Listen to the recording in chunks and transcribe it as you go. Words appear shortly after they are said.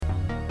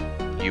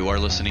You are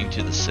listening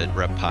to the Sit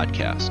Rep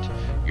Podcast,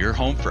 your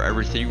home for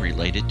everything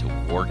related to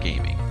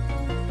wargaming.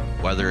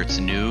 Whether it's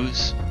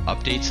news,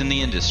 updates in the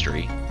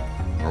industry,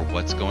 or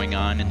what's going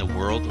on in the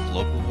world of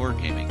local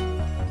wargaming,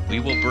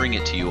 we will bring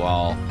it to you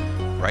all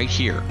right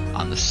here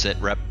on the Sit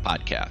Rep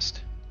Podcast.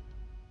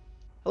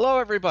 Hello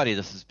everybody,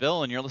 this is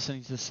Bill and you're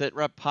listening to the Sit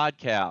Rep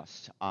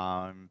Podcast.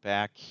 I'm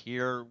back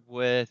here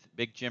with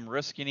Big Jim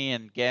Riskany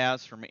and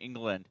Gaz from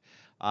England.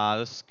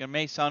 This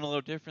may sound a little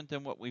different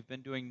than what we've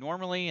been doing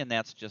normally, and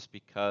that's just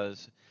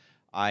because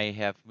I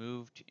have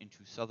moved into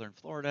southern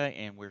Florida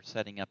and we're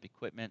setting up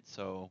equipment,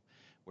 so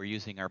we're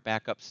using our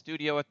backup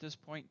studio at this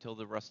point until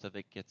the rest of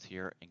it gets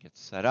here and gets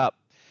set up.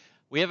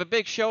 We have a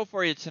big show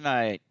for you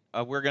tonight.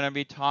 We're going to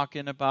be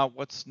talking about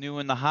what's new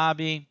in the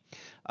hobby.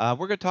 We're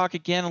going to talk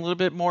again a little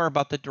bit more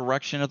about the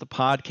direction of the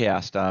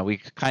podcast. We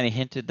kind of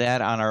hinted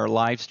that on our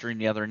live stream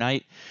the other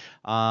night.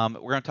 We're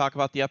going to talk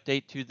about the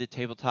update to the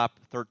Tabletop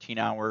 13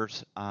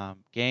 Hours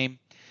game.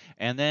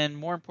 And then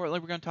more importantly,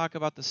 we're going to talk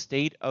about the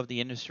state of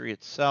the industry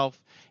itself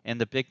and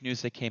the big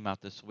news that came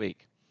out this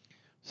week.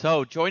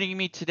 So joining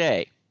me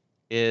today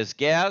is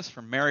Gaz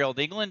from merry old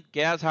England.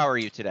 Gaz, how are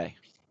you today?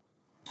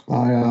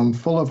 I am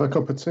full of a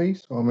cup of tea,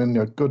 so I'm in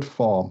a good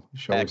form,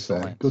 shall we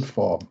say. Good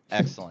form.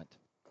 Excellent.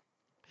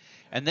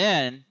 And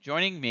then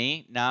joining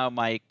me now,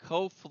 my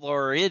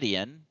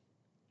co-Floridian,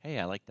 hey,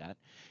 I like that,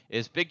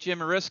 is Big Jim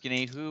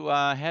Riskany, who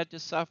had to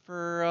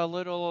suffer a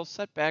little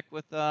setback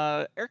with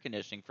air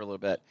conditioning for a little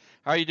bit.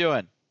 How are you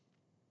doing?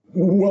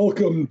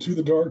 Welcome to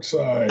the dark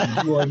side.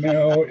 You are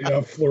now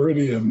a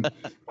Floridian.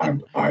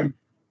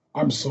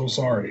 I'm so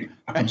sorry.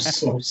 I'm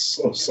so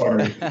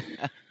sorry.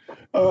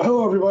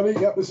 Hello, everybody.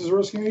 Yeah, this is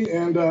Riskany,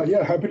 and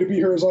happy to be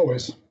here as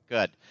always.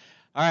 Good.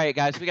 All right,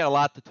 guys, we got a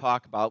lot to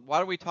talk about. Why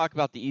don't we talk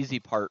about the easy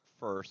part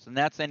first, and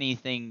that's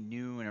anything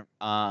new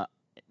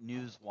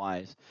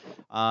news-wise.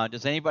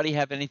 Does anybody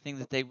have anything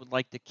that they would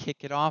like to kick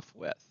it off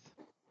with?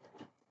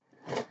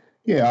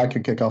 Yeah, I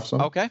could kick off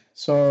some. Okay.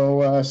 So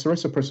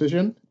Sarissa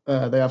Precision,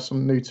 they have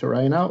some new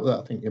terrain out that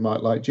I think you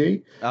might like,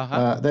 G.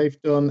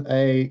 They've done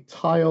a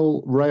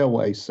tile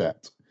railway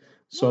set.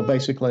 So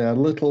basically a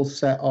little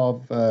set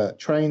of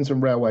trains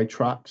and railway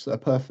tracks that are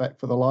perfect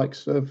for the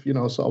likes of,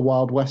 sort of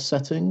Wild West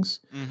settings.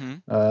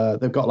 Mm-hmm.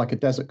 They've got like a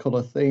desert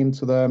color theme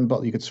to them,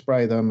 but you could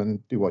spray them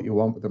and do what you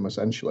want with them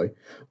essentially.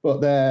 But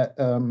they're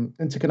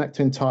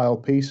interconnecting tile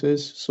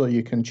pieces, so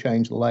you can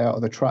change the layout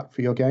of the track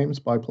for your games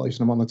by placing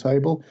them on the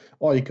table,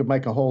 or you could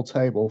make a whole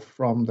table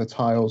from the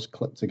tiles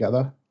clipped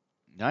together.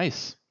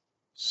 Nice.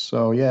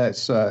 So yeah,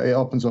 it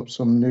opens up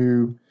some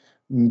new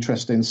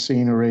interesting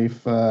scenery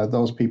for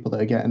those people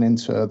that are getting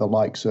into the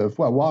likes of,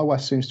 Wild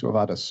West seems to have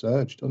had a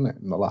surge, doesn't it,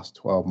 in the last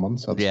 12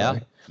 months, I'd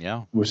say.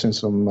 Yeah. We've seen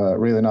some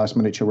really nice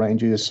miniature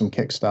ranges, some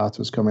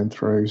Kickstarters coming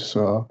through.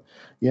 So,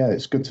 yeah,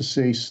 it's good to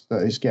see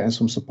that it's getting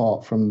some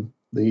support from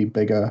the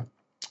bigger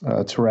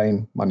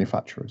terrain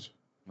manufacturers.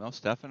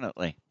 Most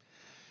definitely.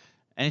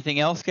 Anything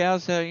else,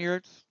 Gaz?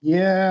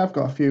 Yeah, I've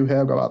got a few here.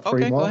 I've got about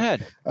three more. Okay,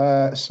 go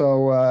ahead.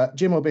 So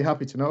Jim will be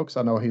happy to know, because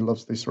I know he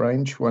loves this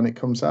range when it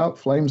comes out.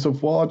 Flames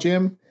of War,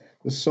 Jim.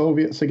 The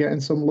Soviets are getting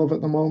some love at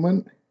the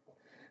moment.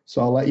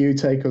 So I'll let you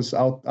take us.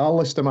 I'll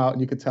list them out,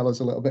 and you can tell us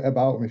a little bit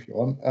about them if you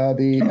want.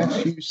 The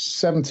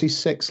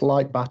SU-76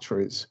 light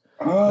batteries.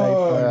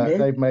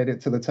 They've made it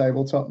to the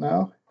tabletop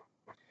now.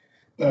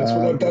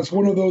 That's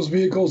one of those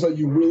vehicles that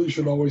you really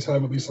should always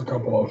have at least a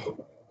couple of.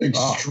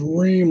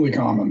 Extremely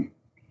common.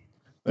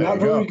 Not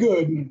very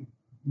good,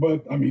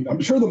 but I mean,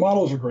 I'm sure the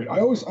models are great. I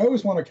always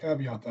want to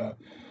caveat that.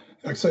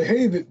 I say,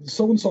 hey, the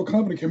so-and-so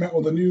company came out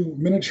with a new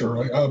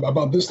miniature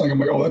about this thing. I'm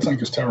like, oh, that tank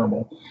is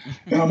terrible.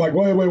 And I'm like,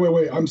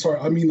 wait. I'm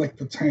sorry. I mean, like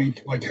the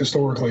tank, like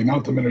historically,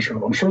 not the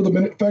miniature. I'm sure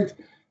in fact,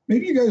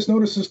 maybe you guys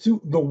notice this too.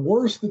 The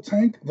worse the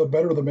tank, the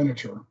better the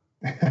miniature.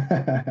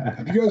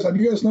 Have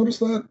you guys noticed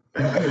that?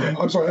 Anyway,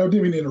 I'm sorry. I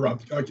didn't mean to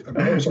interrupt. No,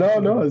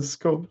 it's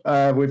cool.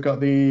 We've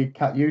got the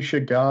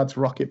Katyusha Guards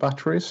rocket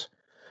batteries.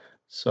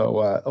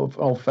 So,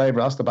 old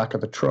favorite, that's the back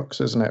of the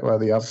trucks, isn't it? Where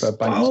they have the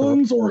banks.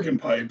 Stalin's organ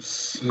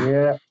pipes.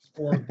 Yeah.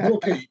 Or Little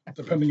Kate,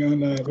 depending on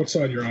what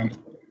side you're on.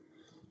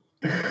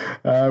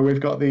 We've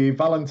got the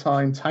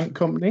Valentine Tank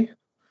Company.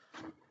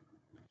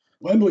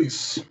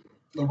 Lend-Lease.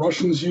 The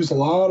Russians use a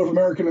lot of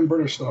American and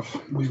British stuff,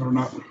 believe it or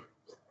not.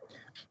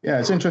 Yeah,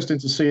 it's interesting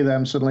to see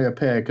them suddenly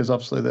appear, because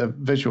obviously their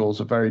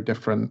visuals are very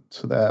different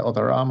to their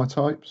other armor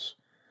types,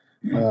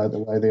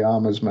 the way the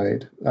armor's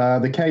made.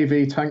 The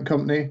KV Tank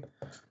Company.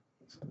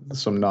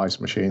 There's some nice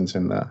machines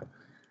in there.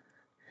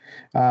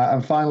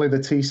 And finally,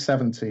 the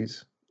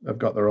T-70s have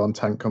got their own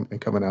tank company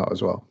coming out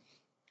as well.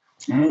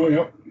 Oh,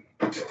 yep.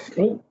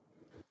 Cool.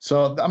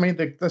 So, I mean,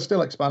 they're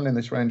still expanding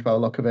this range by the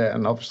look of it,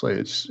 and obviously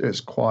it's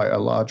quite a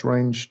large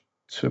range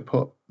to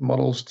put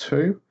models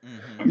to.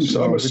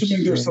 Mm-hmm. I'm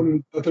assuming there's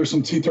some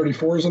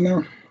T-34s in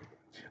there?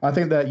 I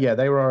think that,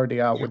 they were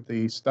already out with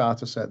the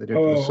starter set they did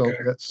for the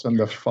Soviets and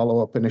the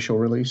follow-up initial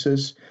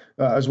releases,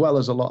 as well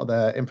as a lot of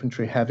their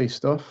infantry heavy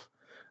stuff.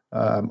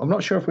 I'm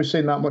not sure if we've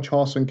seen that much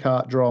horse and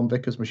cart drawn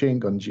Vickers machine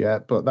guns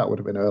yet, but that would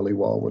have been early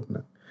war, wouldn't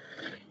it?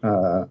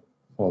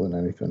 More than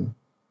anything.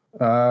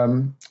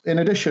 In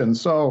addition,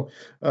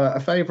 a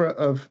favorite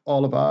of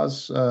all of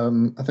ours,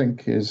 I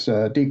think, is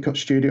Deep Cut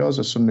Studios.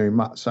 There's some new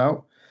mats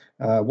out,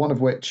 one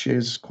of which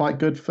is quite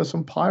good for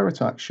some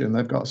pirate action.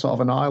 They've got sort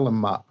of an island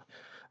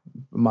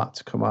mat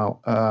to come out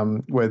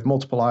with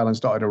multiple islands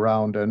dotted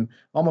around and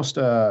almost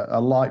a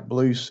light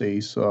blue sea.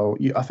 So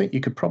I think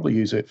you could probably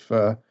use it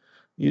for,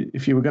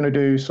 if you were going to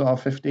do sort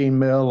of 15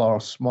 mil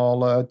or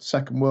smaller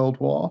Second World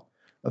War.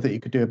 I think you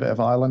could do a bit of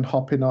island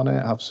hopping on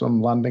it, have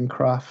some landing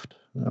craft,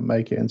 and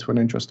make it into an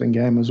interesting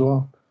game as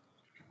well.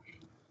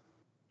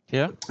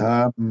 Yeah.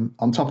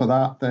 On top of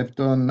that, they've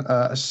done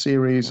a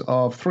series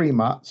of 3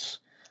 mats,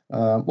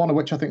 one of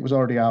which I think was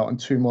already out, and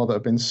 2 more that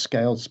have been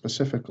scaled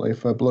specifically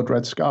for Blood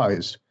Red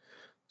Skies.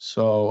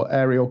 So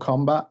aerial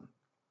combat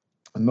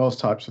and those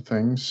types of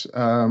things.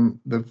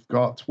 They've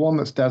got one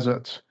that's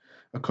desert,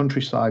 a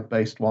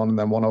countryside-based one, and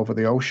then one over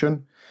the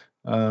ocean.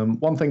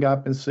 One thing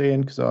I've been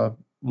seeing, because I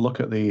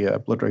look at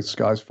the Blood Red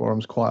Skies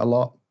forums quite a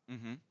lot,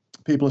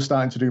 people are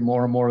starting to do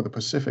more and more of the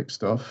Pacific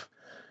stuff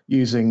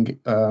using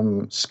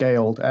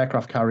scaled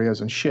aircraft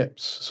carriers and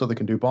ships so they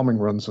can do bombing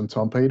runs and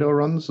torpedo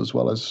runs as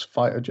well as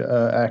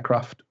fighter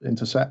aircraft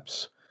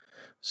intercepts.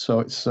 So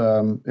it's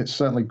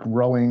certainly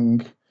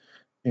growing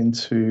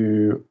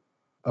into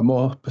a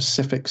more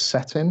Pacific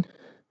setting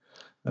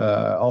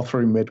all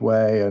through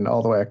Midway and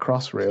all the way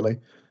across, really,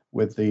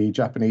 with the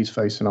Japanese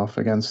facing off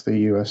against the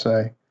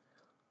USA.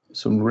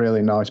 Some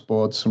really nice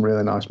boards, some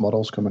really nice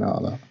models coming out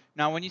of that.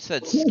 Now, when you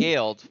said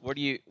scaled, what are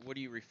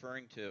you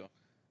referring to?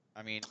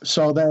 I mean,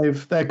 so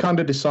they're kind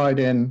of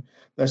deciding.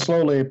 They're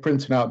slowly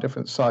printing out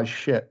different size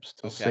ships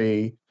to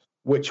see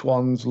which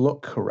ones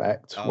look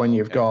correct when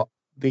you've got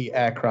the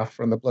aircraft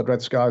from the Blood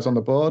Red Skies on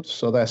the board.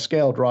 So they're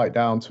scaled right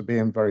down to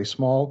being very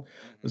small,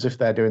 as if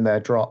they're doing their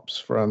drops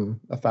from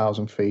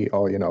 1,000 feet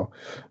or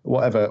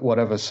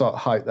whatever sort of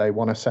height they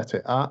want to set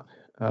it at.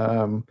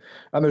 And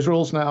there's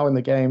rules now in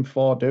the game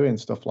for doing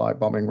stuff like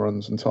bombing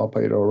runs and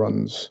torpedo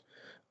runs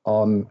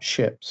on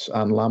ships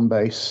and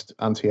land-based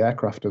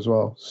anti-aircraft as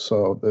well.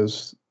 So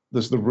there's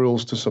the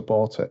rules to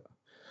support it,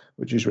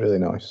 which is really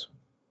nice.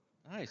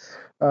 Nice.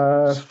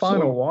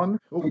 Final one.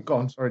 Oh, go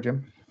on. Sorry,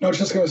 Jim. No, I was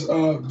just going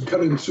to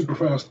cut in super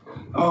fast.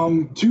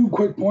 2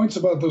 quick points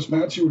about those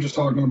mats you were just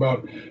talking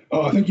about.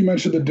 I think you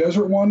mentioned the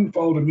desert one,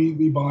 followed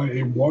immediately by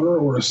a water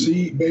or a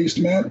sea-based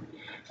mat.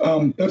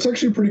 That's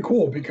actually pretty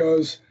cool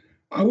because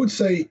I would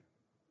say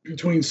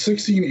between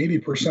 60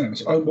 and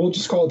 80%, we'll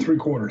just call it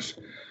 3/4.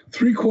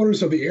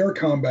 3/4 of the air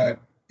combat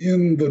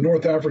in the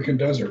North African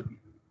desert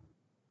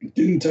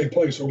didn't take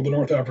place over the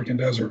North African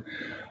desert.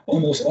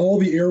 Almost all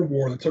the air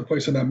war that took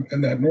place in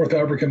that North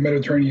African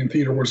Mediterranean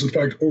theater was, in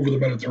fact, over the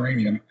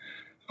Mediterranean.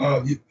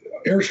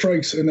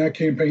 Airstrikes in that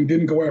campaign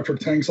didn't go after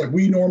tanks like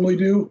we normally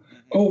do.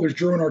 Oh, there's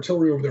German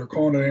artillery over there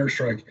calling an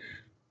airstrike.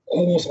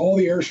 Almost all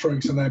the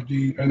airstrikes in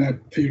that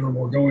theater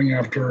were going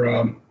after,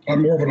 on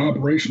more of an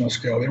operational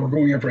scale, they were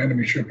going after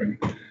enemy shipping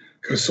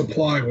because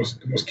supply was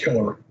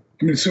killer.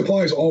 I mean,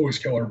 supply is always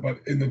killer, but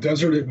in the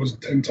desert, it was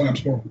 10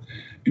 times more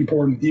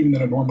important even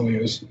than it normally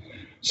is.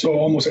 So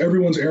almost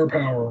everyone's air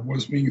power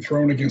was being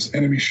thrown against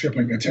enemy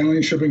shipping,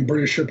 Italian shipping,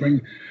 British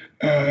shipping,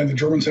 and the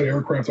Germans had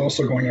aircraft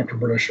also going after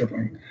British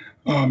shipping,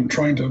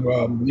 trying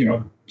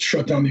to,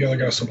 shut down the other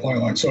guy's supply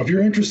line. So if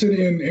you're interested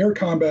in air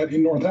combat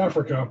in North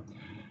Africa,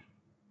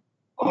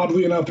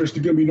 oddly enough, there's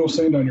going to be no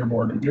sand on your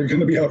board. You're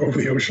going to be out over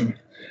the ocean.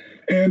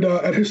 And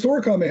at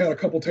Historicon, they had a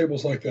couple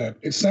tables like that.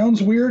 It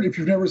sounds weird if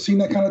you've never seen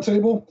that kind of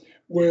table,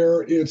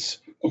 where it's,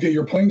 okay,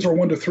 your planes are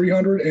 1 to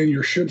 300 and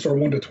your ships are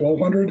 1 to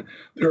 1,200.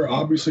 They're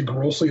obviously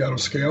grossly out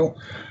of scale.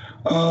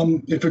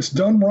 If it's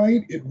done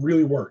right, it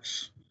really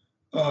works.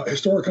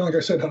 Historicon, like I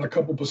said, had a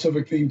couple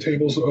Pacific-themed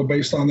tables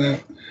based on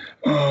that.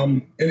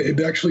 And it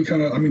actually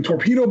kind of,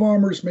 torpedo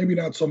bombers, maybe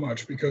not so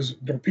much, because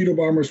torpedo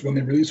bombers, when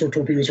they release their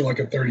torpedoes, are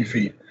like at 30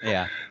 feet.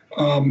 Yeah.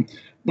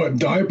 But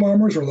dive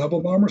bombers or level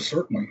bombers,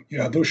 certainly.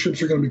 Yeah, those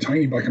ships are going to be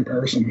tiny by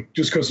comparison,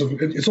 just because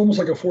it's almost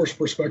like a forced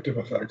perspective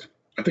effect.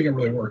 I think it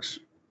really works.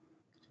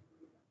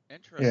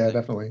 Interesting. Yeah,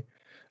 definitely.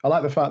 I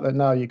like the fact that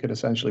now you could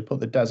essentially put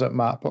the desert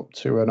map up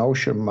to an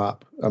ocean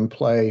map and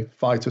play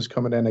fighters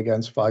coming in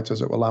against fighters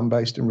that were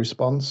land-based in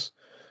response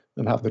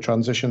and have the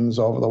transitions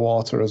over the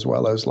water as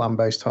well as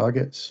land-based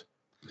targets.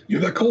 Yeah,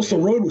 that coastal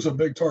road was a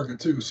big target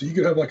too. So you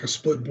could have like a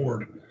split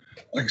board,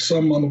 like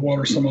some on the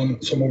water, some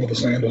over the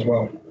sand as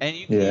well. And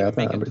you can even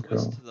make a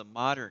twist to the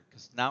modern,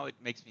 because now it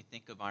makes me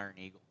think of Iron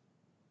Eagle.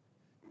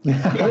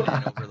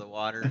 Over the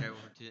water and over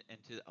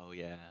into oh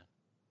yeah.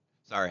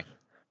 Sorry.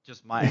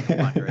 Just my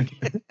wandering.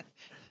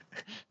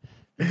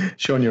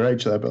 Showing your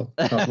age there, Bill.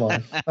 Not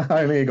long.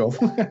 Iron Eagle.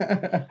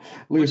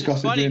 Louis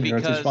Gossett Jr.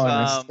 at his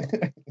finest.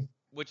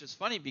 Which is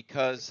funny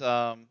because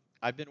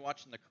I've been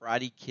watching The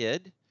Karate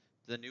Kid,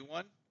 the new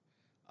one.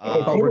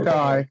 Cobra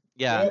Kai.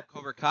 Yeah,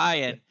 Cobra Kai.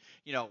 And,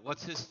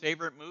 what's his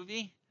favorite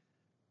movie?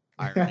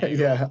 Iron Eagle.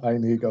 Yeah,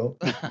 Iron Eagle.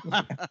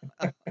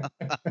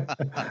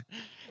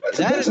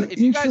 If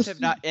you guys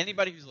have not,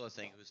 anybody who's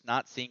listening who's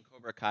not seen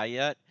Cobra Kai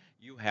yet,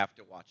 You have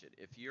to watch it.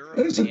 If you're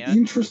That is an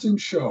interesting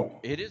show.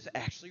 It is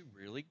actually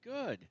really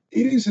good.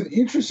 It is an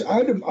interesting.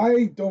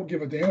 I don't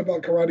give a damn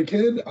about Karate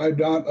Kid. I'm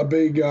not a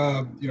big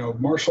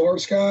martial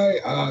arts guy.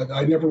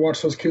 I never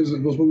watched those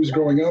movies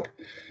growing up.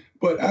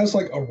 But as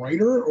like a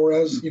writer or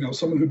as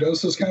someone who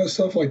does this kind of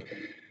stuff, like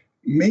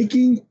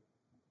making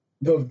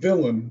the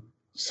villain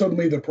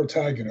suddenly the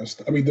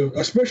protagonist. I mean,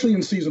 especially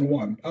in season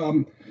 1,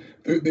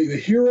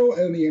 the hero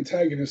and the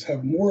antagonist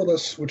have more or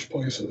less switched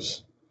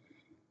places.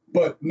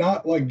 But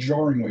not like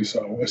jarringly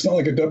so. It's not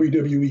like a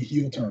WWE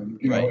heel turn.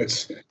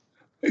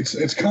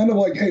 It's kind of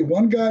like, hey,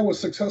 one guy was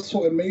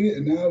successful and made it,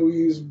 and now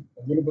he's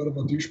a little bit of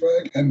a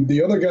douchebag. And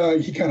the other guy,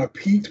 he kind of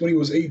peaked when he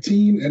was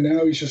 18, and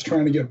now he's just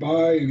trying to get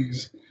by, and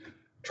he's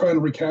trying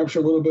to recapture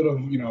a little bit of,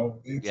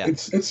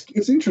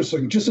 it's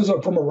interesting. Just as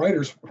from a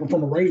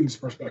writing's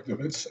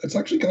perspective, it's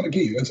actually kind of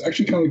key. It's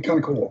actually kind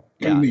of cool.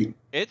 Kind of neat.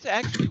 It's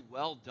actually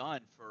well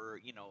done for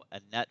a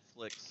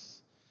Netflix.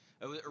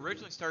 It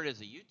originally started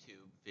as a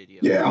YouTube video.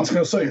 Yeah, I was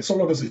going to say, it's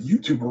sort of as a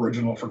YouTube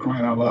original, for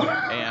crying out loud.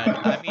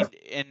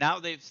 And now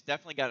they've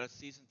definitely got a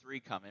season 3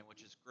 coming,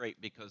 which is great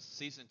because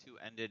season 2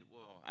 ended.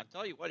 Well, I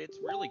tell you what, it's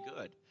really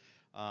good.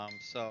 I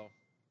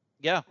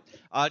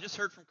just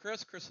heard from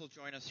Chris. Chris will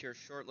join us here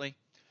shortly.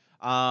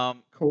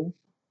 Cool.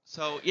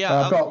 So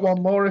yeah, I've got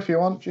one more if you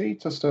want, G,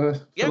 just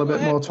to fill a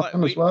bit more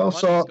time as well.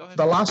 So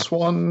the last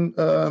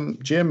one,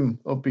 Jim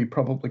will be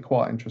probably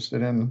quite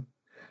interested in.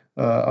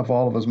 Of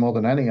all of us more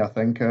than any, I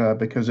think,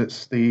 because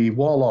it's the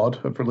Warlord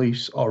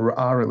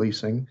are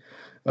releasing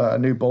a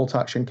new bolt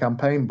action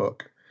campaign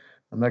book,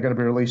 and they're going to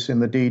be releasing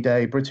the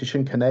D-Day British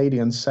and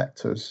Canadian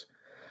sectors.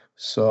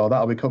 So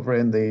that'll be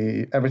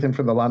covering everything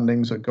from the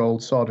landings at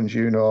Gold Sword and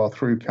Juno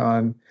through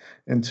Caen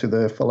into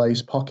the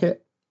Falaise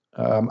Pocket,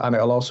 and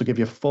it'll also give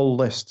you full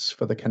lists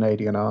for the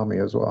Canadian Army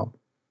as well.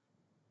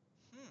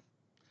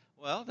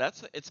 Well,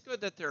 it's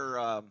good that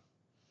they're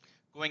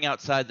going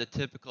outside the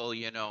typical,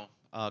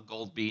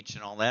 Gold Beach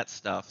and all that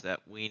stuff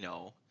that we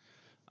know,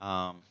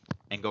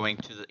 and going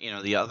to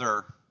the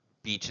other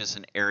beaches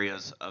and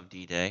areas of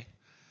D-Day.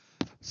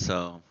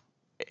 So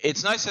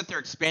it's nice that they're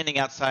expanding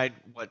outside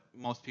what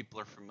most people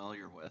are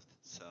familiar with.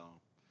 So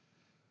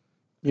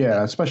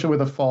yeah, especially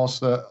with a force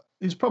that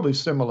is probably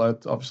similar.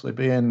 Obviously,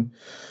 being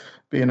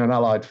an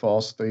allied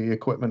force, the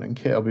equipment and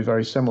kit will be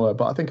very similar.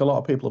 But I think a lot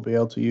of people will be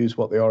able to use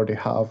what they already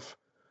have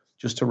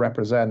just to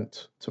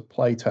represent, to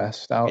play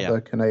test out the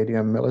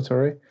Canadian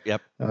military.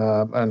 Yep.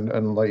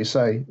 And like you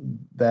say,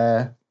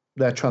 their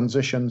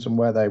transitions and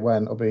where they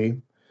went will be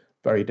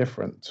very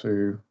different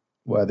to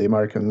where the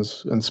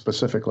Americans and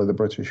specifically the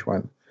British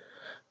went,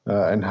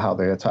 and how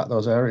they attacked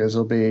those areas.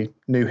 It'll be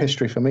new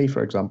history for me,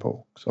 for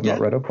example, because I'm not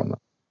read up on that.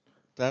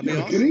 That'd be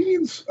awesome.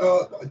 Canadians,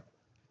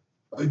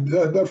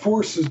 that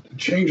force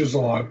changes a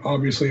lot,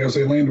 obviously, as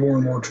they land more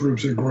and more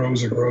troops. It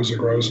grows.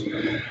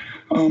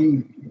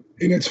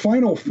 In its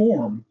final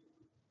form,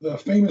 the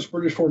famous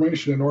British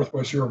formation in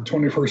Northwest Europe,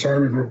 21st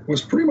Army Group,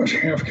 was pretty much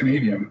half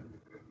Canadian.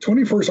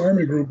 21st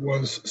Army Group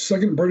was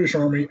 2nd British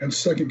Army and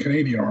 2nd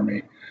Canadian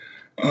Army.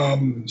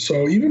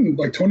 So even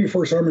like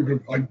 21st Army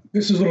Group, like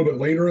this is a little bit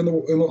later in the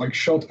like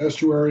Scheldt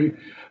Estuary,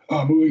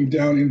 moving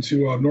down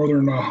into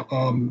northern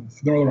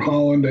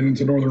Holland and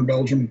into northern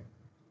Belgium,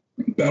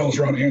 battles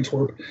around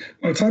Antwerp.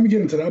 By the time you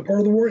get into that part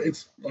of the war,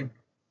 it's like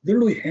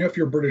literally half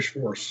your British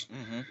force,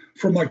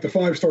 from like the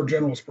 5-star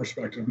general's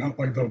perspective, not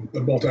like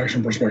the bolt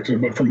action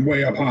perspective, but from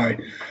way up high,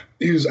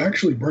 is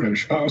actually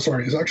British.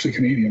 Is actually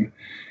Canadian.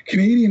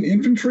 Canadian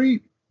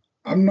infantry,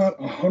 I'm not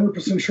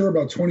 100% sure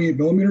about 28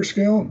 millimeter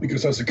scale,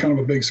 because that's a kind of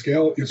a big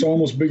scale. It's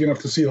almost big enough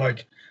to see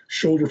like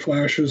shoulder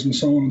flashes and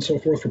so on and so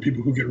forth for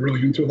people who get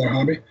really into their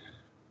hobby.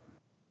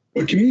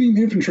 But Canadian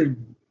infantry,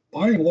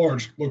 by and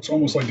large, looks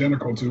almost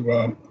identical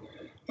to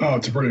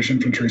British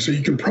infantry. So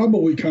you can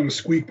probably kind of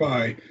squeak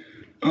by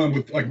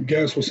with, like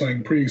Gaz was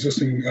saying,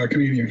 pre-existing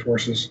Canadian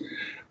forces.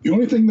 The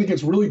only thing that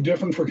gets really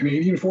different for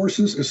Canadian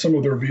forces is some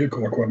of their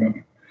vehicle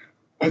equipment.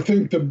 I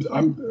think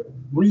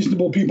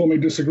reasonable people may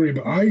disagree,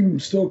 but I'm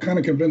still kind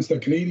of convinced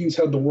that Canadians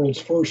had the world's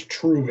first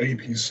true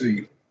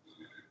APC.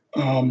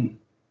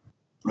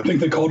 I think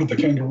they called it the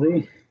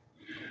Kangaroo,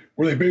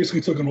 where they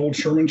basically took an old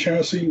Sherman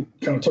chassis,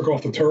 kind of took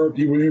off the turret,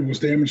 even if it was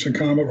damaged in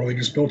combat, or they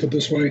just built it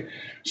this way,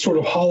 sort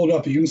of hollowed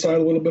out the inside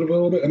a little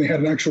bit, and they had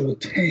an actual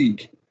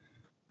tank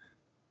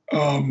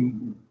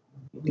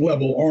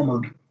level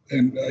armored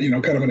and,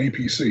 kind of an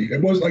APC.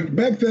 It was like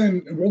back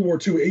then in World War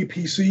II,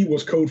 APC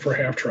was code for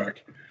half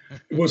track.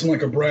 It wasn't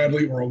like a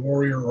Bradley or a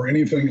Warrior or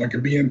anything like a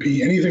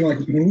BMP, anything like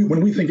when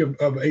we think of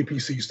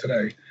APCs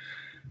today.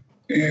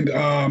 And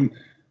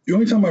the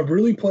only time I've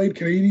really played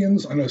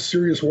Canadians on a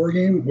serious war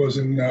game was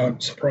in,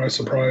 surprise,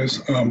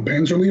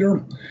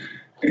 Panzerleader.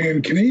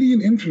 And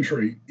Canadian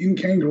infantry in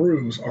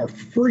Kangaroos are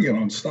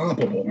friggin'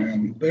 unstoppable,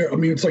 man.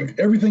 It's like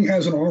everything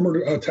has an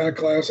armored attack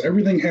class.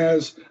 Everything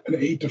has an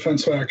 8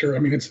 defense factor. I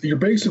mean,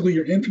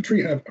 your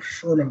infantry have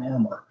Sherman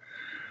armor.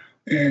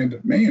 And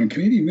man,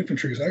 Canadian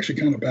infantry is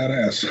actually kind of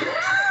badass.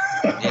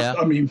 Yeah.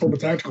 I mean, from a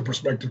tactical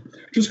perspective,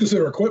 just because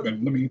their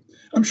equipment. I mean,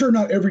 I'm sure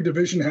not every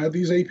division had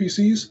these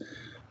APCs,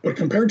 but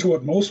compared to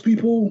what most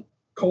people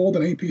called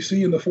an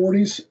APC in the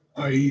 40s,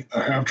 i.e.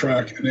 a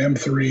half-track, an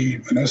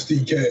M3, an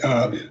SDK,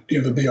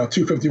 the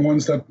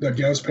 251s that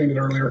Gaz painted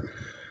earlier.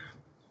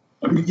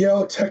 I mean,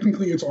 yeah,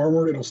 technically it's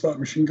armored. It'll stop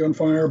machine gun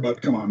fire,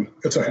 but come on,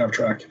 it's a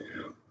half-track.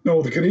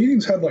 No, the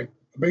Canadians had like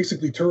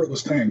basically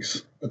turretless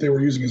tanks that they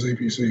were using as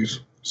APCs.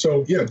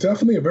 So yeah,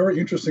 definitely a very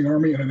interesting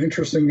army and an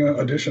interesting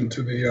addition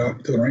to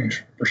the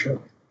range for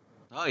sure.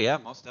 Oh yeah,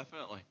 most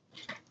definitely.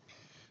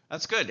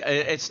 That's good.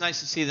 It's nice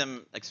to see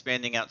them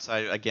expanding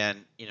outside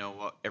again.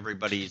 What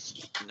everybody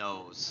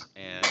knows,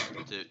 and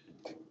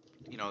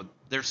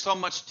there's so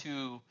much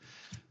to,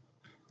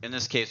 in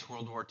this case,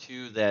 World War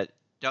II that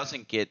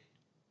doesn't get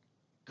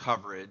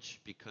coverage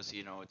because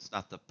it's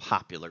not the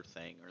popular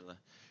thing or the.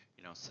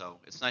 So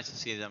it's nice to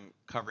see them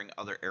covering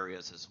other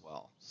areas as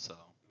well. So,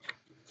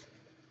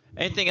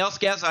 anything else,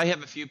 Gaz? I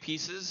have a few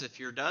pieces. If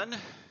you're done.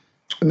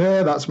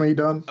 No, that's me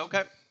done.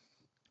 Okay.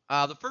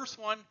 The first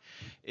one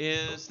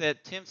is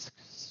that Tim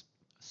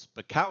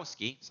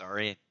Spakowski,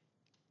 sorry,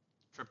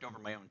 tripped over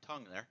my own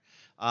tongue there,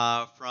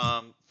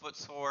 from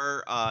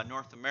Footsore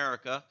North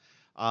America,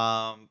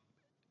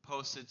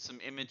 posted some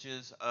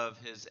images of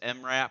his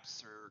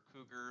MRAPs or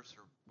Cougars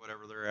or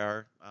whatever there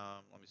are.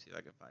 Let me see if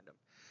I can find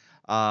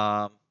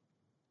them.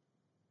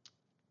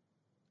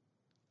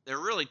 They're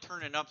really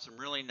turning up some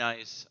really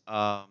nice,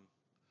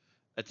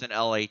 it's an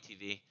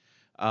LATV,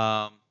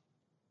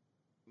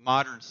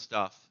 modern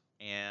stuff,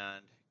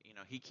 and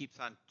he keeps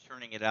on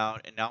turning it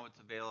out, and now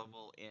it's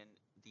available in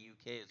the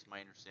UK, is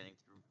my understanding,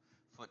 through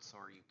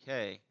Footsore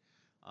UK.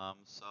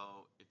 So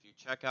if you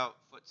check out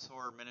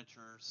Footsore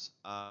Miniatures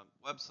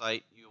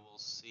website, you will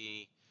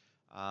see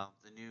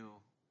the new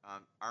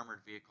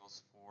armored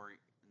vehicles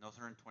and those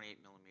are in 28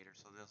 millimeters,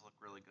 so those look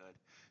really good.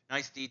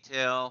 Nice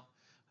detail.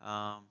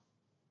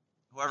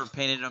 Whoever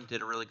painted them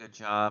did a really good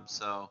job,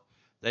 so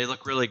they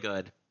look really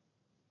good.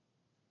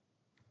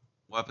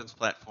 Weapons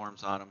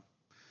platforms on them.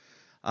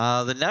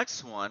 The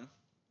next one.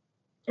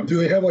 Do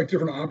they have like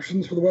different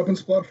options for the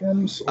weapons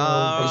platforms,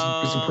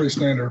 or is it pretty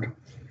standard?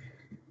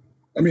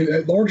 I mean,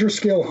 at larger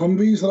scale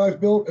Humvees that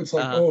I've built, it's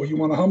like, you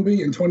want a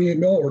Humvee in 28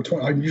 mil or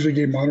 20? I usually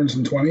gave moderns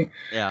in 20.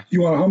 Yeah.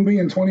 You want a Humvee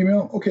in 20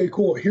 mil? Okay,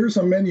 cool. Here's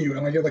a menu,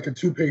 and I get like a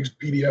 2-page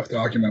PDF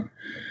document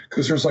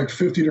because there's like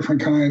 50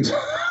 different kinds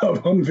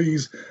of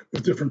Humvees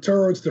with different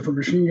turrets, different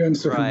machine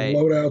guns, different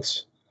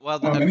loadouts. Well,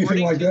 according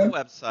to the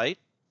website,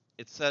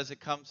 it says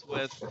it comes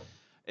with,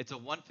 it's a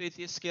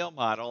 1/50th scale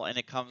model, and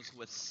it comes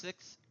with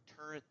 6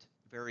 turret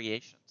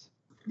variations.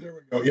 There we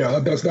go. Yeah,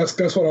 that's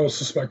what I was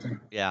suspecting.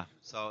 Yeah,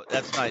 so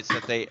that's nice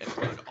that they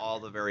include all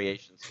the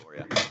variations for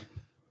you.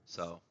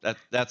 So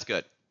that's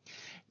good.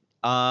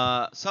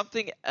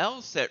 Something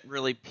else that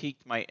really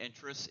piqued my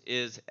interest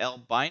is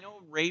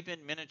Albino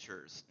Raven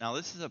Miniatures. Now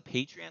this is a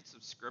Patreon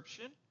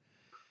subscription,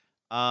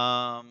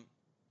 and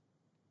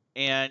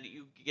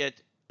you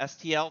get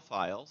STL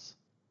files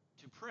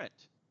to print.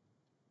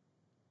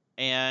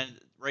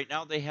 And right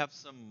now they have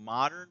some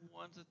modern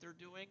ones that they're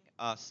doing.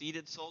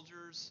 Seated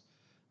soldiers.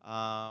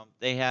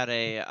 They had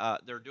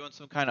they're doing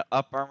some kind of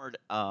up-armored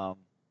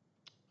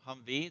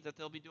Humvee that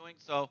they'll be doing.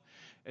 So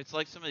it's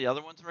like some of the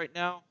other ones right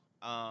now.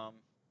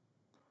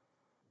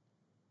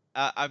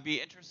 I'd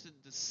be interested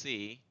to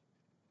see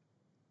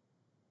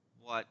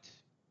what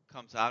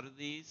comes out of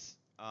these.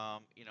 I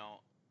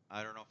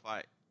don't know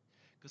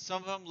because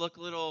some of them look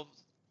a little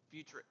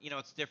future.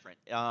 It's different.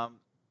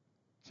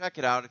 Check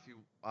it out if you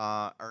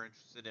are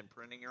interested in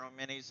printing your own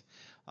minis.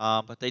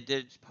 But they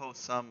did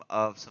post some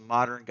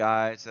modern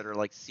guys that are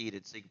like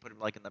seated, so you can put them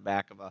like in the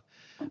back of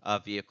a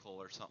vehicle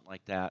or something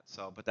like that.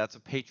 So, but that's a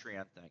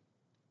Patreon thing.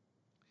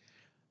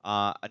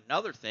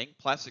 Another thing,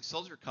 Plastic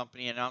Soldier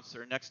Company announced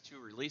their next 2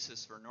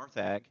 releases for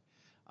Northag.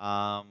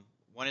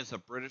 One is a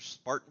British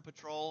Spartan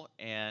Patrol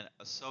and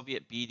a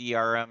Soviet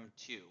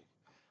BDRM-2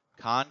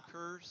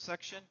 Conquer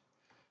section.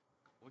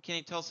 What can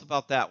you tell us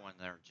about that one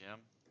there, Jim?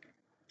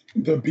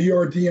 The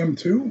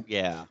BRDM-2?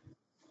 Yeah.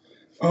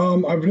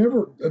 I've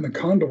never, in the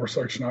Condor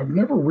section, I've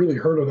never really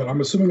heard of that. I'm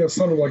assuming that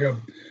sounded like a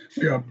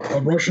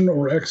Russian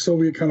or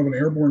ex-Soviet kind of an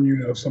airborne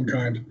unit of some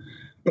kind,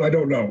 but I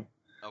don't know.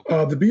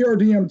 Okay. The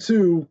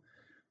BRDM-2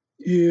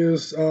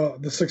 is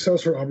the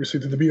successor, obviously,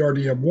 to the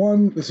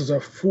BRDM-1. This is a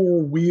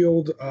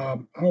 4-wheeled, I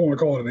don't want to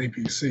call it an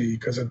APC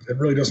because it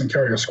really doesn't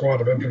carry a squad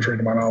of infantry,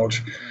 to my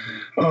knowledge.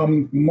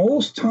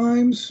 Most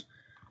times,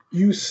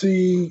 you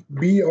see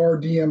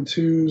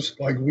BRDM-2s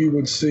like we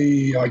would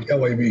see like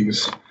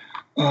LAVs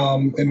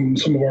in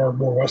some of our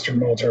more Western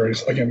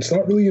militaries. Again, it's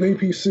not really an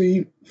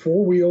APC,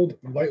 4-wheeled,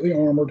 lightly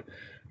armored,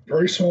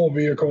 very small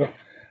vehicle.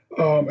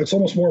 It's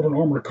almost more of an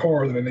armored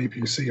car than an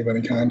APC of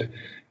any kind.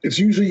 It's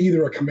usually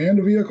either a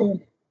command vehicle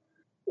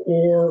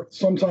or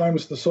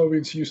sometimes the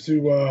Soviets used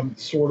to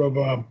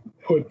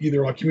put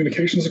either like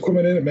communications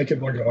equipment in it, make it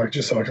like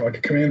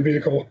a command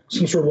vehicle,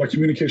 some sort of like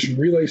communication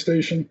relay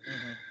station.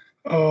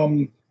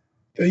 Mm-hmm.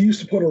 They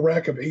used to put a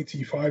rack of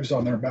AT-5s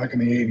on there back in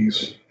the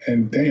 80s,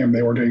 and damn,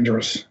 they were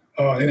dangerous.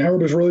 In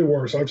Arab-Israeli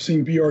wars, I've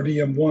seen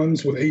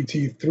BRDM-1s with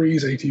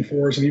AT-3s,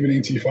 AT-4s, and even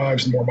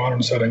AT-5s in more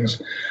modern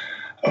settings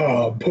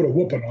put a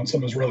whooping on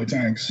some Israeli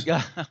tanks.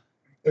 Yeah.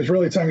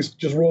 Israeli tanks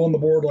just roll on the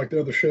board like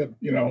they're the shit.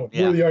 You know,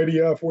 we're the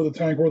IDF, we're the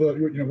tank,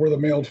 we're the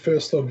mailed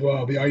fist of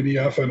the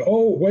IDF, and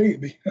oh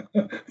wait, the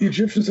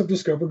Egyptians have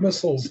discovered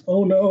missiles.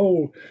 Oh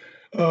no.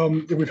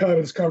 We've had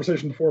this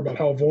conversation before about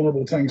how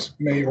vulnerable tanks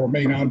may or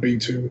may not be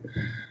to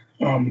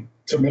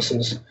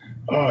missiles.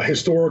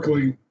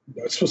 Historically,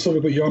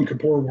 specifically Yom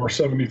Kippur War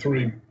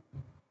 73,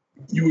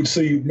 you would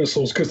see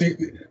missiles because the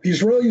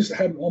Israelis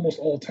had almost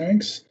all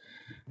tanks,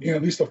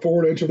 at least the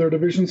forward edge of their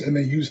divisions, and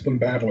they used them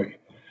badly.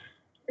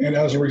 And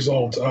as a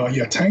result,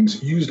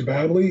 tanks used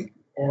badly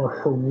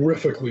are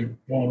horrifically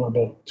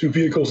vulnerable to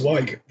vehicles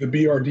like the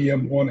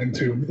BRDM-1 and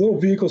 2. Little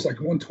vehicles like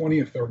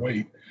 1/20th their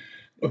weight,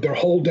 but they're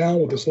hulled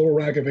down with this little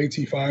rack of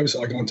AT-5s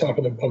like on top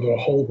of the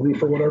whole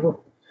roof or whatever.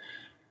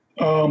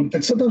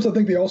 And sometimes I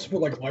think they also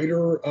put like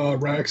lighter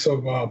racks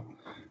of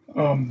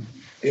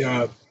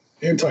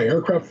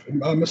anti-aircraft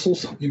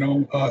missiles,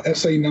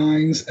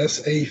 SA-9s,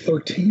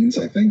 SA-13s,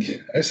 I think,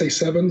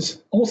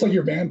 SA-7s, almost like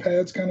your man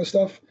pads kind of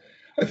stuff.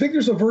 I think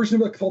there's a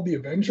version of it called the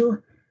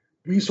Avenger.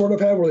 We sort of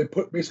have where they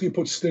basically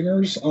put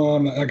stingers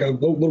on like a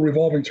little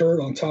revolving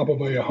turret on top of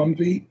a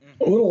Humvee,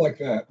 a little like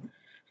that.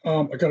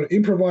 I got an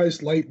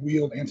improvised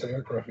light-wheeled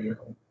anti-aircraft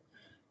vehicle.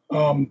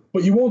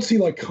 But you won't see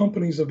like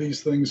companies of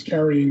these things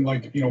carrying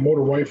like,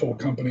 motor rifle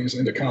companies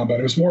into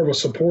combat. It was more of a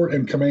support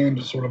and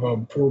command sort of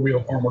a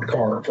four-wheel armored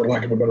car, for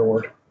lack of a better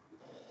word.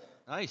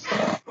 Nice.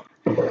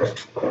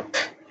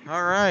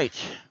 All right.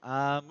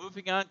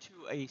 Moving on to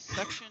a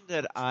section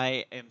that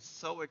I am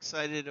so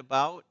excited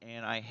about,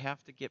 and I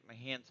have to get my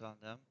hands on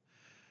them.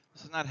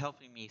 This is not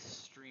helping me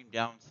stream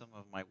down some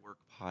of my work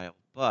pile,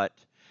 but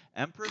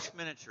Empress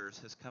Miniatures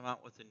has come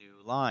out with a new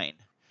line,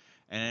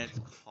 and it's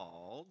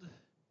called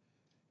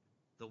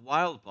The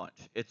Wild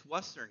Bunch. It's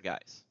Western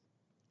guys,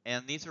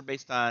 and these are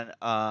based on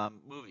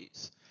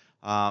movies.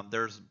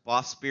 There's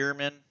Boss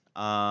Spearman,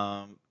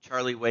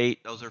 Charlie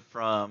Waite. Those are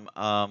from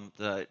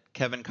the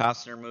Kevin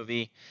Costner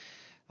movie.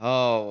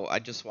 Oh, I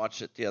just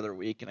watched it the other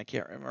week, and I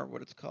can't remember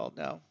what it's called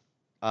now.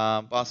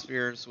 Boss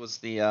Spears was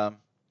the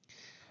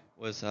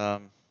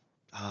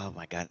oh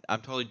my God, I'm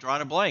totally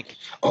drawing a blank.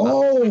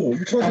 Oh,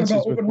 you're talking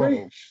about Open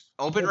Range.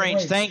 Open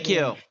Range, thank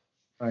you.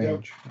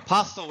 Range.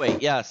 Postal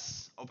Weight,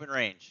 yes, Open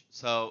Range.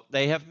 So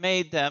they have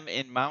made them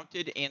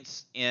mounted in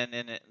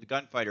the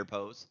gunfighter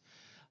pose.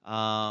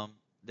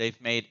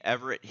 They've made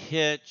Everett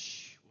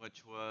Hitch,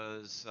 which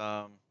was.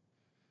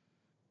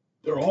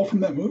 They're all from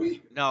that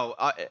movie? No,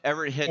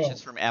 Everett Hitch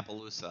is from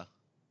Appaloosa.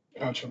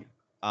 Gotcha. So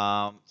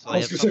I was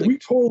going to say, we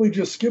totally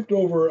just skipped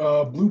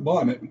over Blue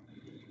Bonnet.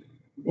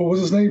 What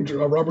was his name?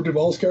 Robert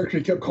Duvall's character.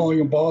 He kept calling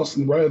him boss,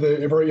 and right at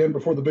the very end,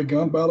 before the big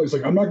gun battle, he's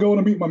like, "I'm not going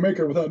to meet my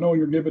maker without knowing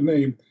your given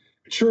name."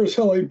 It sure as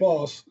hell ain't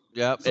boss.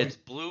 Yep, it's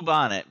like, Blue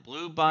Bonnet.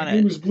 Blue Bonnet.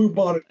 His name is Blue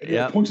Bonnet. And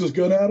he points his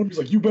gun at him. He's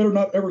like, "You better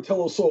not ever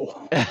tell a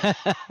soul."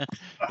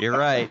 You're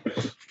right.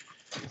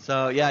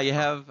 So yeah, you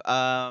have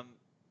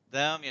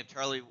them. You have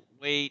Charlie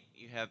Waite.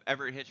 You have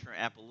Everett Hitch from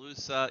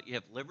Appaloosa. You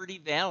have Liberty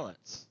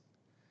Valance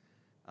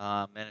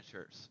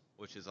miniatures,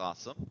 which is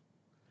awesome.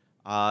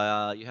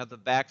 You have the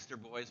Baxter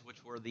Boys,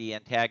 which were the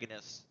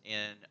antagonists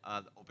in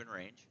the Open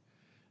Range.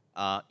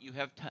 You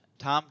have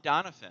Tom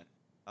Donovan,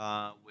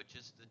 which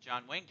is the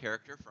John Wayne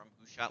character from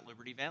Who Shot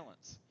Liberty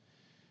Valance.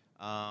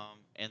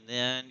 And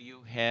then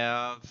you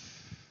have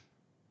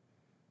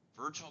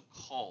Virgil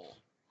Cole.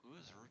 Who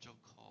is Virgil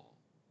Cole?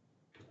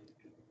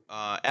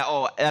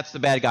 That's the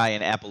bad guy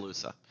in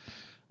Appaloosa.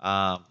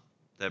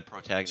 The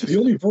protagonist. So the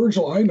only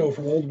Virgil I know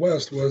from Old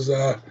West was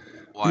the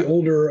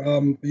older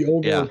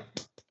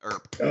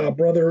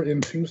brother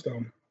in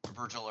Tombstone.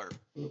 Virgil Earp.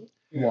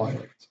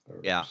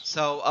 Yeah.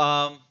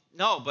 So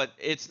no, but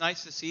it's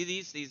nice to see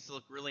these. These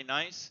look really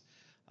nice.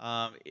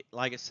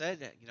 Like I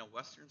said,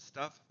 Western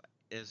stuff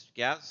is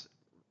Gaz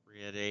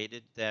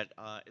reiterated that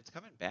it's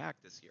coming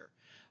back this year.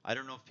 I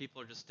don't know if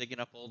people are just digging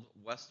up old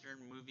Western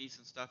movies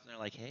and stuff, and they're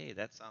like, "Hey,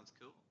 that sounds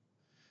cool."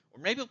 Or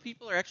maybe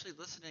people are actually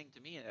listening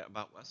to me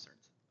about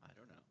Westerns. I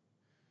don't know.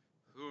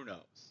 Who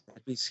knows?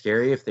 It'd be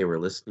scary if they were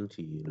listening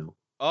to you,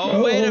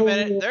 Oh, wait a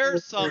minute.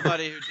 There's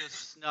somebody who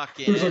just snuck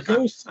in. There's a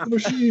ghost in the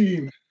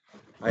machine.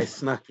 I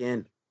snuck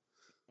in.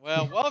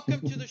 Well, welcome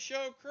to the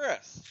show,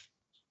 Chris.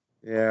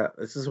 Yeah,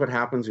 this is what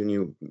happens when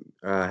you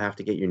have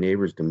to get your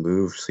neighbors to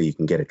move so you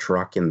can get a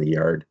truck in the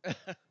yard.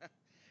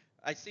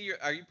 I see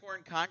are you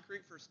pouring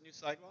concrete for new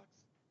sidewalks?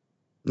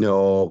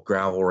 No,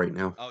 gravel right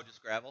now. Oh,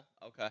 just gravel?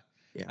 Okay.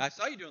 Yeah. I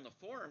saw you doing the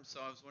forum, so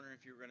I was wondering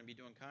if you were going to be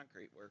doing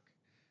concrete work.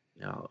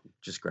 No,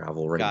 just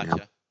gravel right now.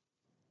 Gotcha.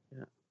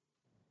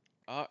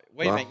 Yeah.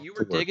 Wait a minute, you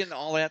were digging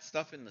all that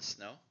stuff in the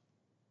snow?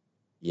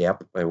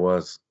 Yep, I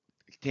was.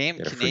 Damn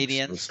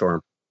Canadians.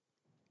 Storm.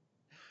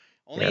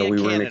 Only in we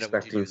Canada weren't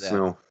expecting would you do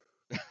snow.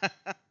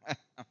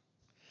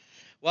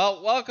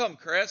 Well, welcome,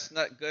 Chris.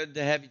 Good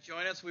to have you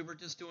join us. We were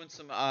just doing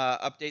some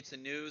updates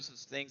and news of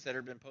things that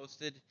have been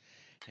posted,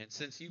 and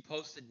since you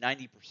posted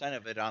 90%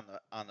 of it on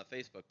the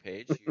Facebook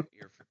page,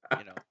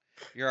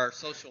 you're our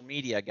social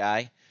media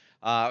guy.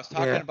 I was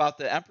talking about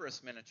the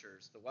Empress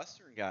miniatures, the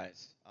Western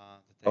guys.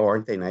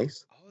 Aren't they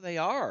nice? Oh, they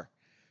are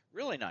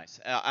really nice.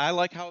 I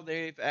like how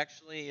they've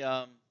actually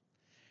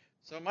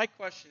So my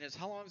question is,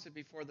 how long is it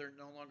before they're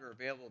no longer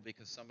available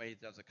because somebody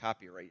does a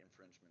copyright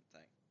infringement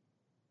thing?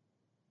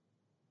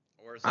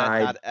 Or is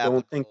that not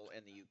applicable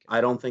in the UK? I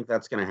don't think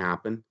that's going to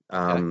happen.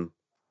 Okay.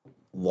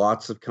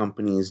 Lots of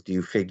companies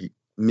do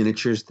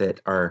miniatures that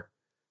are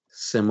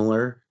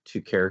similar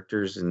to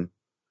characters in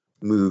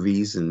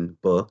movies and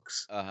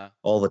books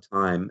all the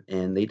time,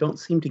 and they don't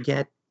seem to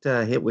get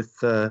hit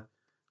with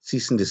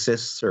cease and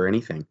desists or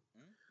anything. Okay.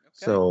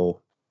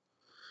 So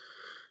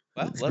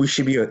they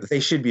should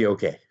be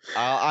okay.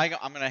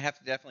 I'm going to have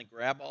to definitely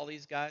grab all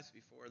these guys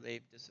before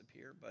they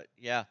disappear, but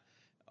yeah,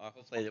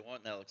 hopefully they won't,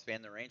 and they'll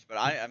expand their range. But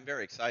I'm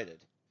very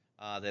excited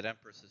that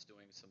Empress is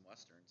doing some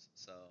Westerns.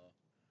 So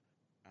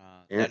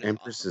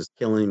Empress is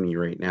killing me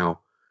right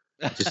now.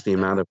 Just the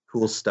amount of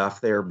cool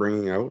stuff they're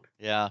bringing out.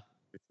 Yeah.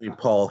 Between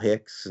Paul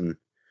Hicks and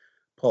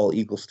Paul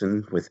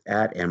Eagleston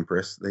at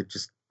Empress, they're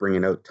just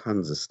bringing out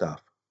tons of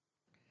stuff.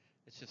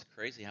 It's just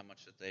crazy how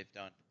much that they've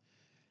done.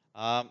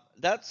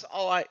 That's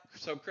all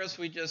so Chris,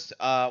 we just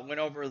went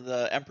over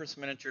the Empress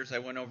miniatures. I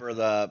went over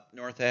the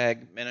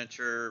Northag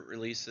miniature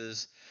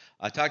releases.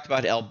 I talked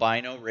about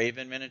albino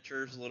Raven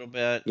miniatures a little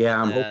bit.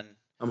 Yeah,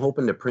 I'm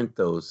hoping to print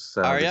those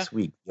this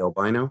week. The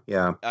albino,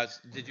 yeah.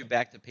 Did you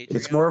back the Patreon?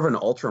 It's more of an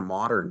ultra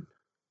modern.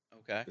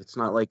 Okay. It's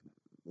not like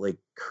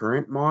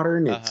current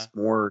modern. It's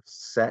more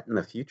set in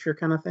the future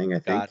kind of thing, I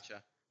think.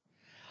 Gotcha.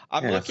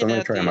 I'm looking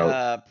at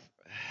the.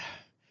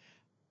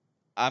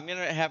 I'm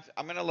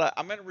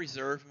gonna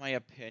reserve my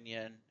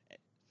opinion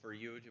for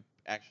you to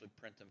actually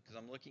print them, because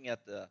I'm looking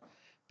at the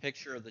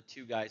picture of the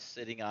two guys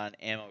sitting on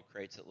ammo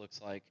crates, it looks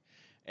like,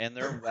 and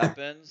their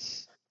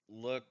weapons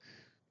look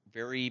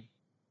very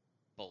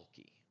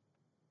bulky.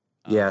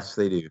 Yes,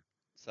 they do.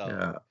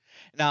 So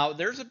now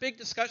there's a big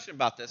discussion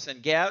about this,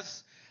 and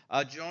Gaz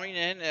join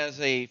in as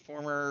a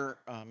former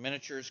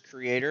miniatures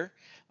creator,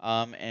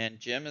 and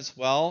Jim as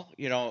well.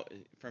 You know,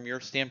 from your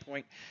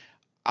standpoint,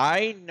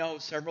 I know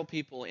several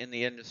people in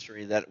the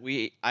industry that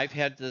I've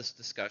had this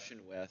discussion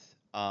with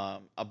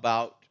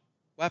about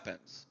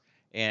weapons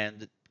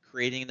and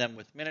creating them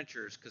with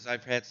miniatures, because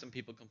I've had some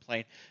people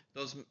complain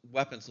those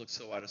weapons look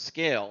so out of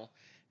scale,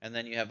 and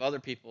then you have other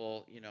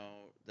people, you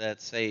know,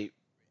 that say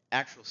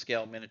actual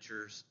scale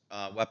miniatures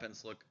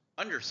weapons look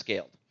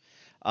underscaled.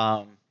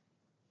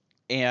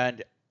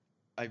 And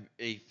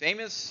a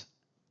famous,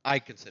 I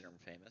consider him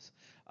famous,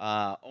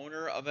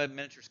 owner of a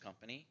miniatures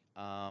company,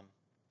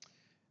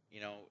 you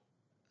know,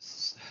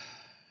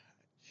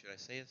 should I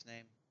say his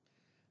name?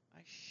 I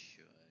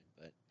should,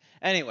 but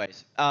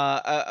anyways,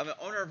 I'm an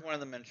owner of one of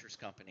the miniatures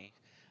company,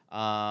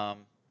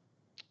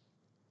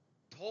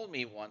 told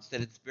me once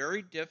that it's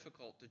very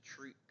difficult to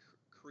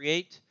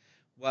create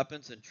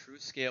weapons in true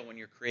scale when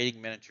you're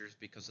creating miniatures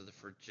because of the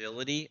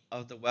fragility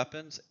of the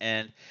weapons,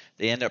 and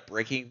they end up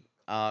breaking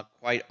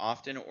quite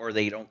often, or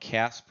they don't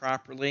cast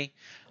properly,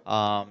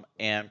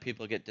 and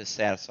people get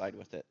dissatisfied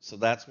with it. So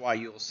that's why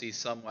you'll see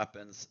some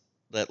weapons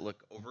that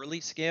look overly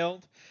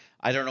scaled.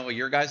 I don't know what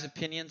your guys'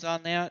 opinions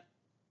on that,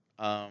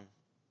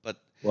 but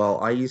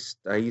I used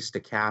to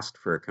cast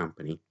for a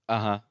company.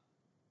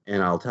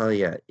 And I'll tell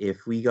you,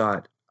 if we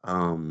got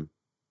to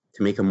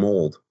make a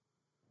mold,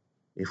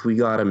 if we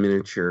got a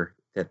miniature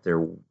that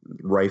their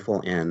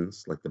rifle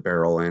ends, like the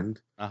barrel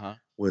end,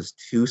 was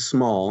too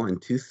small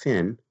and too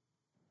thin,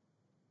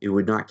 it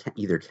would not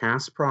either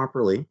cast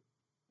properly,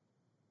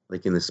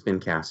 like in the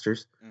spin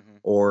casters,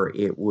 or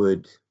it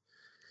would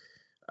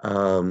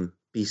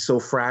be so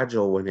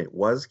fragile when it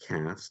was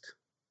cast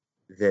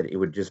that it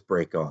would just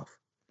break off.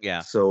 Yeah.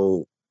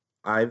 So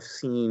I've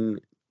seen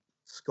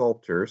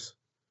sculptors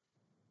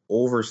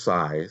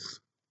oversize,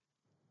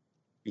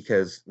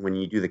 because when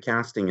you do the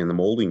casting and the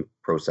molding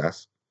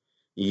process,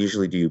 you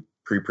usually do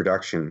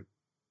pre-production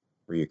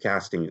where you're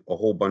casting a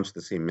whole bunch of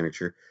the same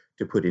miniature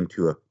to put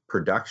into a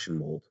production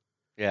mold.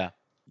 Yeah.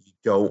 You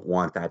don't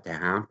want that to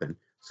happen.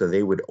 So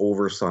they would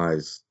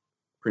oversize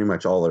pretty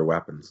much all their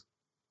weapons,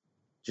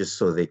 just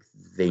so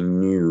they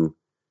knew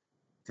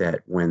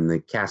that when the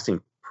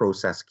casting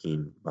process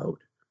came about,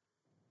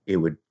 it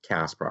would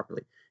cast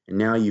properly. And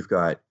now you've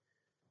got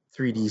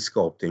 3D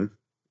sculpting,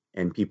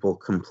 and people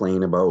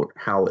complain about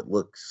how it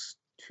looks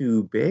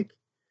too big.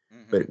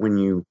 But when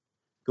you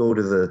go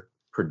to the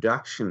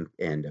production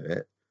end of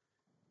it,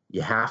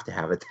 you have to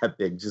have it that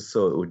big, just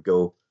so it would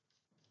go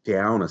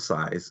down a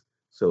size,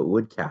 so it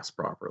would cast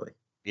properly.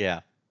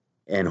 Yeah.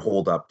 And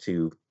hold up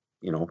to,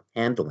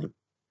 handling.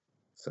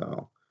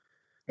 So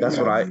that's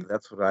what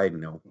I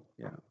know.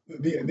 Yeah.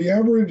 The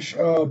average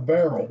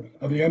barrel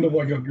at the end of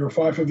like your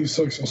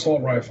 5.56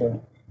 assault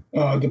rifle,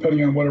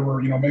 depending on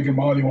whatever make and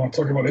model you want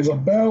to talk about, is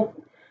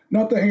about,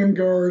 not the hand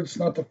guards,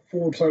 not the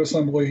forward side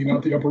assembly,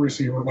 not the upper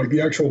receiver, like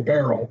the actual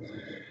barrel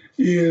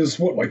is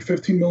like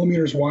 15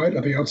 millimeters wide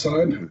at the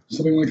outside,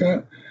 something like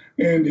that.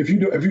 And if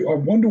you a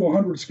 1 to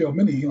 100 scale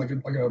mini, like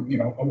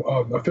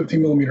a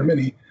 15 millimeter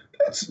mini,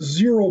 that's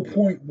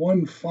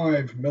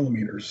 0.15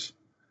 millimeters.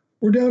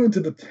 We're down into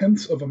the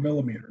tenths of a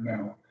millimeter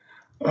now.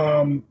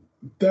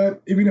 that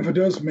even if it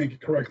does make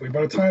it correctly,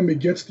 by the time it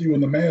gets to you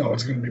in the mail,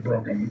 it's going to be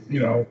broken.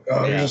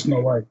 There's just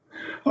no way.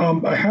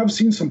 I have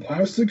seen some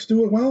plastics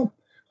do it well.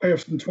 I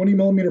have some 20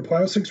 millimeter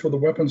plastics where the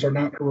weapons are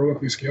not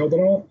heroically scaled at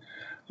all.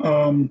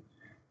 And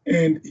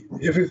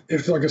if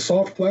it's like a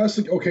soft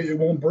plastic, okay, it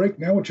won't break.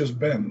 Now it just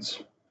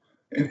bends.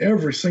 And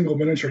every single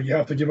miniature, you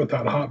have to give it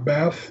that hot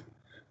bath.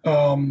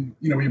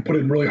 You put it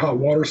in really hot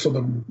water so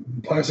the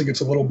plastic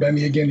gets a little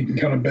bendy again. You can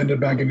kind of bend it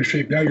back into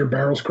shape. Now your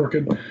barrel's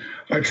crooked.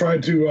 I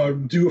tried to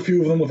do a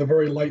few of them with a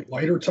very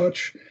lighter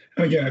touch.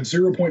 And again, at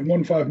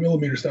 0.15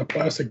 millimeters, that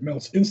plastic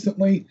melts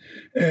instantly.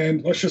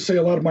 And let's just say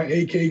a lot of my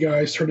AK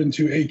guys turned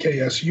into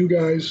AKSU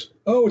guys.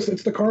 Oh,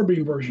 it's the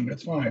carbine version.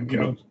 It's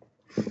fine.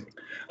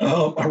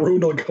 I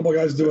ruined a couple of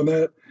guys doing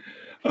that.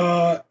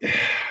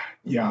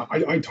 Yeah,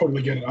 I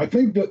totally get it. I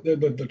think that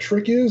the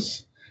trick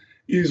is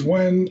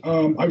when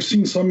I've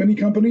seen so many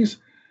companies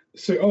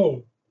say,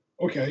 oh,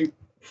 okay,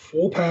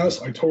 full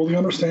pass. I totally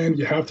understand.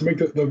 You have to make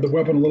the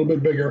weapon a little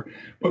bit bigger.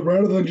 But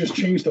rather than just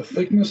change the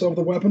thickness of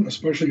the weapon,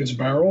 especially its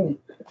barrel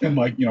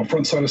and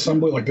front side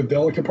assembly, like the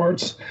delicate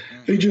parts,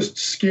 they just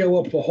scale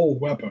up the whole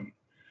weapon.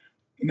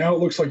 Now it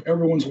looks like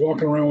everyone's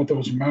walking around with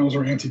those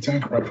Mauser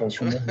anti-tank rifles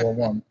from World War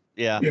One.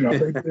 Yeah.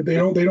 They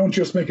don't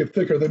just make it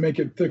thicker. They make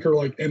it thicker,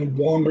 and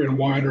longer and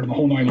wider and the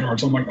whole 9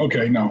 yards. I'm like,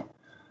 okay, no.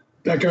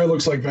 That guy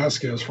looks like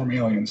Vasquez from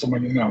Aliens. I'm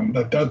like,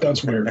 no,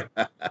 that's weird.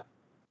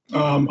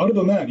 Other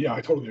than that, yeah,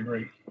 I totally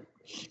agree.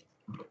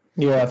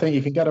 Yeah, I think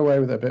you can get away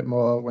with it a bit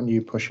more when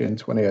you push in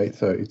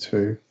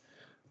 28-32.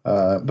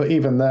 But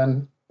even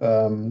then,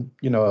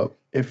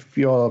 if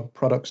your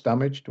product's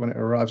damaged when it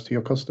arrives to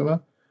your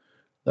customer,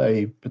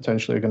 they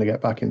potentially are going to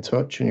get back in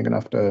touch, and you're going to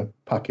have to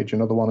package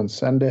another one and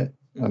send it,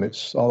 and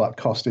it's all that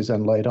cost is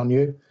then laid on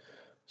you.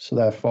 So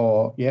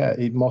therefore, yeah,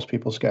 most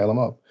people scale them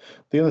up.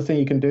 The other thing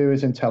you can do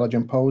is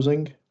intelligent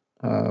posing.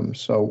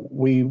 So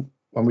when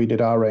we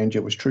did our range,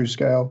 it was true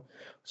scale.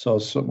 So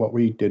what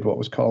we did, what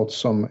was called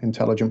some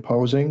intelligent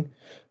posing.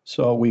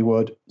 So we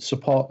would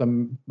support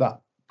that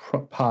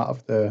part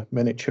of the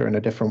miniature in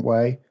a different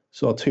way.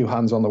 So 2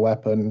 hands on the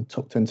weapon,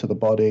 tucked into the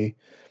body.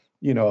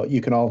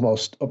 You can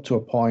almost, up to a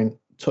point,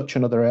 touch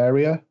another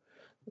area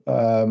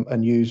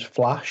and use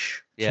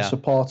flash to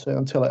support it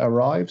until it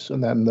arrives.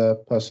 And then the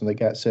person that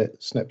gets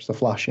it snips the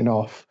flashing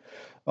off,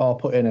 or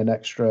put in an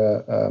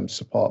extra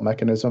support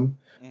mechanism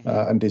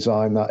and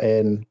design that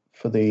in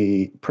for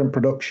the print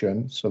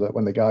production, so that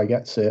when the guy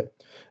gets it,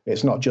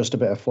 it's not just a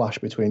bit of flash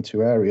between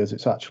 2 areas.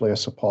 It's actually a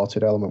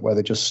supported element where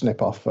they just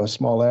snip off a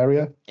small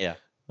area. Yeah.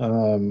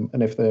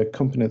 And if the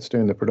company that's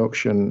doing the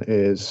production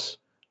is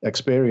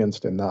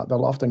experienced in that,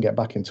 they'll often get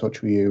back in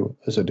touch with you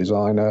as a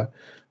designer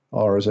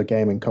or as a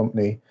gaming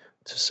company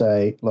to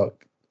say,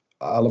 look,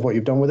 I love what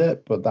you've done with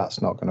it, but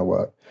that's not going to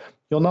work.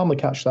 You'll normally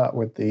catch that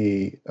with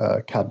the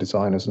CAD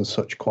designers and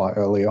such quite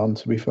early on,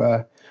 to be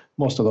fair.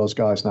 Most of those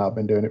guys now have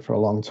been doing it for a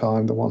long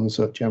time, the ones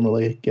that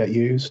generally get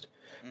used.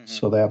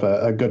 So they have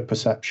a good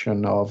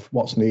perception of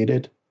what's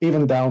needed,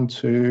 even down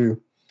to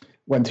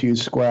when to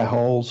use square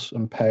holes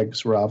and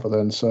pegs rather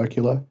than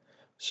circular.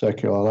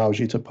 Circular allows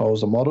you to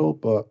pose a model,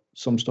 but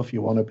some stuff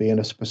you want to be in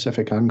a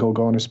specific angle,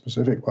 go in a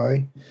specific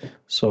way.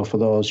 So for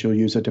those, you'll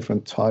use a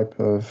different type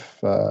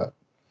of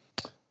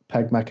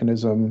peg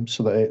mechanism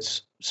so that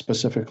it's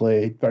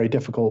specifically very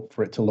difficult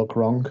for it to look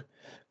wrong,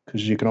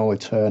 because you can only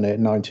turn it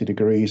 90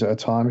 degrees at a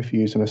time if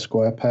you're using a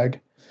square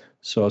peg.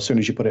 So as soon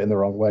as you put it in the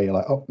wrong way, you're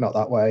like, oh, not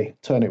that way.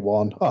 Turn it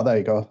 1. Oh, there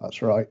you go.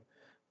 That's right.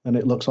 And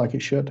it looks like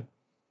it should.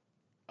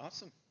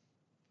 Awesome.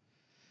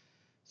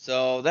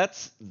 So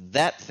that's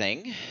that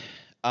thing.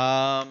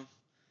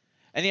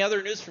 Any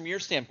other news from your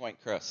standpoint,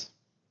 Chris?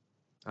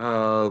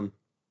 I'm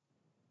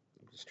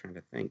just trying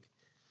to think.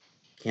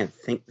 Can't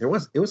think. It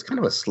was kind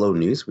of a slow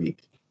news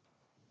week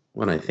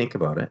when I think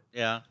about it.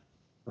 Yeah.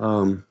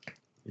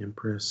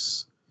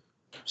 Empress.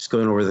 Just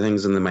going over the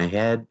things in my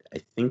head.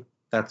 I think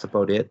that's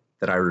about it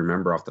that I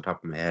remember off the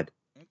top of my head.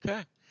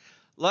 Okay.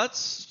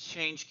 Let's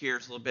change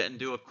gears a little bit and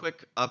do a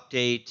quick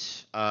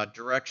update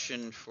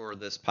direction for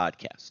this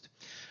podcast.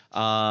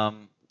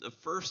 The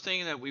first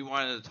thing that we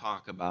wanted to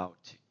talk about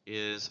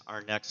is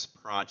our next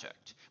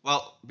project.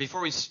 Well,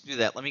 before we do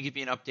that, let me give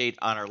you an update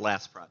on our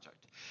last project.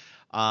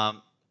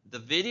 The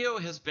video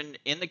has been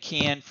in the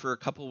can for a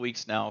couple of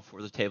weeks now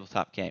for the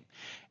tabletop game.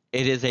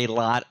 It is a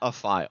lot of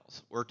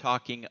files. We're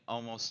talking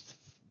almost,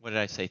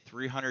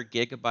 300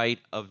 gigabyte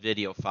of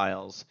video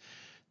files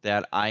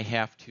that I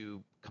have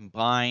to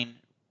combine,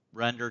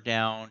 render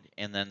down,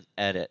 and then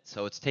edit.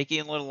 So it's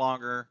taking a little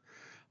longer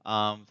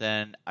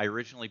than I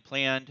originally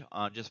planned,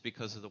 just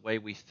because of the way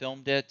we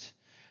filmed it.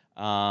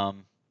 Bear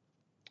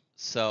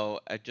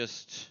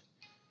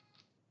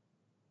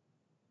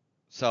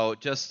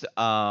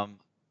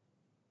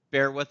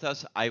with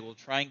us. I will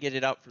try and get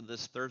it out for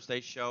this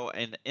Thursday show.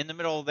 And in the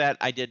middle of that,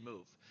 I did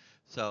move.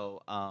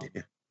 So,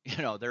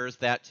 there is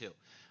that too.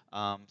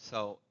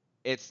 So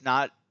it's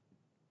not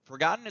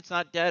forgotten. It's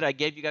not dead. I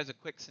gave you guys a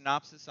quick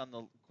synopsis on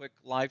the quick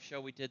live show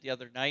we did the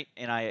other night.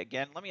 And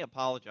let me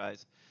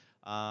apologize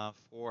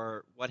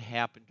for what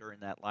happened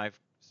during that live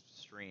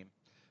stream.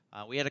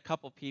 We had a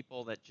couple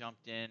people that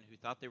jumped in who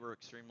thought they were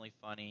extremely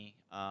funny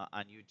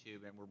on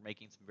YouTube and were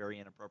making some very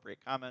inappropriate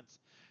comments.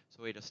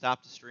 So we had to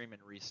stop the stream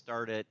and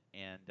restart it.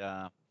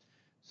 And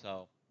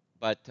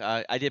but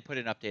I did put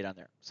an update on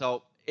there.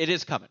 So it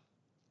is coming.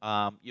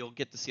 You'll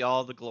get to see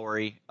all the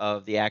glory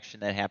of the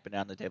action that happened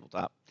on the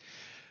tabletop.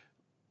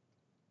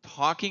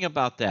 Talking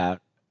about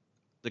that,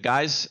 the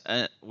guys,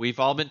 we've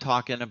all been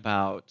talking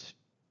about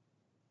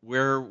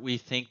where we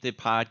think the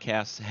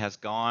podcast has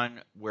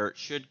gone, where it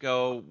should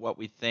go, what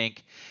we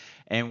think,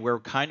 and we're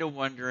kind of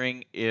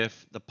wondering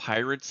if the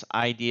Pirates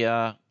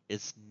idea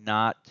is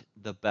not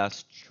the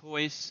best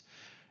choice,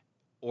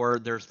 or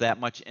there's that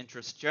much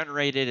interest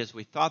generated as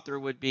we thought there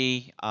would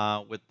be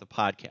with the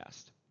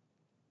podcast.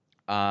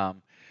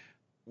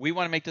 We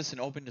want to make this an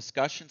open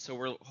discussion, so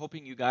we're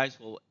hoping you guys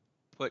will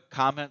put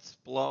comments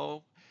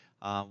below,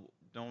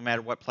 no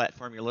matter what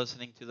platform you're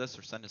listening to this,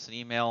 or send us an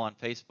email on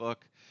Facebook,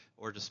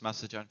 or just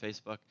message on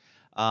Facebook.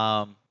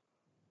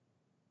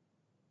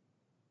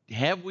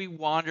 Have we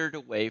wandered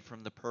away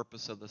from the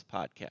purpose of this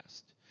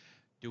podcast?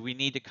 Do we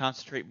need to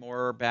concentrate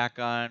more back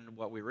on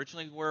what we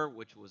originally were,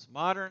 which was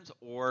moderns,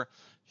 or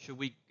should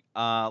we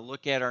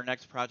look at our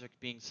next project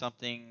being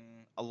something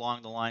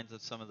along the lines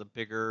of some of the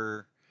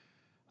bigger,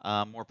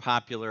 more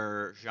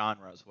popular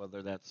genres,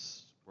 whether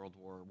that's World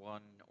War I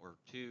or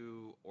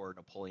II or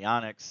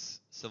Napoleonics,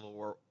 Civil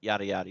War,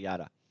 yada, yada,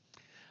 yada.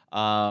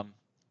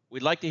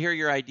 We'd like to hear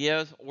your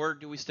ideas, or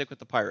do we stick with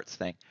the Pirates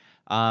thing?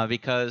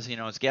 Because,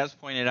 as Gaz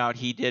pointed out,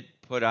 he did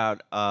put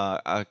out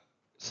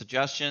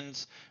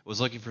suggestions, was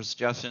looking for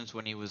suggestions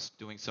when he was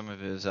doing some of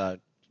his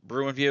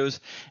Bruin views,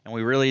 and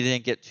we really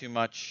didn't get too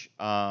much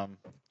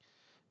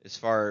as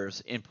far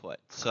as input.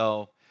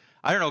 So,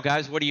 I don't know,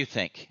 guys, what do you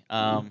think,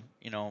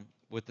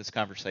 with this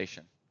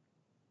conversation?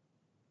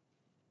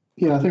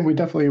 Yeah, I think we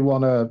definitely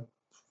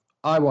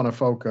I want to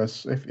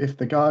focus. If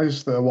the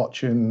guys that are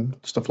watching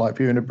stuff like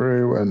View and a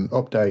Brew and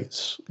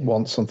updates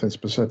want something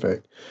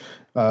specific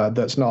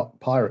that's not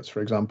Pirates,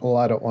 for example,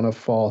 I don't want to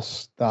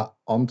force that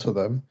onto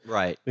them.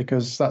 Right.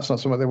 Because that's not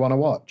something they want to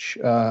watch.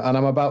 And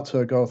I'm about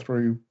to go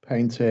through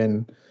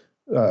painting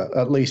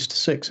at least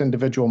 6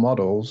 individual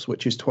models,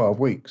 which is 12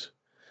 weeks,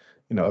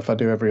 if I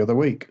do every other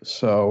week.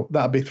 So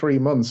that'd be 3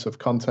 months of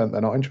content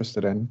they're not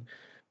interested in.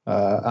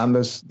 And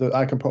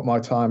I can put my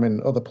time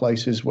in other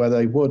places where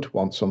they would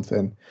want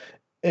something.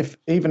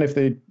 Even if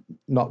they're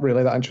not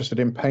really that interested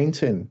in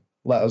painting,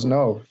 let us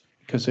know.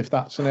 Because if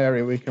that's an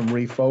area we can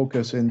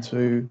refocus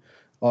into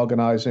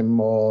organizing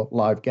more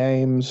live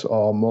games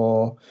or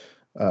more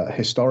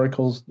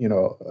historicals,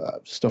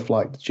 stuff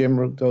like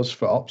Jim does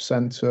for Ops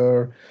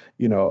Center,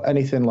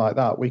 anything like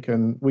that, we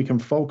can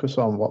focus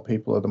on what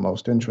people are the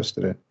most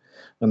interested in,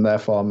 and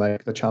therefore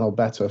make the channel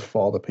better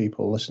for the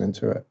people listening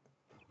to it.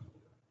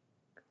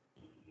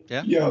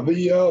 Yeah.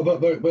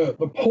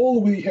 The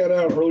poll we had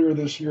out earlier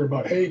this year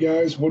about, hey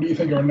guys, what do you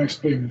think our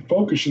next big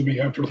focus should be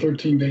after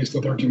 13 days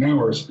to 13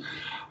 hours,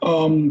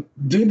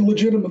 did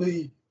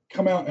legitimately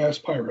come out as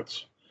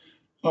Pirates.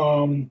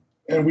 And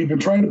we've been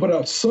trying to put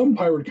out some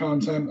pirate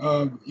content,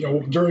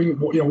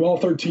 while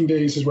 13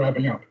 days is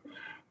wrapping up.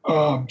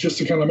 Just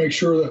to kind of make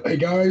sure that, hey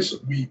guys,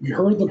 we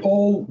heard the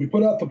poll, we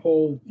put out the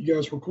poll, you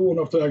guys were cool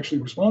enough to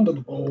actually respond to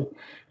the poll,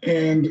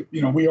 and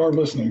we are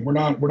listening. We're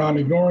not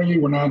ignoring you.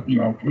 We're not, we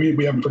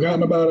haven't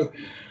forgotten about it.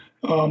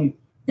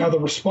 Now the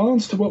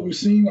response to what we've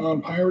seen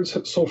on Pirates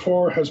so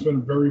far has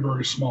been very,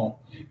 very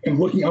small.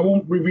 And I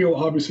won't reveal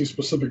obviously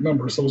specific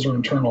numbers; those are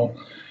internal.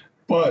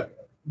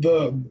 But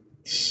the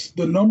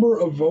number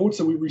of votes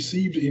that we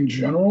received in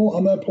general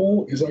on that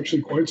poll is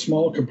actually quite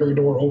small compared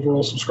to our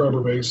overall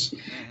subscriber base,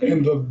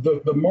 and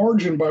the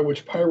margin by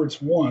which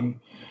Pirates won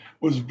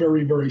was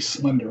very, very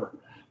slender.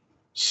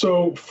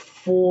 So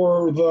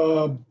for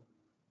the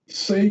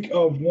sake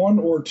of 1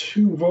 or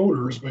 2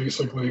 voters,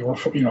 basically, or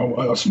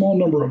a small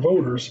number of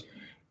voters,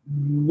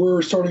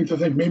 we're starting to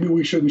think maybe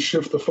we shouldn't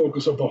shift the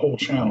focus of the whole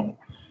channel,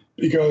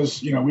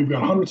 because we've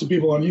got hundreds of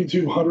people on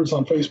YouTube, hundreds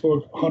on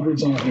Facebook,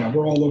 hundreds on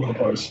we're all over the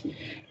place.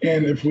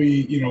 And if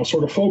we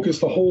sort of focus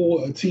the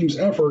whole team's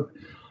effort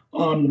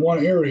on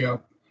one area,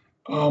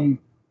 I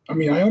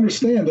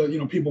understand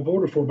that people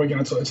voted for it, but again,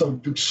 it's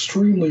an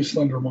extremely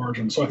slender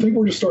margin. So I think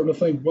we're just starting to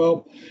think,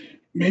 well,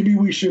 maybe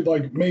we should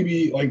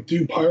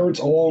do Pirates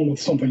along with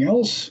something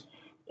else,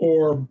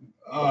 or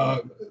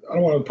I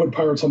don't want to put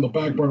Pirates on the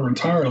back burner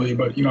entirely,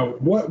 but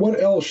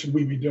what else should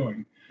we be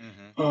doing?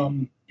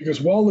 Mm-hmm. Because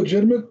while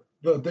legitimate,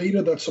 the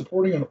data that's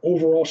supporting an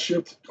overall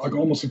shift,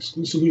 almost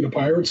exclusively to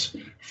Pirates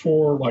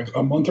for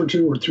a month or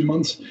 2 or 2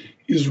 months,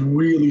 is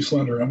really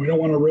slender, and we don't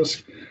want to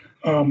risk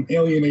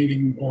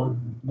alienating or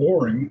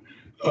boring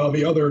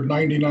the other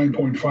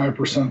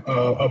 99.5%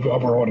 of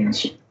our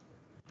audience.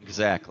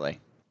 Exactly.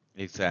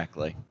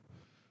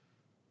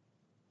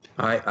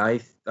 I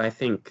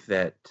think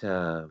that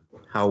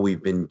how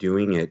we've been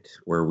doing it,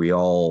 where we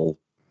all,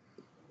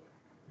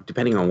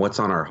 depending on what's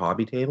on our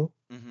hobby table,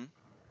 mm-hmm.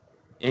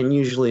 and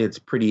usually it's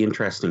pretty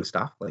interesting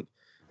stuff. Like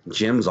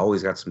Jim's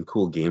always got some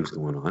cool games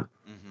going on,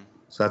 mm-hmm.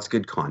 so that's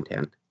good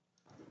content.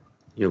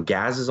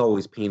 Gaz is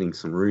always painting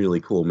some really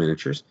cool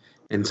miniatures,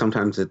 and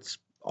sometimes it's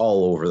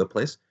all over the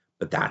place,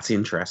 but that's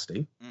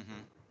interesting.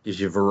 Gives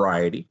you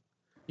variety.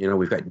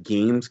 We've got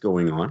games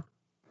going on.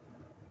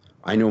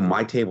 I know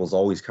my table's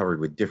always covered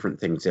with different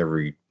things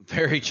every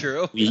very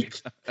true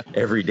week,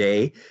 every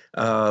day.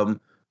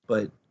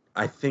 But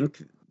I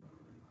think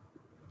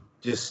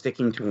just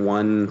sticking to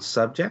one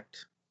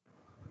subject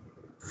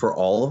for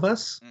all of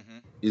us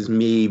is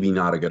maybe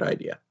not a good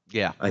idea.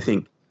 Yeah. I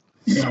think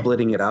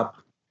splitting it up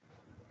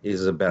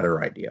is a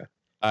better idea.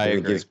 I agree.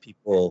 It gives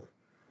people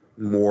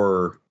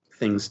more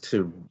things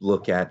to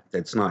look at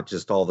that's not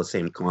just all the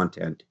same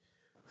content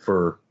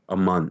for a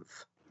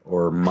month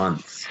or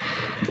months.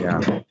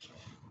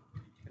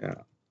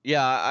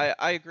 Yeah,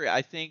 I agree.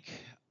 I think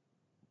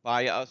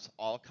by us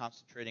all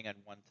concentrating on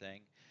one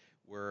thing,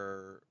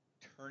 we're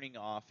turning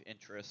off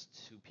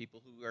interest to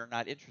people who are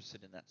not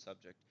interested in that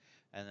subject.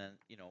 And then,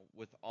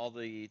 with all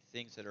the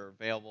things that are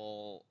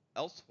available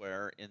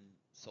elsewhere in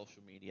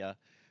social media,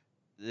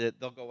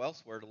 they'll go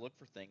elsewhere to look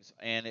for things,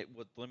 and it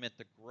would limit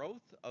the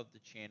growth of the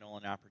channel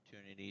and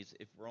opportunities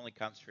if we're only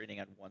concentrating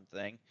on one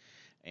thing,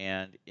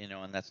 and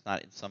and that's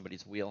not in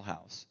somebody's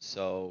wheelhouse.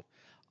 So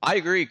I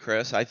agree,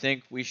 Chris. I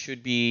think we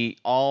should be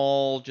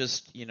all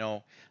just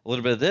a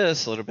little bit of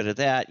this, a little bit of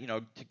that,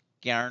 to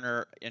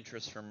garner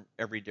interest from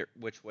every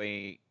which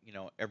way,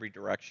 every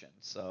direction.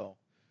 So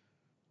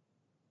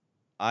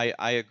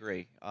I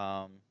agree,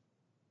 and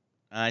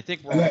I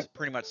think we're all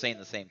pretty much saying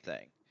the same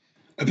thing.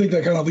 I think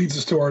that kind of leads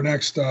us to our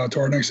next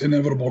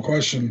inevitable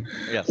question.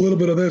 Yes. A little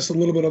bit of this, a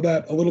little bit of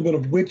that, a little bit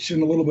of which,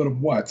 and a little bit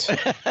of what.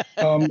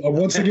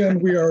 Once again,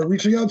 we are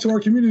reaching out to our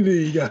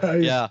community,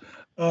 guys. Yeah.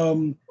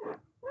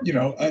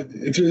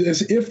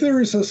 If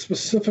there is a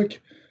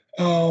specific,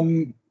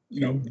 or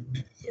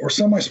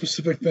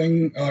semi-specific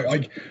thing,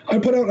 like I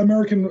put out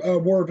American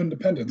War of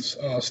Independence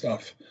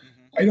stuff.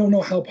 I don't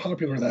know how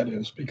popular that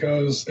is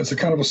because it's a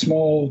kind of a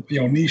small,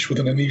 niche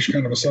within a niche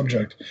kind of a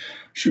subject.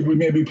 Should we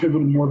maybe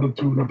pivot more to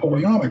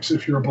Napoleonics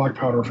if you're a Black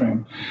Powder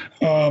fan,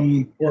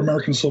 or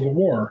American Civil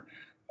War,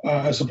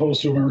 as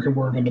opposed to American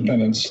War of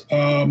Independence?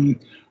 World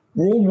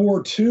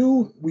War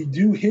II, we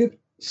do hit.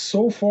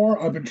 So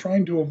far, I've been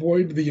trying to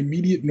avoid the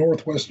immediate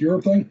Northwest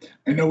Europe thing.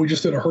 I know we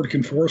just did a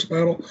Hurtgen Forest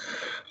battle,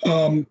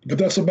 but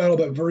that's a battle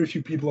that very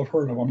few people have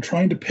heard of. I'm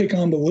trying to pick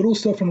on the little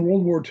stuff in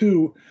World War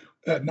II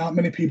that not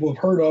many people have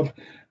heard of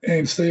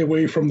and stay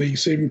away from the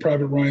Saving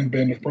Private Ryan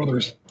Band of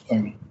Brothers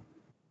thing,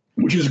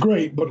 which is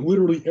great, but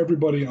literally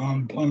everybody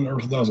on planet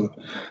Earth does it.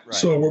 Right.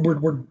 So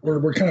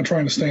we're kind of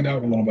trying to stand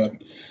out a little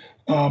bit.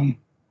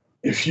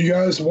 If you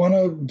guys want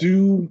to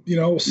do,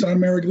 San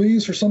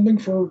Mariglis or something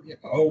for,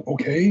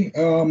 okay,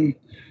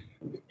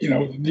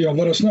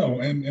 let us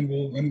know, and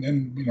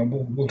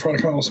we'll try to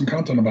come up with some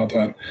content about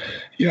that.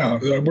 Yeah,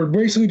 we're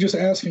basically just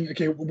asking.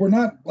 Okay, we're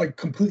not like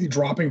completely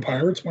dropping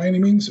pirates by any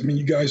means. I mean,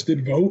 you guys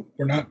did vote.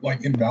 We're not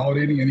like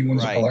invalidating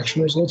anyone's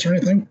election results or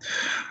anything.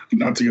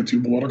 Not to get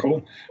too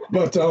political,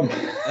 but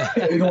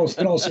in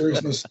all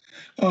seriousness,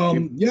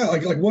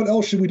 like what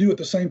else should we do at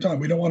the same time?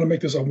 We don't want to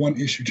make this a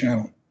one-issue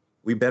channel.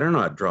 We better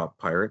not drop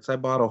pirates. I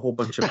bought a whole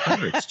bunch of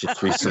pirates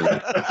just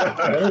recently.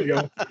 There you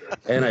go.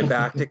 And I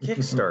backed a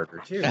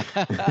Kickstarter too.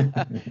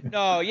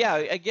 No, yeah.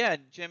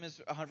 Again, Jim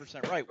is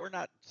 100% right. We're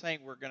not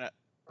saying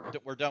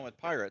we're done with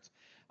pirates.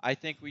 I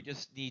think we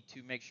just need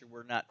to make sure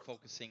we're not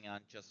focusing on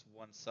just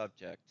one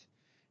subject,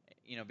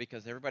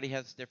 because everybody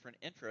has different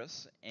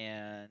interests,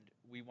 and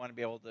we want to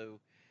be able to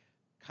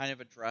kind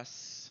of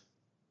address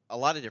a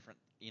lot of different,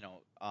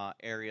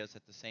 areas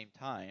at the same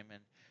time.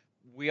 And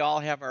we all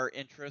have our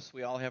interests,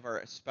 we all have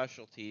our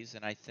specialties,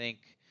 and I think,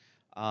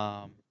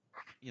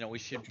 we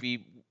should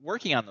be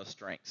working on those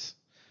strengths.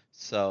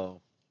 So,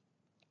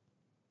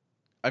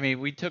 I mean,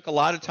 we took a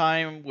lot of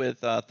time with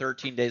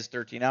 13 days,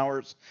 13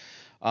 hours,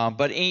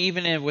 but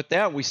even with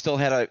that, we still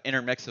had an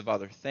intermix of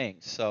other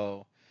things.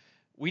 So,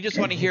 we just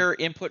want to hear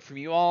input from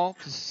you all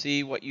to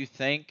see what you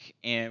think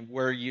and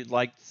where you'd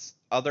like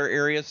other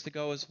areas to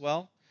go as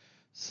well.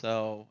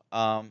 So,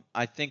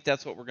 I think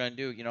that's what we're going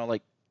to do.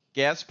 Like,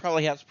 Gaz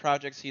probably has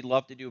projects he'd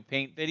love to do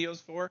paint videos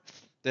for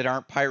that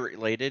aren't pirate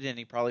related, and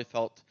he probably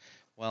felt,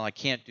 well, I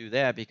can't do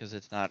that because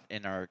it's not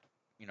in our,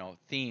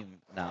 theme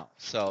now.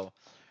 So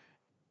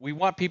we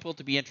want people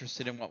to be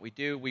interested in what we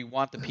do. We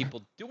want the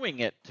people doing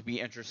it to be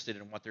interested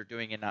in what they're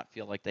doing and not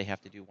feel like they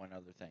have to do one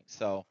other thing.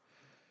 So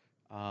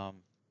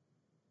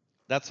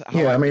that's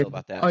how I feel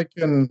about that.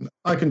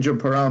 I can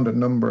jump around a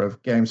number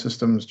of game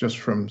systems just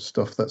from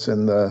stuff that's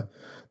in the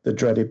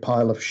dreaded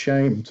pile of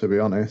shame, to be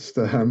honest.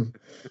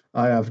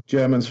 I have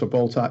Germans for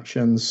Bolt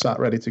Actions sat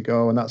ready to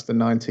go, and that's the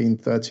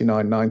 1939,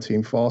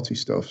 1940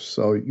 stuff.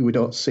 So we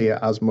don't see it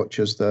as much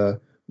as the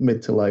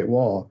mid to late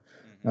war.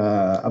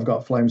 I've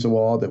got Flames of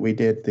War that we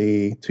did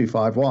the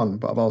 251,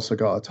 but I've also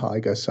got a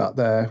Tiger sat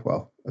there,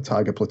 well, a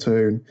Tiger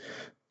platoon,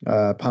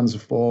 Panzer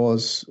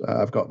IVs.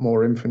 I've got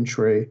more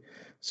infantry.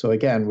 So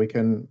again, we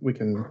can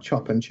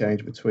chop and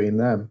change between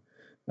them.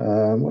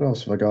 What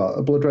else have I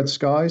got? Blood Red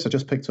Skies. I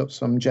just picked up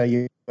some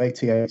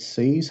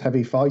Ju-88Cs,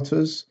 heavy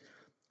fighters,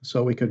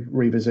 so we could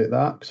revisit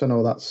that because I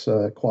know that's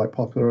quite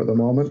popular at the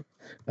moment.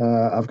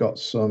 I've got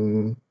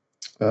some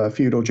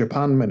feudal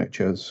Japan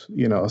miniatures,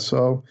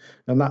 so,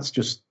 and that's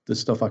just the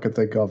stuff I could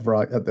think of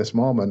right at this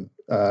moment.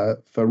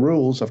 For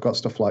rules, I've got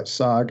stuff like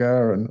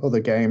Saga and other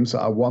games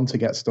that I want to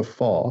get stuff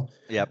for.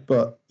 Yep.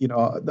 But,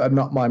 they're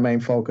not my main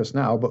focus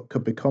now, but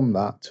could become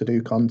that to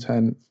do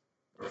content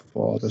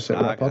for the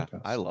SitRep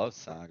podcast. I love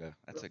Saga.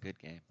 That's a good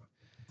game.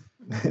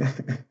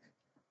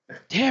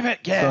 Damn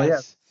it, Gaz! So,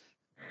 yeah.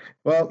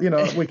 Well,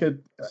 we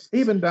could,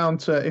 even down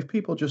to if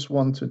people just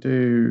want to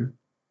do,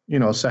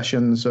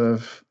 sessions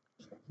of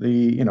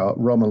the,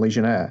 Roman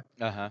legionnaire,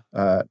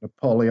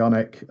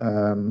 Napoleonic,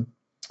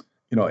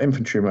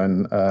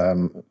 infantrymen,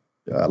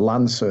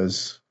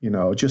 lancers,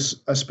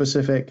 just a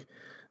specific.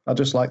 I'd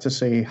just like to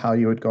see how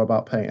you would go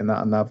about painting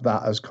that and have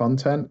that as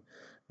content.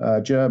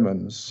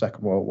 Germans,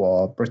 Second World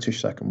War,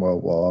 British Second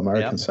World War,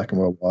 American Second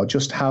World War,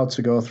 just how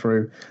to go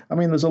through. I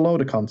mean, there's a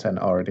load of content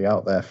already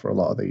out there for a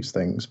lot of these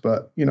things,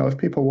 but, if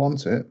people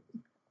want it,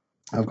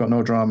 I've got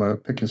no drama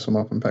picking some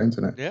up and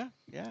painting it. Yeah.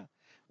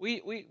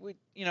 We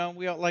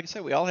all, like I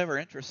said, we all have our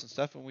interests and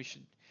stuff, and we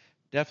should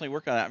definitely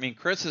work on that. I mean,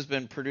 Chris has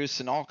been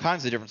producing all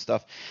kinds of different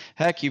stuff.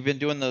 Heck, you've been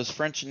doing those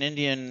French and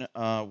Indian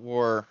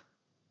War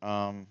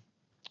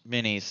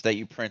minis that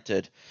you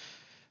printed.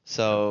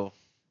 So,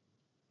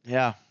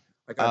 yeah.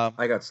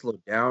 I got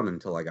slowed down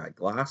until I got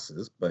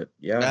glasses, but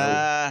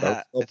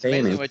yeah. It's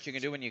amazing what you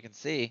can do when you can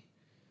see.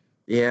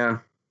 Yeah.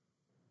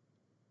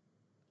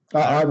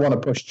 I want to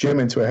push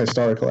Jim into a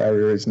historical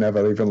area he's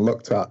never even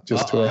looked at,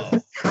 just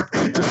to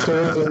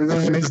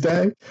ruin his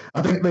day.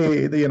 I think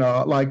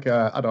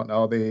I don't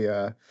know,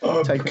 the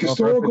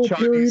historical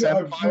period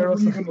I've never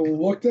even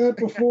looked at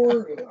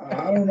before.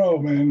 I don't know,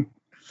 man.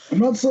 I'm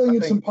not saying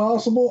it's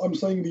impossible. I'm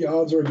saying the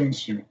odds are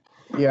against you.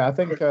 Yeah, I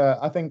think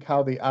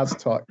how the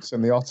Aztecs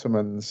and the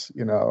Ottomans,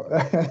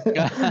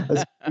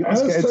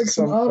 Aztecs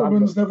and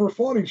Ottomans never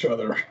fought each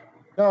other.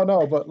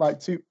 No, but like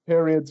two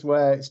periods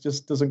where it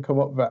just doesn't come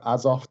up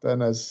as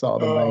often as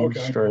sort of the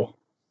mainstream. Okay,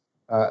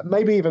 cool.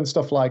 Maybe even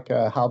stuff like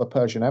how the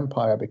Persian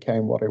Empire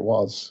became what it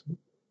was,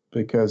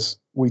 because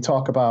we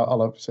talk about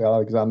obviously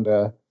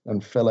Alexander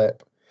and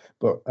Philip,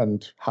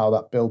 and how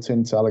that built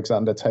into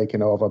Alexander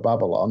taking over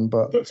Babylon,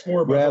 but that's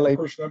more about how the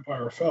Persian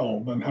Empire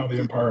fell than how the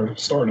empire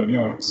started.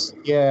 Yeah,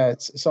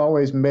 it's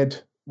always mid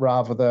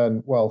rather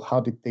than, well, how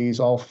did these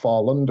all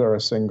fall under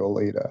a single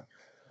leader?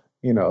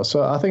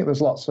 So I think there's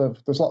lots of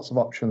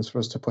options for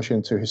us to push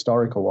into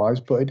historical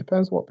wise, but it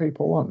depends what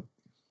people want.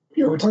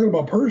 Yeah, we're talking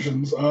about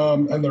Persians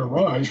and their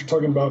rise. You're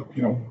talking about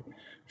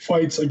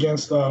fights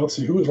against let's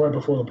see, who was right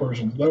before the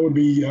Persians? That would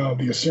be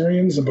the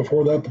Assyrians, and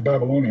before that the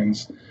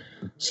Babylonians.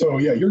 So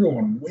yeah, you're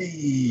going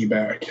way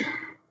back.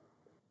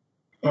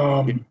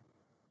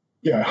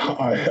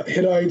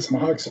 Hittites and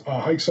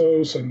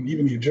Hyksos, and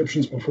even the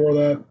Egyptians before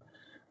that.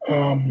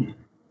 I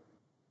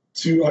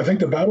think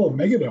the Battle of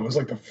Megiddo is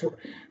like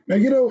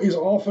Megiddo is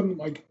often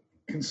like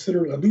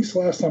considered, at least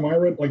last time I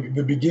read, like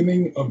the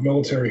beginning of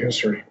military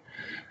history.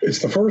 It's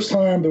the first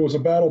time there was a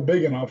battle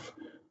big enough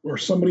where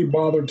somebody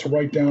bothered to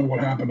write down what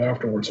happened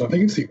afterwards. So I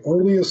think it's the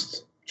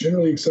earliest,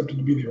 generally accepted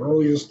to be the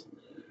earliest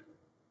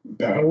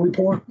battle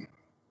report.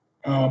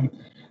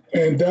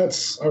 And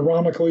that's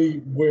ironically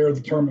where the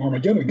term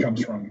Armageddon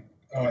comes from,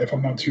 if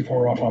I'm not too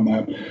far off on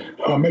that.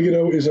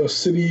 Megiddo is a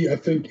city, I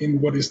think,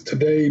 in what is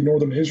today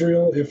northern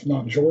Israel, if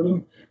not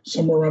Jordan,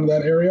 somewhere around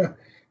that area.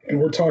 And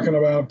we're talking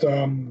about,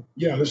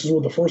 this is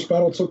where the first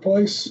battle took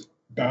place.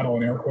 Battle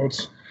in air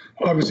quotes.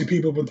 Obviously,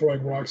 people have been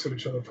throwing rocks at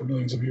each other for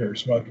millions of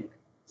years, but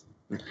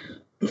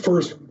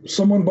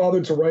someone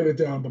bothered to write it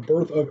down, the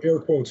birth of air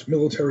quotes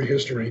military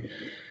history.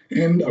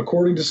 And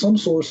according to some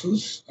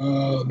sources,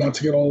 not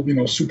to get all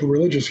super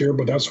religious here,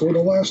 but that's where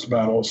the last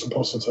battle is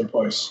supposed to take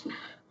place.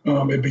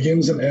 It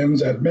begins and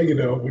ends at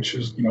Megiddo, which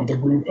is the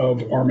root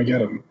of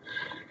Armageddon.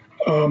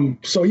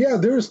 So yeah,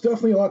 there's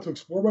definitely a lot to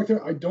explore back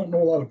there. I don't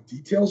know a lot of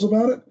details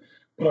about it,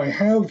 but I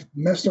have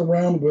messed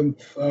around with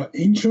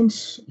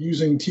Ancients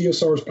using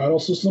TSR's battle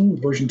system,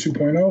 version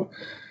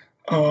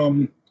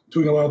 2.0,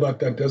 doing a lot of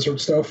that desert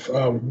stuff,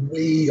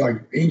 way like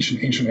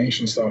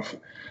ancient stuff.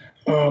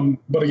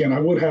 But again, I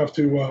would have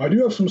to. I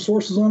do have some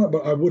sources on it,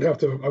 but I would have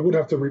to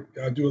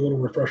do a little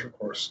refresher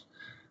course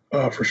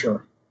for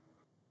sure.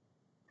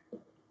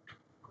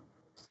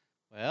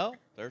 Well,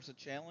 there's a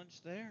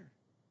challenge there.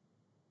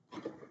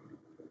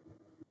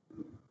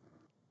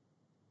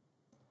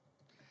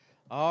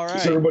 All right.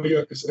 Is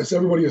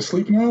everybody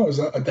asleep now? Is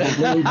that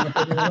really not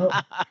picking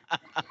up?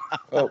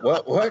 Oh,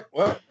 what?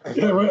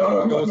 Yeah,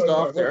 right. Goes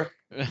off there.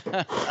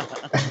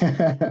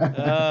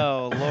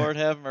 Oh, Lord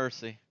have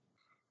mercy.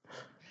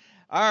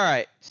 All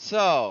right,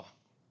 so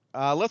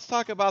let's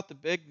talk about the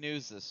big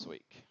news this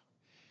week.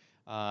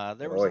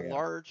 There was a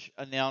large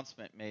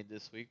announcement made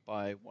this week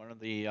by one of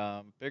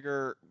the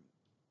bigger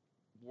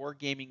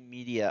wargaming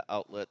media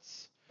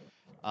outlets.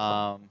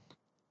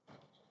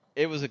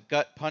 It was a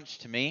gut punch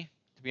to me,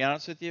 to be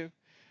honest with you.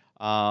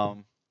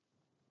 So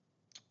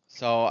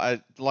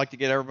I'd like to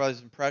get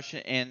everybody's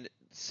impression and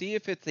see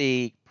if it's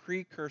a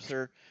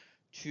precursor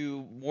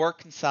to more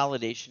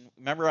consolidation.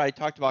 Remember, I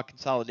talked about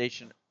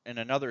consolidation in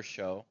another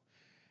show.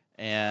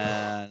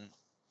 And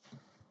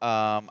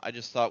I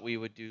just thought we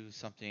would do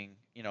something,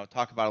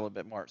 talk about it a little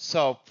bit more.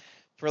 So,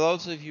 for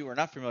those of you who are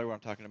not familiar with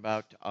what I'm talking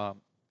about,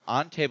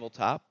 On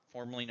Tabletop,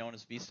 formerly known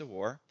as Beast of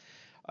War,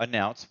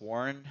 announced,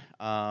 Warren,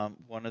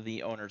 one of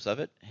the owners of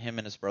it, him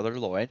and his brother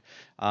Lloyd,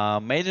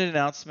 made an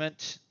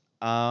announcement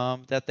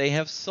that they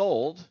have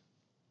sold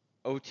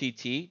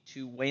OTT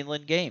to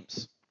Wayland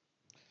Games,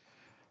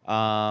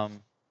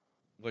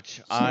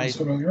 which I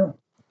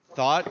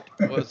thought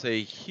was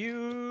a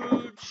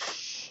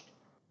huge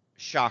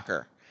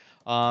shocker,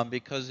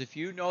 because if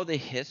you know the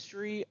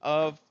history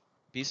of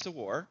Beast of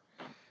War,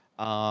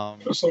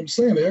 that's what I'm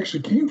saying. They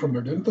actually came from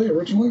there, didn't they?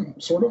 Originally,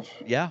 sort of.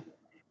 Yeah.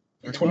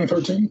 In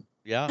 2013.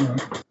 Yeah.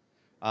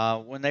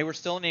 When they were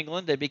still in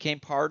England,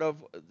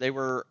 they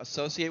were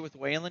associated with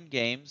Wayland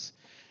Games,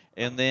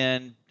 and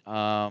then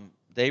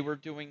they were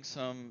doing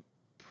some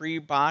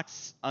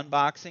pre-box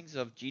unboxings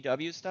of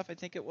GW stuff, I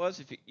think it was.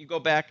 If you go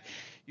back,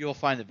 you'll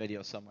find the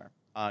video somewhere.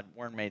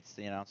 Warren made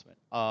the announcement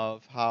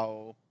of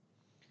how,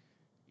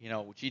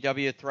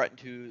 GW had threatened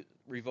to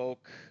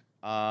revoke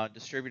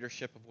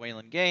distributorship of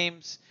Wayland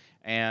Games,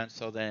 and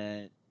so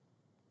then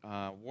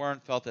Warren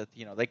felt that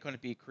they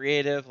couldn't be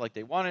creative like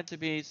they wanted to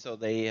be, so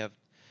they have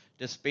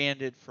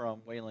disbanded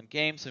from Wayland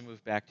Games and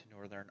moved back to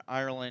Northern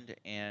Ireland,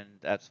 and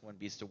that's when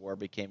Beast of War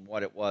became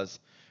what it was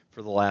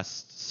for the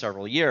last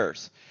several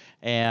years.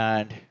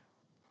 And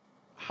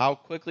how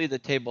quickly the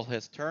table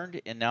has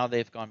turned, and now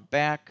they've gone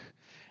back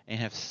and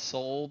have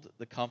sold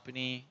the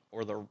company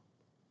or the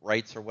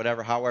rights or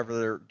whatever, however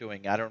they're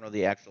doing. I don't know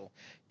the actual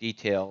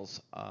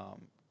details,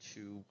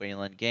 to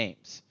Wayland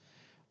Games.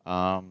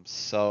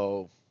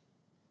 So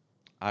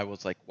I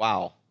was like,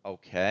 wow,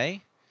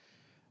 okay.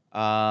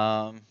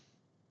 I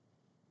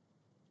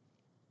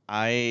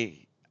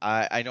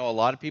know a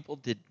lot of people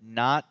did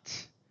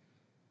not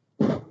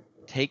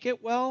take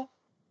it well.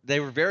 They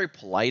were very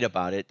polite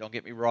about it, don't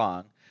get me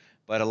wrong,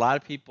 but a lot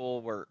of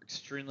people were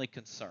extremely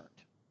concerned,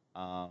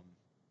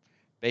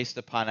 based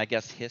upon, I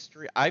guess,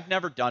 history. I've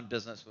never done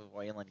business with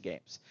Wayland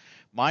Games.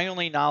 My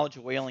only knowledge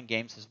of Wayland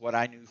Games is what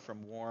I knew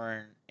from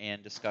Warren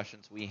and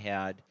discussions we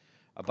had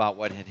about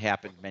what had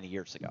happened many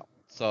years ago.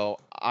 So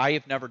I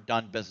have never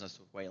done business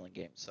with Wayland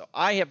Games, so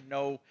I have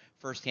no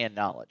firsthand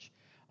knowledge.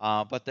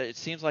 But it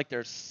seems like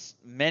there's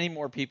many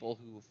more people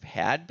who've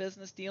had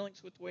business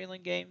dealings with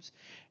Wayland Games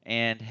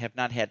and have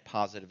not had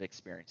positive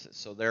experiences.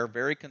 So they're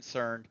very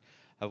concerned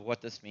of what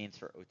this means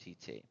for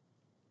OTT.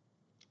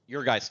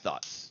 Your guys'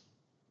 thoughts?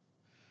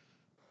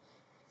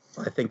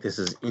 I think this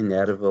is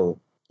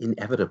inevitable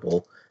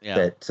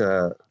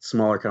that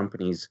smaller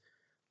companies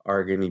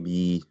are going to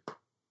be,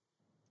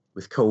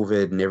 with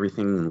COVID and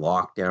everything,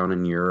 locked down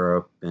in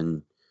Europe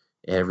and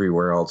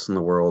everywhere else in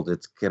the world.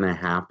 It's going to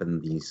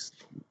happen. These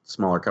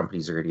smaller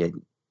companies are going to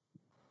get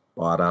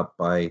bought up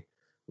by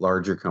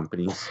larger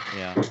companies.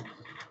 Yeah.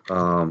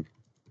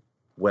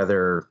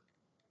 Whether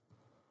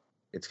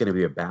it's going to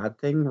be a bad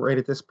thing right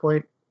at this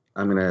point,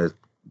 I'm going to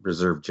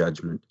reserve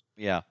judgment.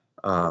 Yeah.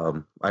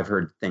 I've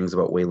heard things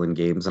about Wayland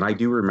Games, and I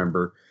do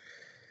remember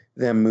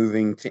them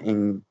moving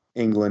to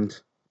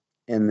England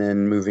and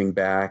then moving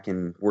back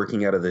and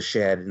working out of the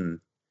shed in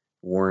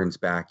Warren's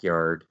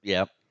backyard.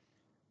 Yep.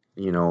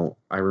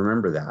 I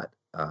remember that.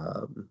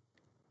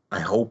 I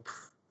hope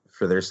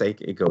for their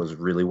sake it goes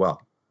really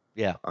well.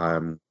 Yeah.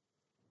 But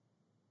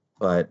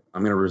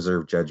I'm going to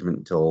reserve judgment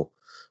until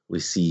we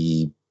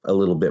see a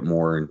little bit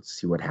more and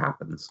see what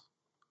happens.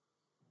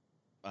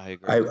 I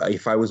agree.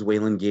 If I was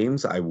Wayland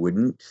Games, I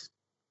wouldn't,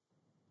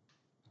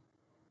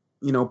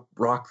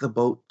 rock the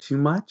boat too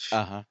much.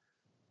 Uh-huh.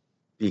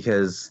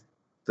 Because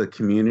the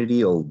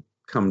community will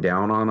come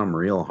down on them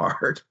real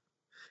hard.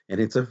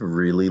 And it's a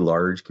really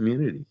large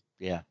community.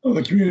 Yeah. Well,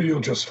 the community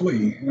will just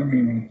flee. I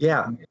mean,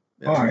 yeah,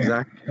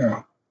 exactly.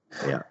 Yeah.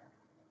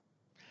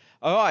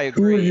 Oh, I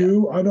agree. Who are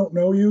you? I don't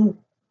know you.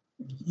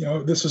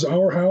 This is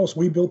our house.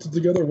 We built it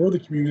together. We're the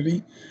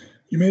community.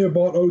 You may have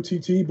bought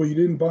OTT, but you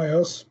didn't buy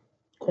us.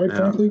 Quite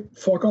frankly,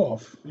 fuck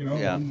off.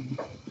 Yeah.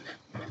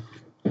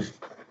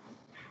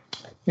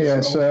 Yeah,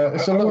 it's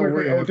a little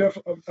weird.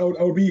 I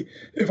would be,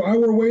 if I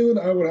were Wayland,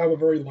 I would have a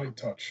very light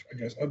touch, I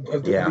guess,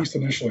 at least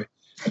initially.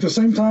 At the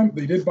same time,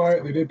 they did buy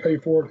it. They did pay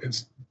for it.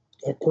 It's,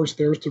 of course,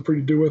 theirs to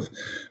do with.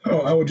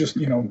 I would just,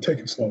 take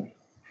it slow.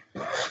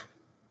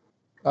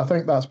 I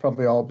think that's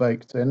probably all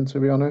baked in, to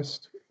be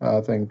honest.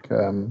 I think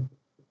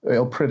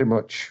it'll pretty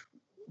much,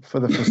 for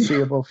the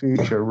foreseeable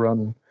future,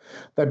 run.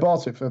 They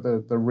bought it for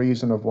the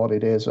reason of what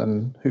it is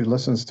and who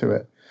listens to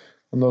it.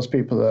 And those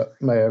people that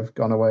may have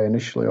gone away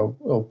initially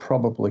will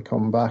probably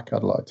come back,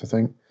 I'd like to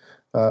think,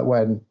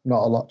 when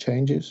not a lot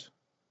changes,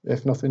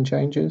 if nothing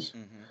changes.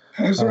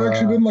 Mm-hmm. Has there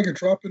actually been like a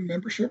drop in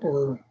membership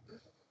or?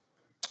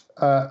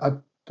 I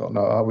don't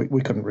know.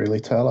 We couldn't really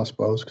tell, I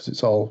suppose, because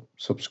it's all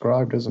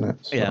subscribed, isn't it?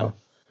 So,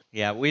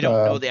 yeah, we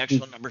don't know the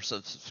actual numbers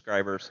of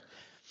subscribers.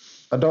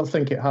 I don't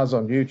think it has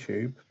on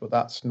YouTube, but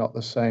that's not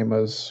the same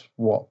as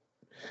what.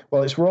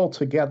 Well, it's Roll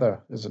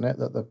Together, isn't it,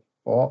 that they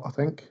bought, I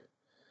think?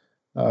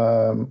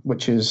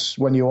 Which is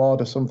when you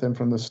order something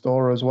from the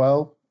store as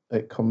well,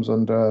 it comes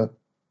under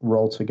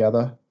Roll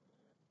Together.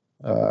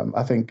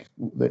 I think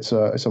it's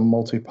a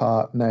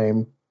multi-part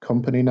name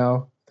company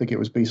now. I think it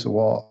was Beast of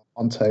War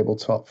on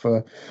tabletop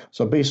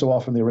so Beast of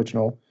War from the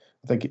original.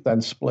 I think it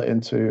then split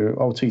into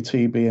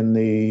OTT being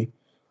the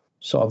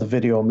sort of the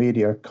video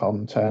media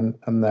content,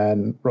 and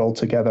then rolled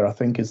together, I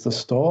think, is the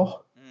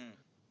store,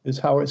 is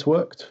how it's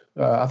worked.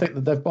 I think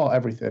that they've bought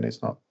everything. It's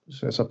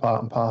a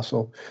part and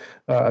parcel,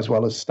 as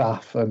well as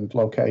staff and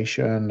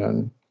location,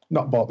 and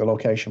not bought the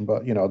location,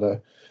 but,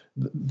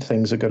 the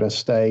things are going to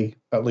stay,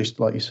 at least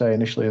like you say,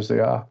 initially as they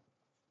are.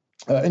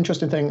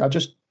 Interesting thing, out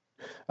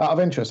of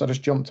interest, I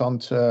just jumped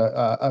onto,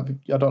 I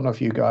don't know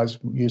if you guys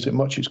use it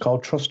much. It's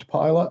called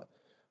Trustpilot.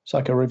 It's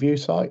like a review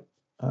site.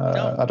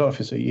 No. I don't know if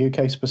it's a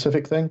UK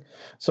specific thing.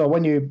 So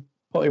when you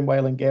put in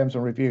Wayland Games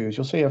and reviews,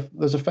 you'll see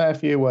there's a fair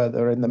few where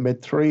they're in the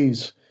mid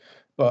threes,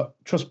 but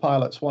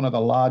Trustpilot's one of the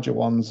larger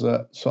ones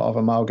that sort of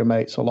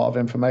amalgamates a lot of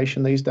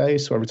information these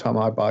days. So every time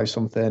I buy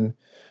something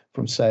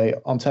from, say,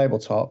 on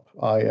tabletop,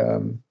 I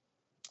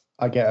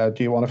get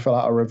do you want to fill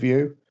out a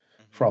review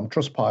from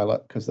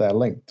Trustpilot, because they're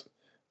linked.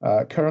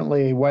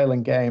 Currently,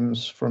 Wayland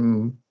Games,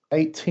 from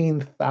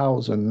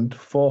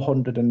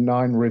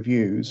 18,409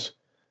 reviews,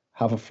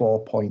 have a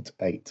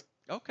 4.8.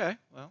 Okay,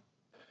 well,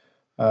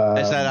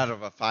 is that out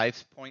of a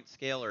 5-point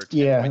scale or a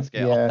 10-point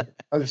scale? Yeah,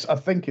 I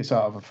think it's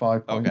out of a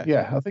 5-point. Okay.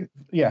 Yeah, I think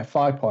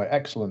 5-point,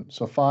 excellent.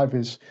 So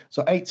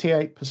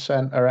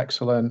 88% are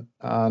excellent,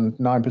 and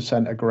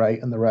 9% are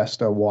great, and the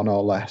rest are 1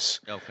 or less.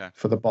 Okay.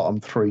 For the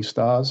bottom 3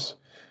 stars.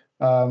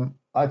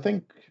 I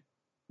think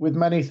with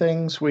many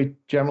things, we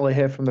generally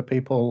hear from the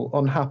people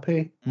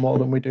unhappy more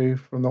than we do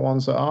from the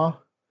ones that are.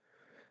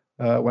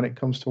 When it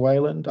comes to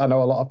Wayland, I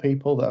know a lot of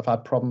people that have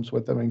had problems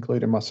with them,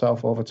 including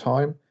myself, over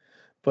time.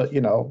 But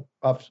you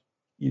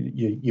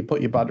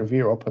put your bad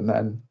review up, and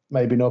then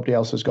maybe nobody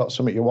else has got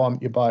something you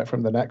want. You buy it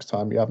from the next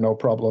time, you have no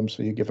problem,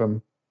 so you give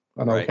them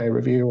an okay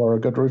review or a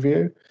good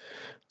review.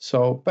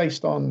 So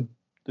based on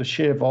the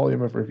sheer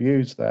volume of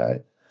reviews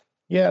there,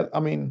 I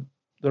mean,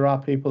 there are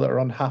people that are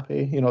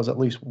unhappy. There's at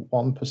least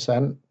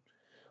 1%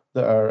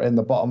 that are in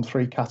the bottom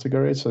 3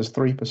 categories. There's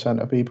 3%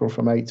 of people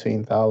from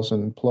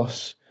 18,000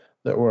 plus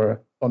that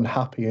were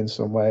unhappy in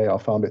some way or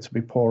found it to be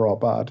poor or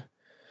bad.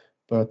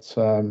 But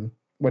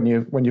when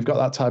you've got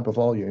that type of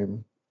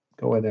volume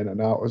going in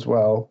and out as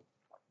well,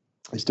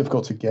 it's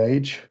difficult to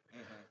gauge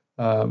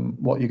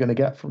what you're going to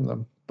get from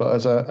them. But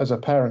as a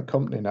parent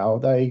company now,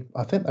 I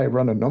think they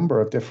run a number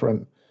of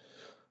different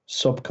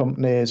sub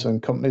companies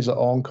and companies that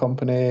own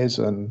companies,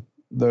 and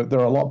they're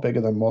a lot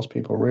bigger than most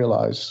people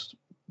realize,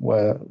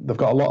 where they've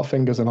got a lot of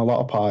fingers and a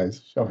lot of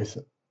pies, shall we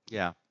say.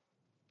 Yeah.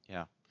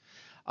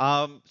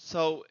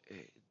 So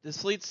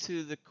this leads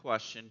to the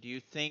question, do you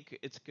think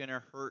it's going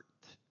to hurt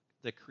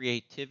the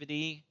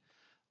creativity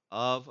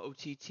of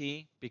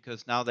OTT?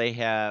 Because now they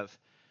have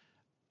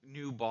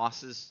new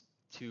bosses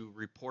to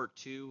report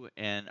to,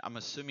 and I'm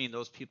assuming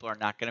those people are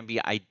not going to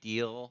be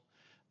identical,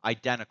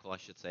 I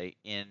should say,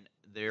 in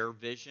their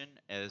vision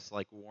as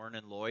like Warren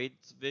and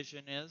Lloyd's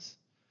vision is.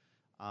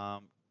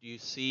 Do you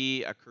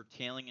see a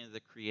curtailing of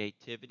the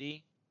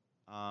creativity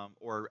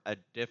or a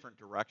different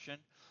direction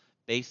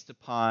based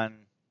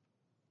upon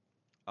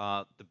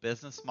the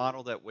business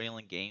model that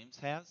Wayland Games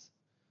has?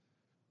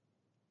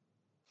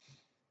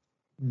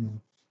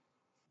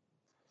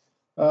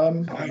 I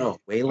don't know.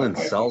 Wayland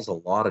sells a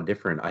lot of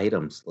different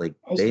items. Like,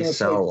 they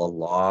sell a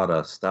lot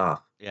of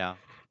stuff. Yeah.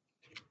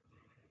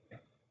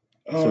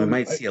 So we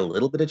might see a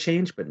little bit of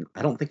change, but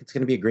I don't think it's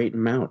going to be a great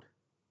amount.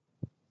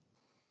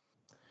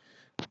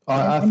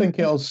 I think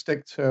it'll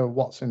stick to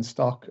what's in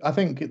stock. I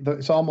think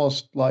it's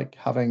almost like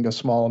having a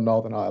small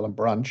Northern Ireland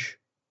branch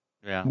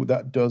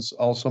that does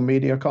also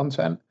media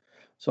content.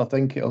 So I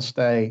think it'll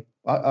stay.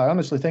 I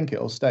honestly think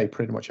it'll stay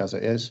pretty much as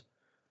it is.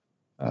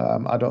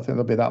 I don't think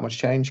there'll be that much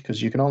change,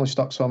 because you can only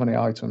stock so many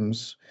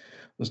items.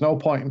 There's no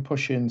point in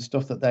pushing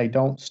stuff that they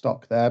don't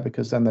stock there,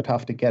 because then they'd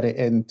have to get it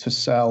in to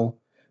sell,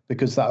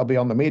 because that'll be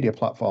on the media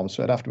platform.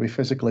 So it'd have to be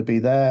physically be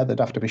there. They'd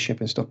have to be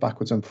shipping stuff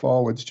backwards and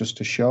forwards just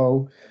to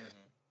show.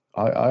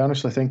 I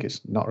honestly think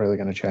it's not really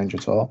going to change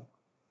at all.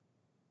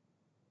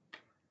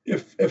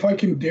 If I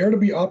can dare to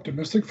be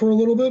optimistic for a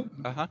little bit,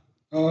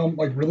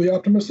 like really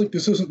optimistic,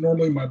 this isn't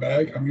normally my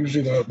bag. I'm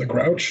usually the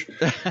grouch.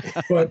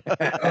 But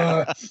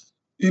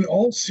in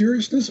all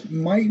seriousness,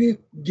 might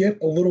it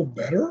get a little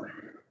better?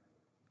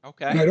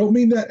 Okay. And I don't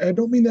mean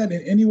that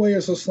in any way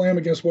as a slam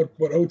against what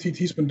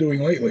OTT's been doing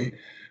lately,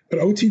 but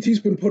OTT's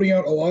been putting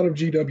out a lot of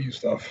GW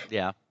stuff.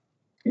 Yeah.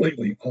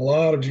 Lately, a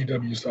lot of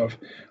GW stuff.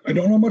 I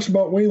don't know much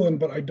about Wayland,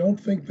 but I don't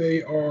think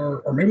they are,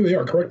 or maybe they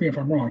are, correct me if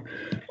I'm wrong.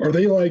 Are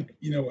they like,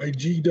 a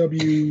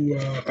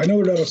GW, I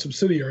know they're not a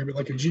subsidiary, but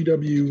like a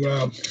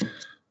GW,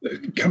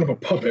 kind of a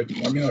puppet.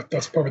 I mean,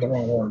 that's probably the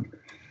wrong word.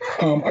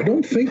 I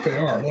don't think they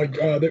are. Like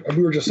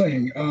we were just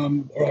saying,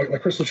 or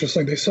like Chris was just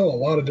saying, they sell a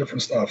lot of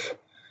different stuff.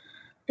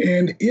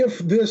 And if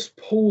this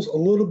pulls a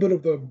little bit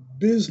of the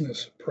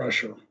business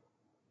pressure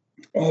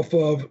off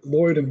of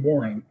Lloyd and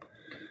Warren,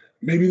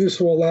 maybe this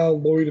will allow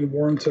Lloyd and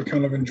Warren to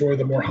kind of enjoy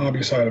the more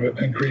hobby side of it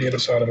and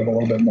creative side of it a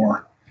little bit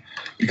more.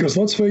 Because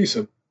let's face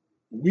it,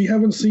 we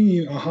haven't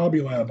seen a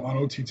Hobby Lab on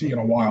OTT in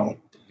a while.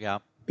 Yeah.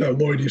 That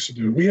Lloyd used to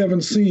do. We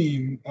haven't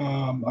seen.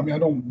 I mean, I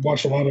don't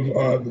watch a lot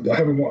of. I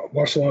haven't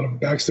watched a lot of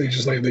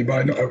backstages lately, but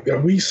I know.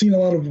 Have we seen a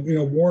lot of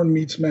Warren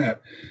meets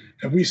Matt?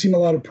 Have we seen a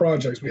lot of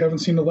projects? We haven't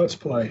seen the Let's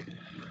Play.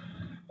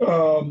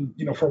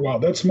 For a while.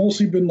 That's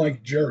mostly been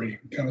like Jerry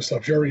kind of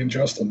stuff. Jerry and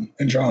Justin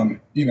and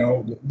John.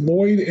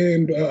 Lloyd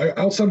and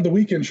outside of the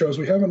weekend shows,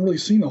 we haven't really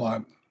seen a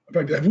lot. In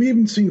fact, have we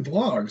even seen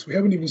vlogs? We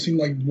haven't even seen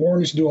like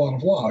Warren used to do a lot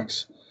of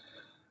vlogs.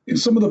 In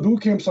some of the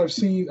boot camps I've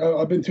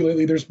been to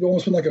lately, there's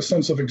almost been like a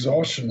sense of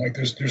exhaustion. Like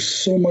there's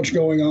so much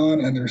going on,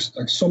 and there's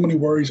like so many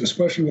worries,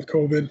 especially with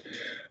COVID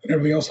and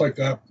everything else like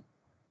that.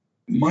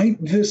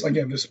 Might this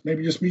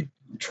maybe just me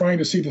trying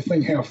to see the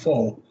thing half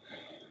full?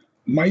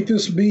 Might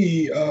this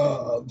be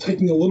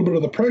taking a little bit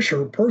of the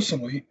pressure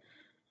personally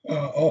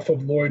off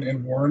of Lloyd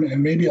and Warren,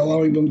 and maybe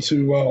allowing them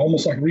to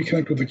almost like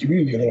reconnect with the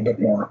community a little bit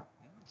more?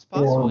 It's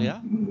possible, yeah.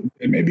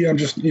 And maybe I'm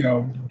just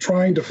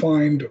trying to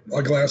find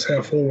a glass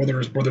half full where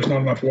there's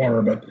not enough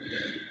water. But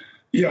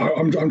yeah,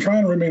 I'm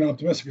trying to remain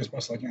optimistic as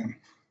best I can.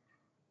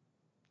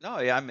 No,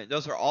 yeah, I mean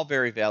those are all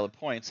very valid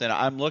points, and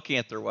I'm looking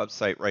at their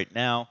website right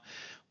now.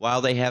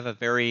 While they have a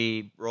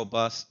very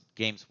robust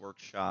Games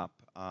Workshop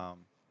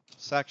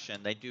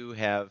section, they do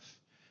have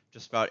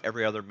just about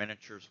every other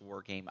miniatures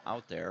war game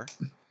out there.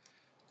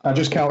 I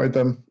just counted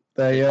them.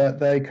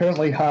 They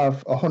currently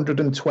have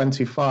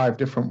 125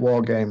 different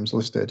war games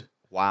listed.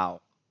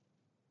 Wow.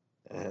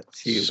 That's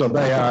huge. So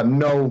they are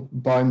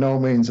by no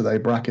means are they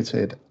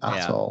bracketed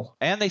at all.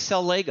 And they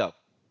sell Lego.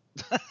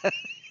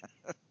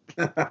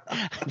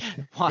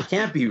 It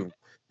can't be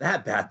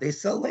that bad. They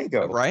sell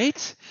Lego.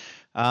 Right?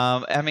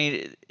 I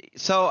mean,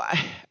 so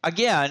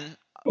again,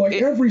 like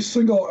every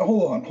single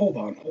hold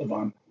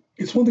on.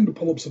 It's one thing to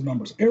pull up some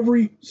numbers.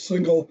 Every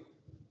single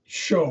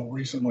show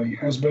recently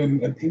has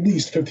been at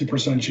least 50%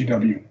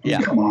 GW.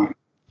 Yeah. Come on.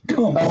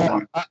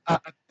 I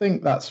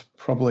think that's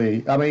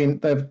probably. I mean,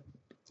 a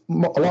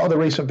lot of the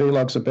recent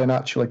vlogs have been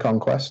actually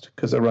Conquest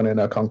because they're running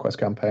a Conquest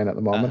campaign at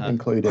the moment,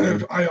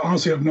 including. I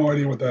honestly have no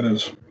idea what that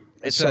is.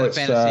 It's a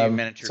fantasy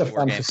miniature. It's a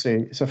fantasy.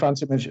 Game. It's a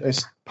fantasy miniature.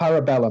 It's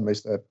Parabellum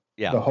is the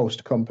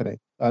host company,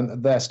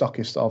 and they're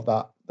stockist of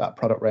that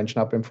product range and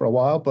have been for a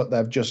while, but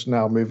they're just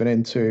now moving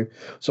into.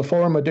 So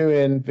Forum are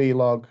doing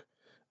vlog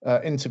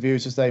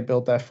interviews as they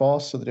build their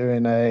force. So they're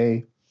doing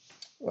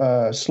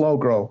a slow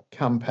grow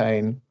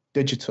campaign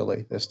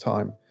digitally this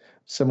time,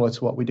 similar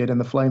to what we did in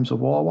the Flames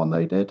of War one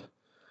they did.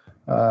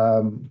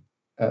 When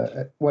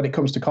it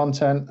comes to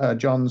content,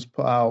 John's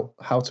put out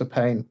how to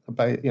paint,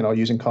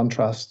 using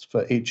contrasts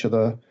for each of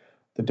the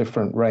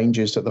different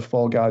ranges that the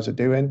four guys are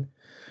doing.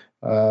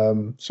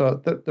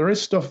 So there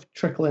is stuff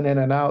trickling in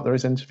and out. There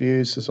is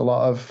interviews. There's a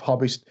lot of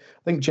hobbies.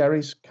 I think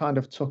Jerry's kind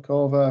of took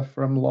over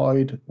from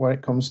Lloyd when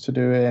it comes to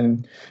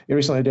doing. He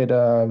recently did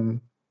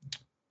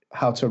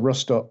how to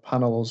rust up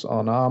panels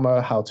on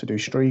armor, how to do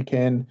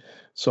streaking.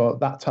 So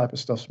that type of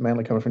stuff's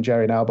mainly coming from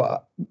Jerry now.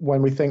 But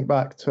when we think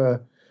back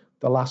to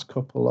the last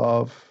couple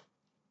of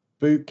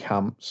boot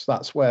camps,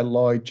 that's where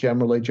Lloyd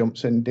generally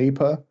jumps in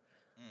deeper.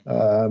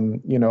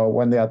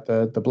 When they had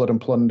the Blood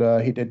and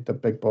Plunder, he did the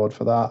big board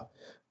for that.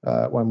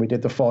 When we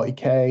did the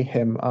 40K,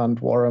 him and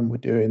Warren were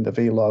doing the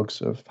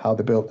vlogs of how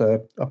they built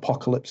the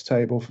Apocalypse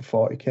table for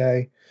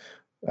 40K.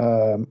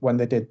 When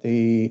they did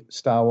the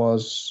Star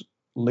Wars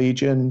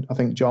Legion, I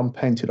think John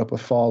painted up a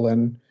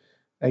Fallen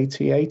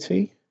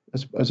 8080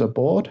 as a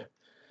board.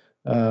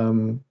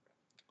 And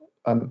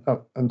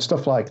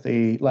stuff like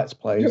the Let's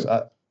Plays.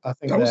 Yeah. I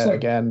think that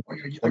again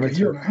like a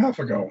year and a half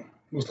ago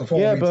was the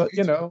Fallen. Yeah, but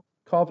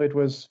COVID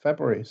was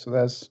February, so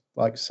there's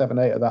like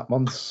 7-8 of that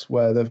months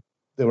where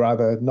they were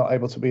either not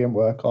able to be in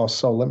work or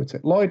so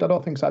limited. Lloyd, I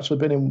don't think, has actually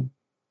been in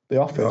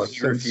the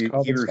office. No,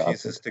 he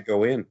refuses to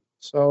go in.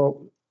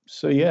 So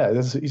yeah,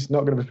 he's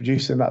not going to be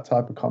producing that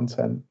type of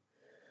content.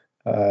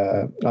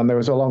 And there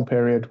was a long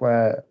period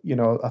where,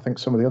 I think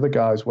some of the other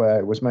guys where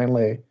it was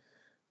mainly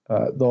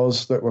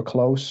those that were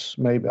close.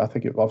 Maybe I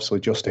think it was obviously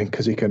Justin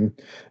because he can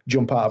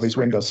jump out of his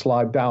window,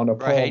 slide down a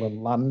pole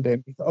and land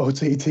in the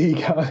OTT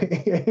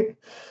guy.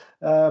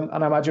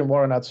 And I imagine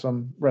Warren had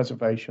some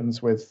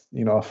reservations with,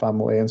 a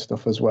family and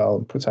stuff as well,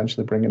 and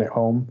potentially bringing it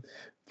home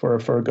for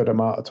a good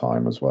amount of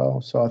time as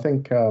well. So I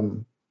think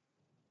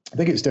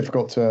it's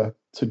difficult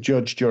to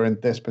judge during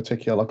this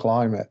particular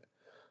climate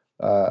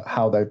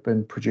how they've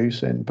been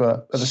producing,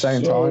 but at the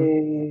same time,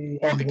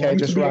 40K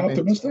just ran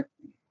optimistic.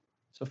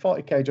 So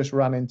 40K just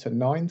ran into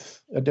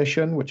 9th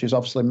edition, which is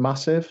obviously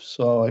massive.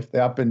 So if they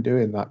have been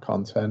doing that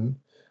content,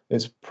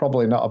 it's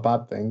probably not a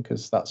bad thing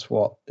because that's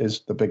what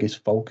is the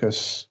biggest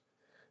focus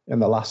in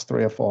the last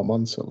 3 or 4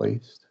 months at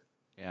least.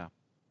 Yeah.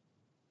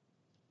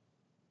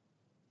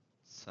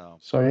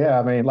 So yeah,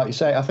 I mean, like you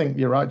say, I think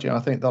you're right, Jim.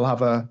 I think they'll have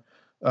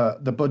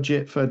the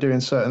budget for doing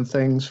certain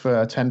things, for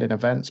attending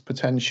events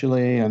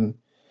potentially, and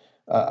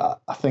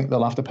I think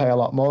they'll have to pay a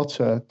lot more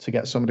to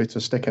get somebody to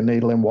stick a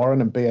needle in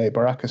Warren and B.A.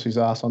 Baracus'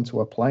 ass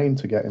onto a plane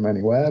to get him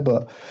anywhere.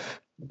 But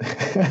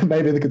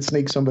maybe they could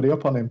sneak somebody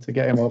up on him to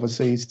get him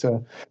overseas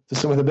to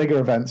some of the bigger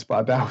events, but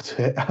I doubt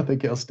it. I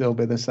think it'll still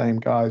be the same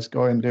guys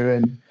going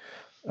doing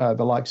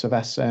the likes of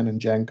Essen and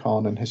Gen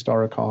Con and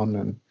Historicon,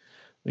 and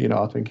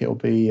I think it'll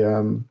be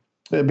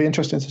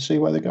interesting to see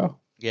where they go.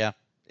 Yeah,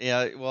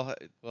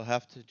 we'll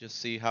have to just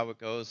see how it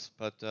goes.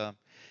 But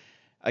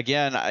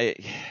again,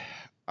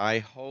 I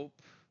hope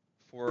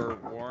for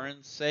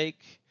Warren's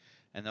sake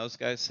and those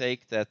guys'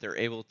 sake that they're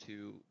able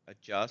to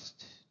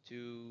adjust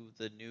to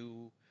the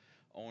new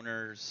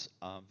owner's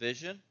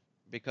vision,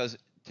 because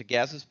to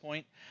Gaz's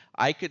point,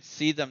 I could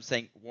see them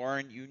saying,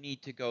 Warren, you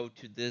need to go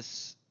to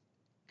this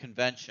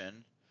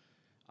convention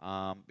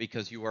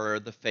because you are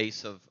the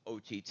face of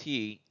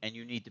OTT and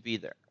you need to be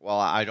there. Well,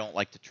 I don't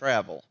like to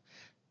travel.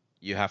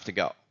 You have to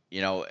go.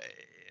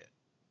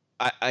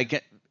 I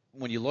get,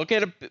 when you look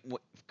at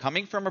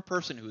coming from a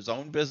person who's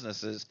owned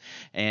businesses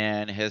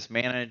and has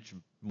managed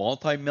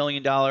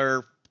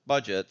multi-million-dollar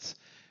budgets,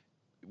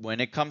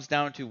 when it comes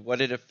down to what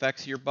it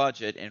affects your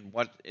budget and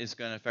what is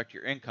going to affect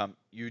your income,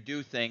 you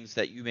do things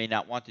that you may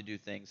not want to do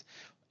things.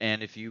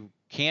 And if you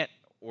can't,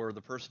 or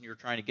the person you're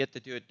trying to get to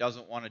do it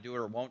doesn't want to do it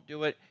or won't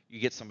do it, you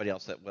get somebody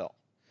else that will.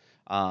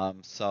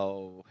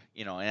 So,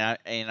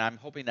 and I'm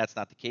hoping that's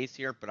not the case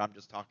here, but I'm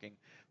just talking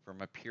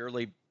from a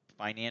purely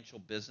financial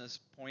business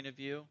point of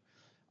view.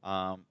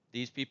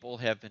 These people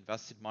have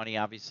invested money,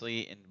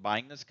 obviously, in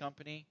buying this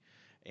company,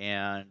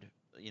 and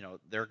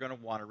they're going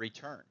to want a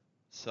return.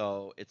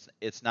 So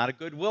it's not a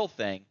goodwill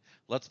thing.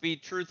 Let's be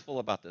truthful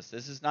about this.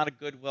 This is not a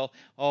goodwill.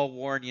 Oh,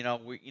 Warren,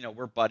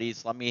 we're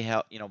buddies. Let me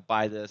help,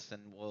 buy this,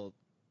 and we'll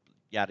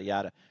yada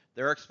yada.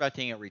 They're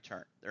expecting a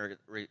return. They're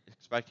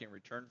expecting a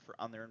return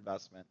on their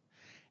investment,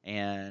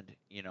 and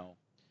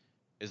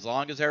as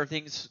long as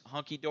everything's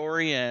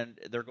hunky-dory and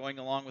they're going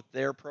along with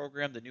their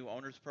program, the new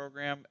owner's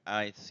program,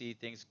 I see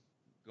things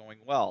going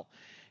well.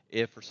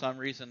 If for some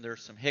reason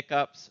there's some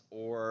hiccups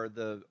or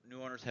the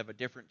new owners have a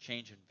different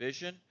change in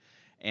vision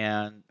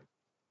and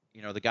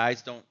the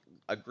guys don't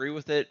agree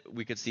with it,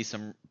 we could see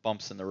some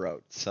bumps in the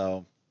road.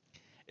 So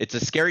it's a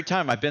scary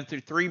time. I've been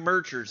through 3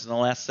 mergers in the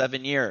last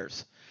 7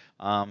 years.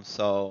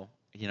 So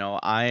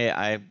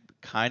I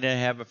kind of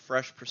have a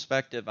fresh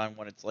perspective on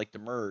what it's like to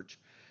merge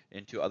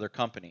into other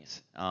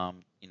companies.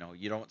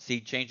 You don't see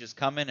changes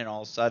coming, and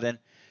all of a sudden,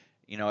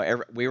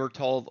 we were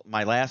told,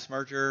 my last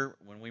merger,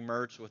 when we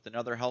merged with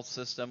another health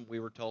system, we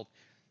were told,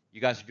 you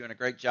guys are doing a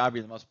great job.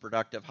 You're the most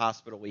productive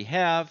hospital we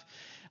have.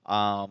 We're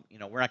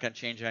not going to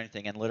change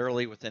anything. And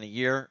literally within a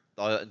year,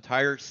 the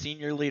entire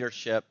senior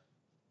leadership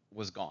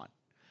was gone.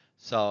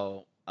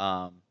 So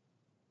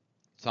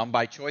some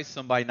by choice,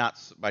 some by not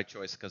by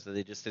choice, because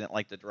they just didn't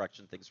like the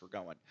direction things were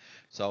going.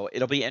 So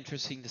it'll be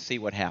interesting to see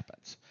what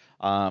happens.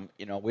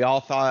 We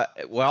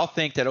all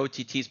think that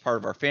OTT is part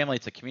of our family.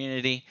 It's a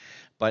community,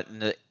 but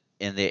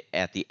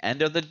at the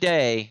end of the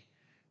day,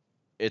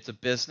 it's a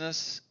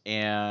business,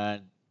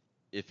 and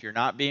if you're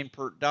not being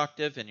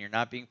productive and you're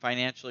not being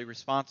financially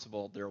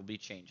responsible, there will be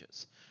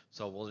changes.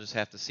 So we'll just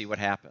have to see what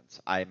happens.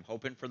 I'm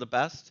hoping for the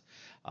best.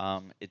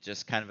 It's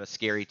just kind of a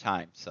scary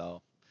time.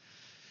 So.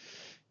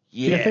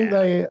 Yeah. Do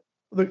you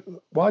think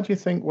why do you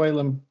think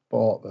Whalen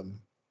bought them?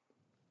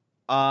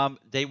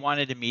 They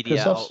wanted a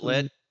media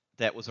outlet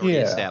that was already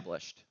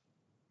established.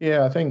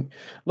 Yeah, I think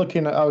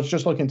I was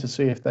just looking to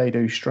see if they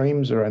do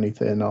streams or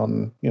anything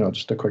on,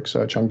 just a quick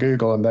search on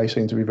Google, and they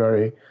seem to be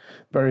very,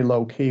 very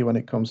low key when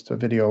it comes to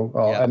video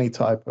or any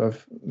type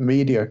of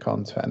media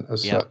content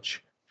as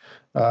such.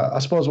 I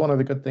suppose one of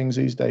the good things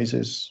these days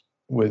is,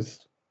 with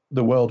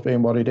the world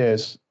being what it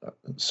is,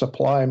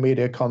 supply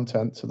media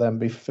content to then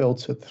be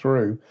filtered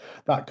through,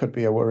 that could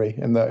be a worry,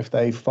 in that if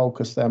they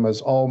focus them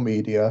as all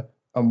media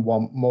and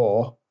want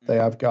more, they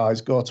have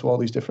guys go to all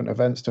these different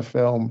events to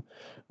film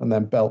and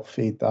then belt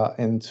feed that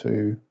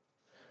into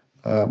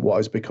what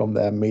has become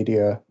their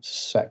media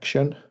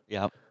section.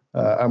 Yeah.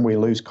 And we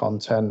lose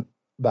content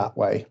that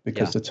way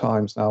because the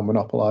time's now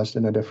monopolized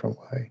in a different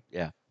way.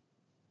 Yeah.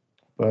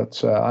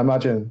 But I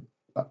imagine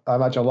a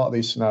lot of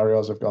these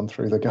scenarios have gone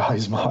through the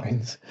guys'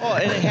 minds. Well,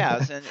 and it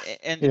has.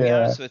 And to be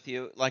honest with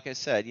you, like I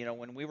said,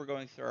 when we were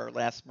going through our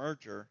last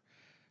merger,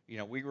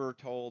 we were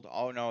told,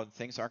 oh, no,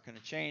 things aren't going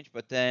to change.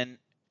 But then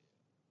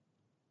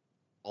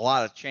a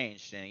lot has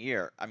changed in a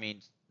year. I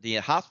mean, the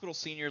hospital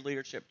senior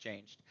leadership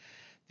changed.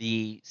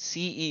 The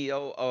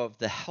CEO of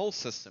the health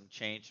system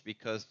changed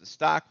because the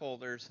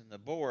stockholders and the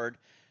board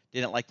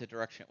didn't like the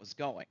direction it was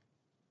going.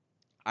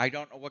 I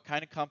don't know what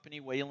kind of company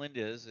Wayland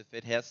is, if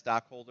it has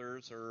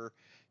stockholders or,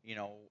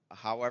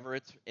 however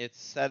it's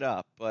set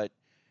up. But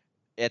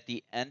at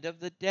the end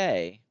of the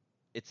day,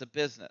 it's a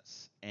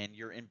business, and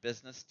you're in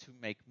business to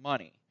make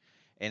money.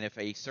 And if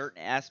a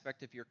certain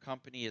aspect of your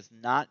company is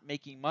not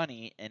making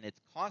money and it's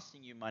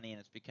costing you money and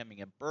it's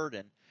becoming a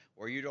burden,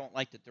 or you don't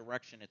like the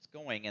direction it's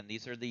going, and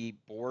these are the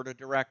board of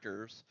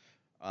directors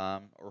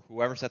or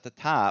whoever's at the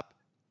top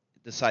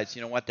decides,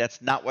 you know what,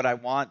 that's not what I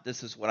want,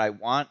 this is what I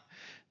want,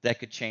 that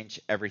could change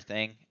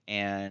everything,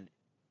 and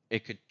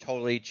it could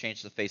totally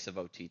change the face of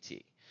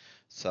OTT.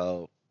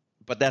 So,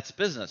 but that's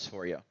business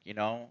for you,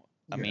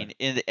 I mean,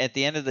 at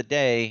the end of the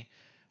day,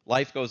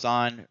 life goes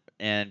on,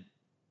 and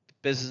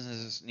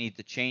businesses need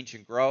to change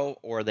and grow,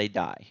 or they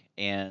die.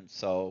 And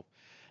so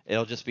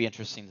it'll just be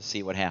interesting to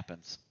see what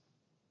happens.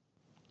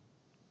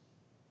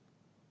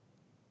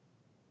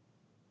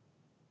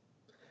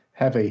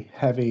 Heavy.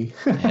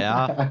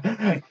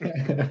 Yeah.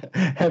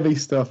 Heavy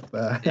stuff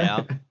there.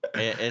 Yeah.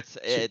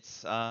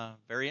 It's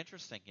very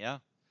interesting. Yeah.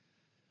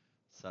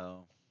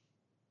 So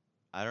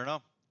I don't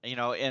know.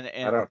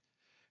 And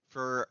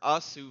for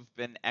us who've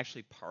been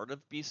actually part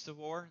of Beast of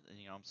War,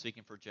 I'm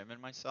speaking for Jim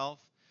and myself,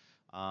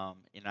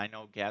 and I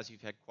know, Gaz,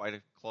 you've had quite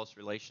a close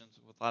relations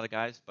with a lot of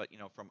guys, but,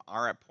 from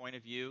our point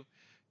of view,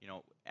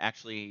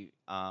 actually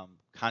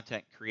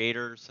content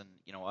creators and,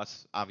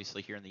 us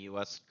obviously here in the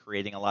U.S.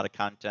 creating a lot of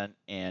content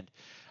and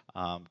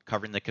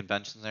covering the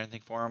conventions and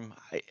everything for them,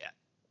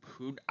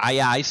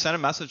 I sent a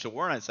message to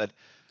Warren. I said,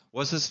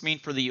 what does this mean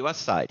for the U.S.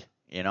 side,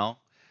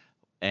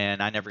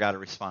 And I never got a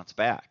response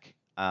back.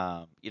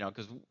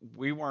 Because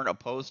we weren't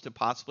opposed to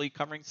possibly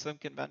covering some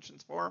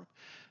conventions for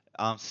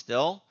them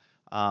still,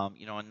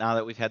 and now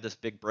that we've had this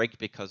big break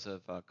because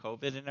of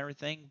COVID and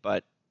everything,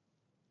 but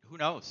who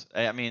knows?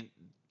 I mean,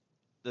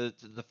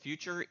 the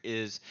future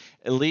is,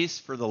 at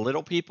least for the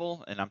little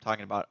people, and I'm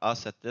talking about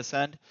us at this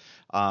end,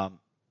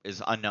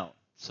 is unknown.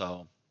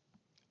 So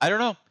I don't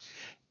know,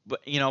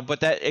 but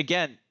that,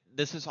 again,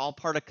 this is all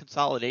part of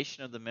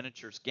consolidation of the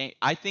miniatures game.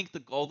 I think the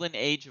golden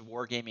age of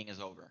wargaming is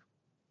over.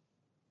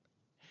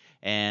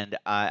 And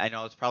I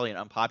know it's probably an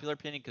unpopular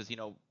opinion because,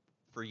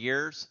 for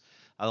years,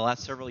 the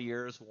last several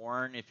years,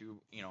 Warren, if you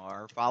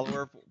are a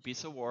follower of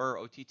Beast of War,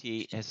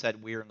 OTT, has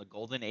said we are in the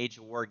golden age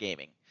of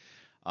wargaming.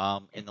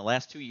 In the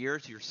last 2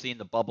 years, you're seeing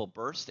the bubble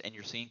burst and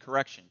you're seeing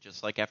correction,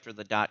 just like after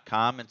the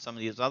 .com and some of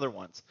these other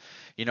ones.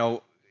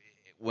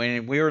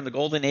 When we were in the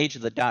golden age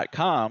of the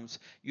 .coms,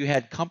 you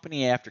had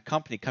company after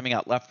company coming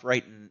out left,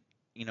 right, and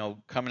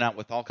coming out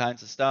with all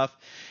kinds of stuff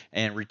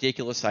and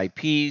ridiculous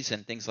IPs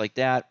and things like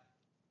that.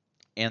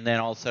 And then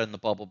all of a sudden the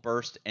bubble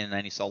burst, and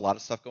then you saw a lot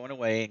of stuff going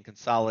away and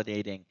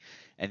consolidating,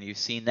 and you've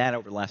seen that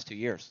over the last 2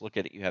 years. Look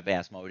at it. You have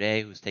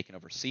Asmodee, who's taken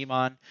over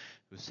CMON,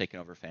 who's taken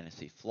over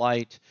Fantasy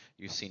Flight.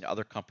 You've seen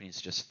other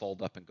companies just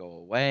fold up and go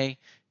away.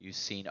 You've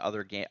seen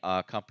other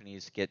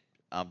companies get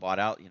bought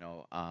out.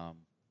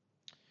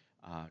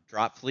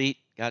 Drop Fleet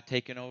got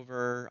taken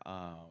over,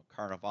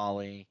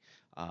 Carnivale,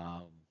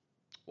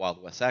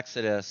 Wild West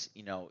Exodus.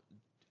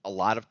 A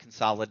lot of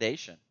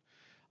consolidation.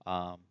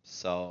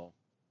 So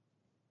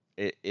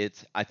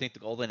I think the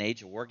golden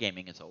age of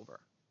wargaming is over,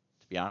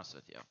 to be honest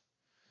with you.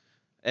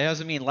 It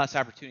doesn't mean less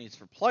opportunities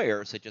for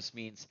players. It just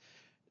means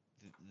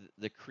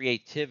the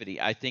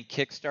creativity. I think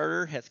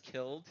Kickstarter has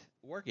killed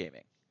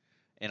wargaming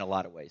in a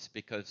lot of ways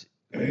because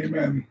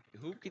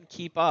who can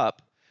keep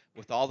up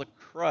with all the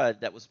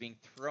crud that was being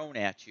thrown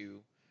at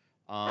you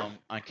on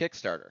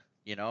Kickstarter,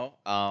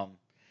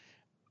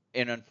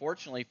 and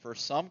unfortunately for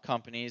some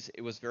companies,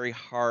 it was very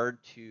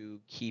hard to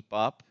keep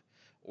up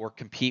or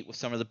compete with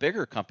some of the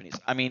bigger companies.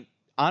 I mean,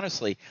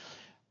 honestly,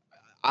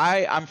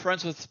 I'm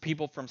friends with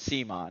people from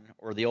CMON,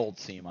 or the old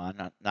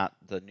CMON, not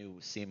the new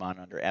CMON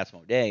under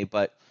Asmodee,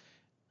 but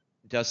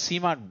does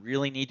CMON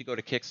really need to go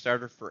to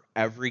Kickstarter for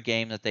every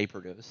game that they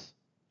produce?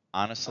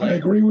 Honestly, I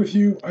agree with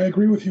you. I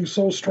agree with you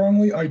so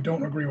strongly. I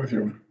don't agree with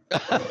you.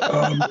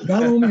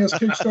 Not only has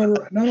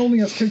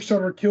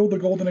Kickstarter killed the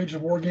golden age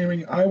of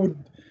wargaming,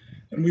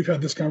 and we've had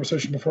this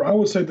conversation before, I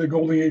would say the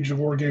golden age of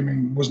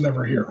wargaming was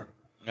never here.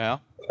 Yeah.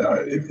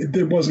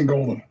 It wasn't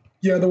golden.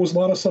 Yeah, there was a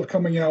lot of stuff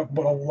coming out,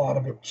 but a lot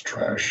of it was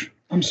trash.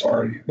 I'm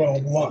sorry, but a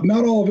lot,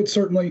 not all of it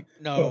certainly,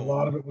 but a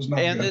lot of it was not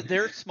good. And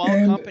there are small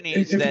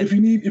companies if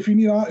you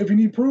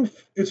need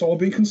proof, it's all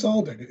being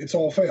consolidated. It's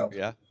all failed.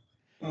 Yeah.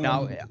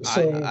 Now,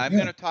 I'm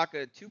going to talk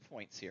 2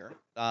 points here.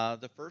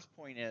 The first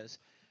point is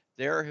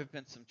there have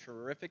been some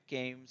terrific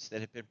games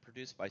that have been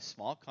produced by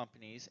small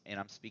companies, and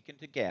I'm speaking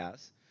to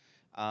Gaz,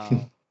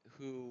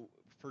 who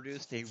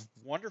produced a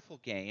wonderful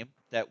game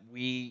that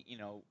we,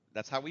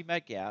 that's how we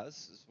met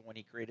Gaz, is when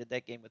he created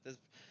that game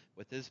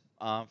with his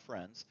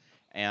friends.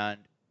 And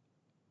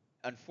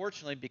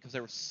unfortunately, because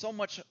there was so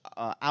much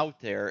out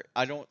there,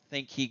 I don't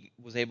think he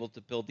was able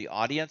to build the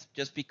audience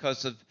just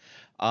because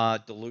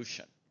of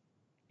dilution.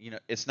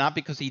 It's not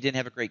because he didn't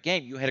have a great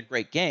game. You had a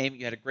great game.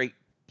 You had a great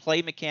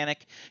play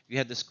mechanic. You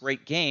had this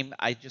great game.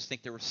 I just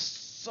think there was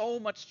so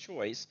much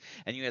choice,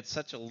 and you had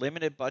such a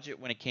limited budget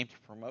when it came to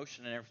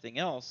promotion and everything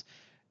else.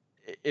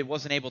 It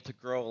wasn't able to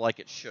grow like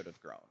it should have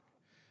grown.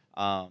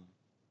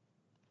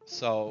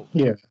 So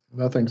yeah,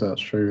 I think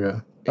that's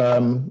true. Yeah,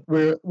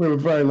 we were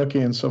very lucky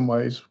in some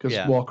ways because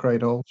War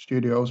Cradle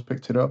Studios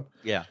picked it up.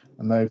 Yeah,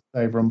 and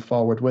they've run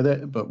forward with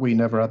it, but we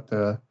never had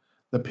the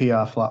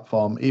PR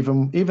platform.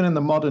 Even in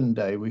the modern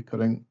day, we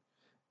couldn't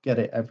get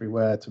it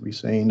everywhere to be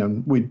seen,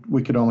 and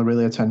we could only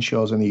really attend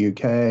shows in the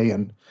UK,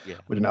 and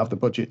we didn't have the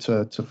budget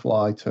to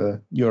fly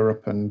to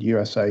Europe and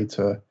USA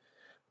to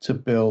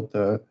build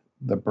the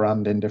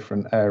brand in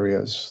different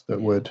areas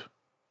that would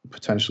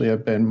potentially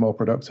have been more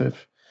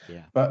productive.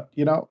 Yeah. But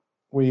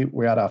we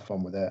had our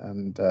fun with it,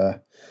 and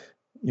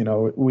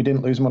we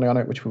didn't lose money on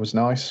it, which was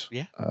nice.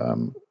 Yeah.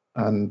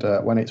 And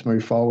when it's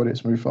moved forward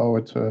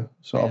to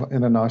sort of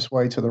in a nice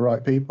way to the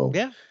right people.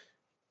 Yeah.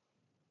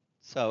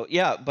 So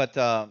but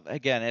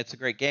again, it's a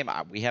great game.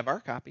 We have our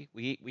copy.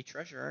 We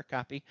treasure our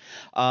copy.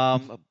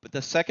 But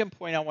the second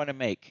point I want to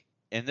make,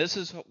 and this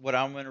is what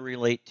I'm going to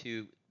relate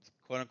to,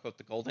 quote unquote,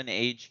 the golden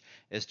age,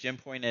 as Jim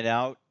pointed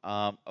out,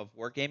 of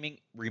wargaming,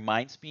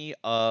 reminds me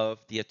of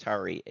the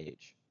Atari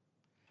age.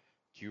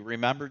 Do you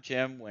remember,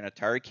 Jim, when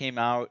Atari came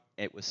out?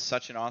 It was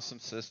such an awesome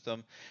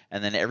system,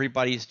 and then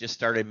everybody's just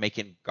started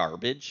making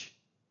garbage.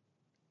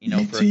 For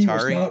Atari.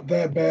 was not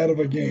that bad of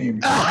a game.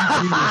 E.T.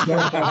 was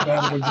not that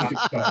bad of a game.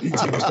 No,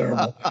 E.T. was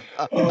terrible.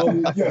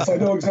 Yes, I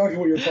know exactly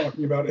what you're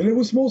talking about, and it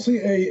was mostly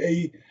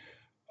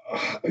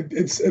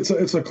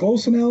it's a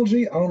close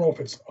analogy. I don't know if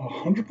it's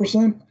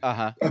 100%.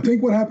 I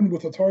think what happened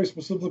with Atari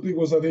specifically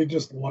was that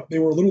they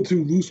were a little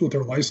too loose with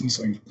their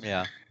licensing.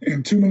 Yeah.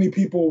 And too many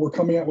people were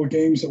coming out with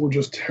games that were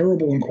just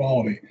terrible in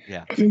quality.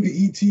 Yeah. I think the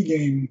E.T.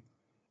 game,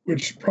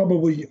 which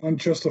probably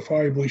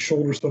unjustifiably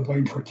shoulders the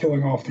blame for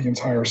killing off the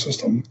entire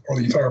system or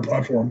the entire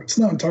platform. It's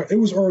not entire. It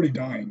was already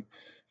dying.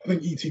 I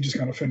think E.T. just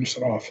kind of finished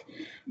it off.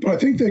 But I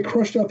think they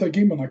crushed out that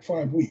game in like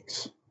 5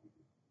 weeks,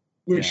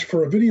 which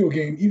for a video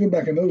game, even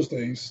back in those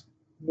days,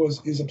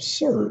 is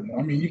absurd.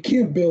 I mean, you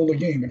can't build a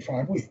game in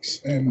 5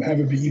 weeks and have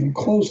it be even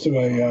close to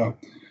a,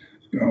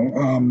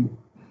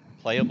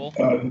 playable.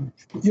 A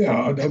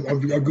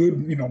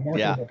good,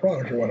 marketable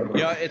product or whatever.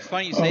 It's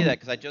funny you say that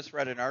because I just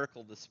read an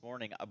article this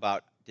morning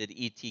about did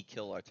E.T.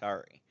 kill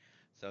Atari?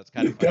 So it's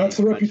kind of funny. That's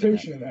the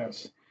reputation it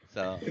has.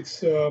 So it's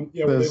they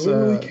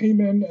literally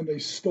came in and they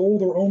stole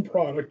their own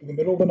product in the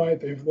middle of the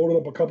night. They've loaded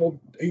up a couple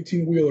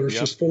 18-wheelers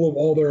just full of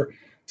all their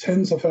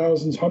tens of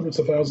thousands, hundreds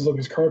of thousands of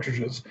these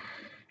cartridges.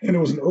 And it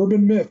was an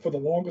urban myth for the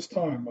longest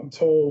time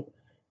until,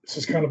 this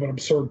is kind of an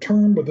absurd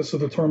term, but this is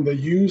the term they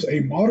use, a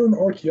modern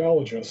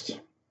archaeologist.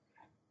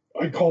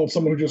 I call it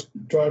someone who just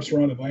drives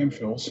around in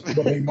landfills,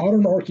 but a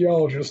modern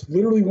archaeologist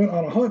literally went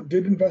on a hunt,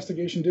 did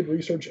investigation, did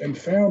research, and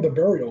found the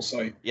burial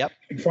site. Yep.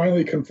 And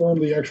finally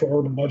confirmed the actual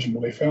urban legend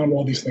where they found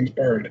all these things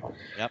buried.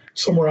 Yep.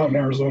 Somewhere out in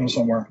Arizona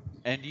somewhere.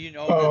 And do you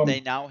know that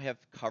they now have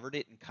covered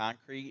it in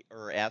concrete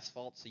or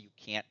asphalt so you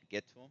can't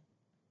get to them?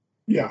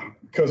 Yeah,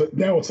 because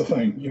now it's a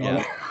thing.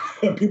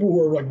 People who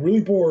are like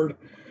really bored,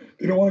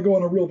 they don't want to go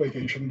on a real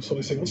vacation, so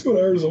they say, let's go to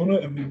Arizona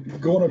and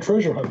go on a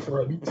treasure hunt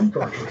for an ET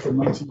cartridge from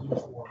 1984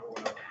 or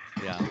whatever.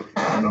 Yeah.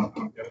 I don't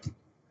know.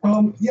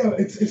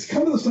 It's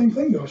kind of the same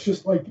thing though. It's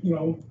just like,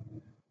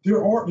 there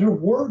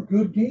were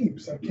good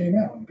games that came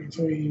out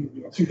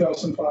between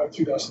 2005,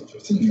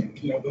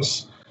 2015.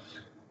 This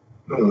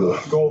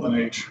golden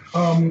age.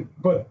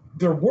 But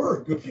there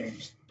were good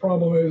games. The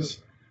problem is,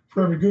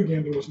 for every good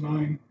game, there was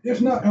 9,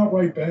 if not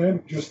outright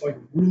bad, just like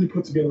really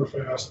put together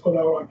fast, put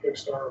out on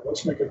Kickstarter,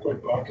 let's make a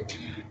quick buck,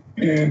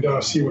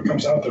 and see what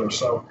comes out there.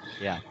 So,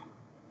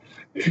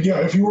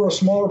 if you were a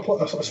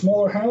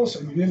smaller house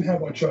and you didn't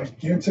have a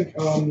gigantic,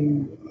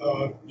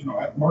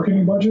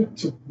 marketing budget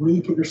to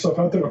really put your stuff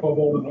out there above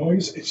all the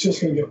noise, it's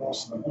just going to get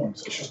lost in the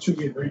noise. It's just too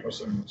many radio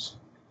signals.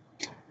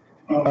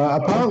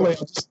 Apparently,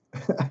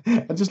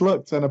 I just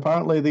looked, and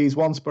apparently these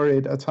once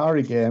buried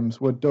Atari games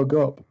were dug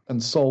up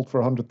and sold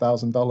for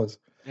 $100,000.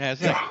 Yeah,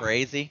 isn't that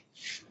crazy?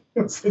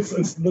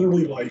 It's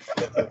literally life.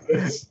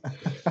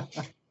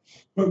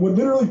 But what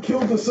literally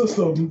killed the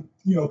system,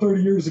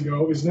 30 years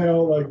ago, is now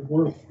like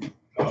worth,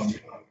 I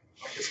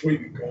guess, weight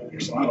in gold or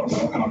something. I don't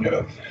know. I don't get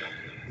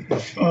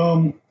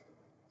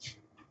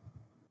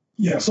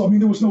it. So I mean,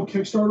 there was no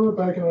Kickstarter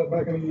back in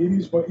the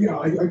 80s, but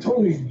I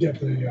totally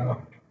get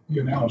the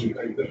analogy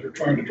that you're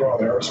trying to draw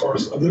there, as far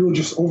as literally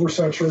just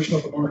oversaturation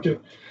of the market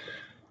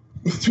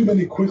with too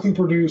many quickly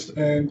produced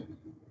and,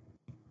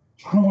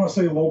 I don't want to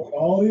say low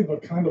quality,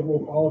 but kind of low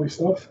quality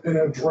stuff, and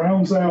it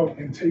drowns out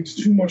and takes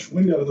too much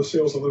wind out of the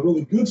sails of the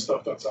really good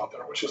stuff that's out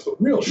there, which is the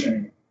real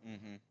shame.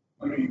 Mm-hmm.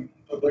 I mean,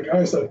 the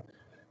guys or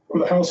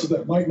the houses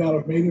that might not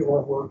have made it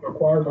or were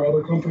acquired by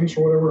other companies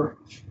or whatever,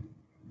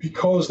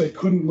 because they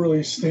couldn't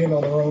really stand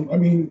on their own. I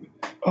mean,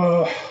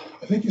 I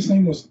think his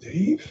name was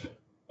Dave.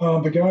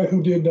 The guy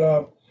who did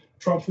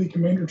Drop Fleet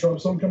Commander,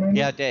 Drop Zone Commander?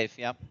 Yeah, Dave,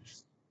 yep.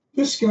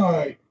 This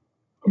guy,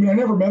 I mean, I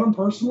never met him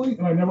personally,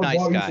 and I never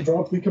bought into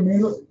Drop Fleet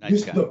Commander.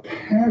 The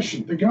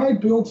passion. The guy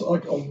built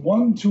like a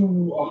 1 to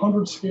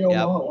 100 scale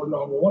model, or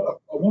no,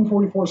 a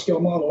 144 scale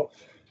model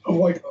of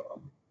like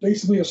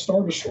basically a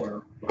Star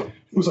Destroyer.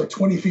 It was like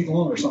 20 feet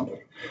long or something.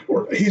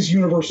 Or his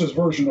universe's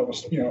version of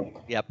a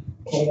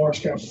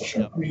large capital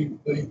ship. Yep. I mean,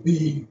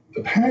 the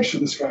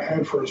passion this guy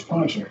had for his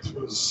project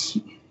was...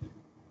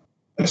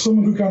 As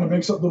someone who kind of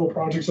makes up little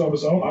projects of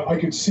his own, I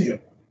could see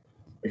it.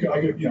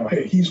 I could,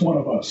 hey, he's one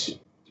of us.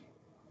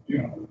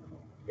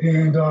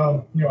 And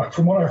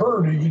from what I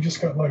heard, he just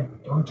got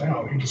like burnt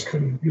out. He just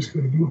couldn't do it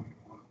anymore.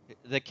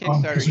 The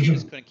Kickstarter he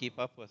just couldn't keep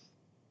up with.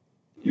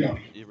 Yeah,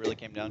 it really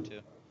came down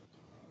to.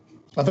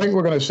 I think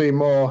we're going to see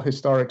more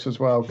historics as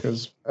well,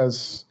 because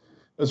as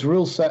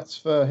rule sets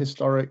for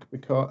historic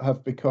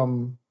have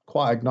become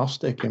quite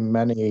agnostic in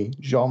many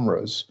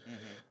genres.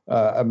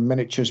 And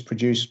miniatures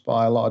produced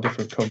by a lot of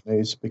different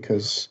companies,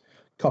 because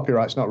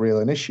copyright's not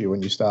really an issue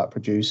when you start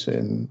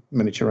producing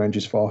miniature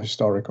ranges for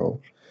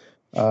historical.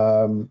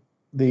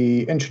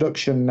 The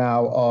introduction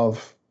now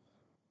of,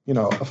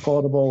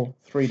 affordable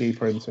 3D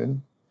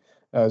printing,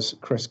 as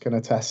Chris can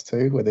attest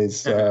to with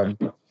his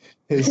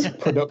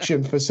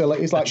production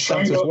facilities like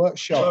Santa's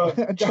Workshop.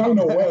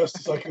 China West,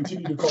 as I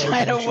continue to call it.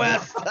 China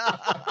West.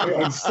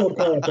 I still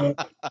call it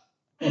that.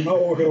 I'm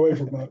not walking away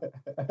from that.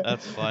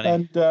 That's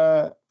funny.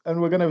 And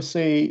we're going to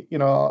see,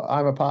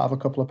 I'm a part of a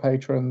couple of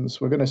patrons.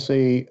 We're going to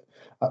see,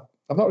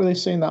 I've not really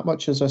seen that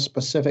much as a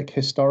specific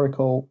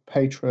historical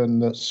patron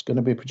that's going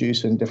to be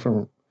producing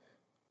different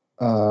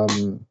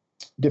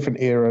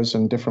eras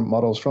and different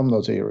models from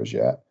those eras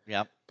yet.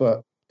 Yeah.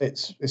 But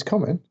it's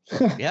coming.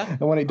 Yeah.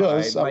 And when it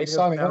does, I'm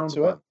signing up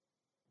to it.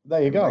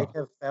 There you go. I might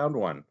have found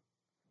one.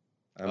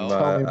 I'm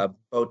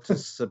about to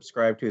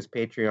subscribe to his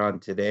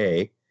Patreon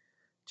today,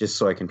 just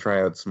so I can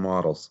try out some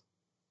models.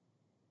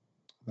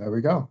 There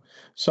we go.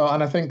 So,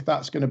 and I think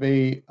that's going to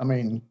be,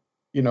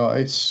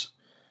 it's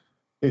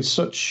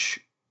such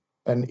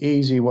an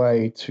easy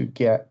way to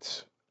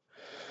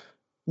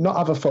not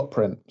have a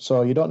footprint.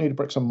 So you don't need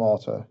bricks and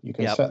mortar. You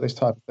can set this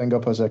type of thing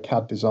up as a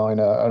CAD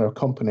designer or a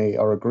company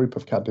or a group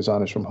of CAD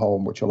designers from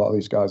home, which a lot of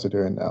these guys are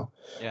doing now.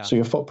 Yeah. So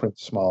your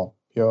footprint's small.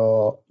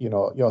 Your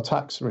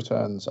tax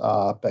returns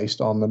are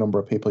based on the number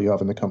of people you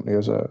have in the company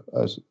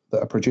that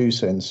are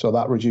producing. So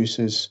that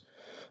reduces,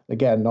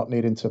 again, not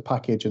needing to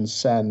package and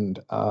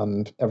send,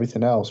 and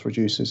everything else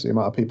reduces the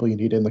amount of people you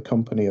need in the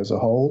company as a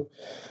whole.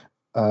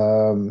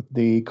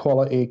 The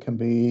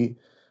quality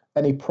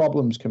any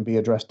problems can be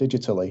addressed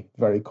digitally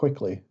very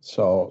quickly.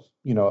 So,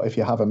 if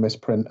you have a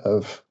misprint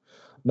of,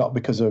 not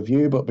because of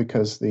you, but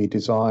because the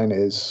design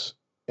is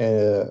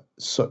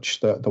such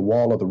that the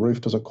wall or the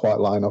roof doesn't quite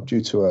line up due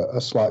to a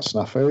slight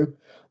snafu,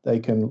 they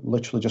can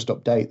literally just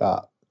update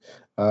that.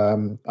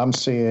 I'm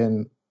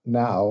seeing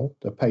now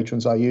the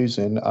patrons are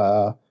using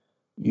a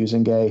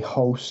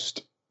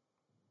host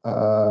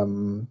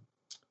STL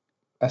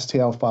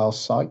file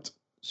site.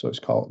 So it's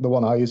called, the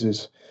one I use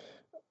is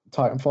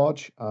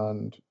TitanForge,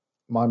 and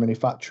My Mini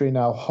Factory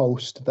now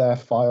host their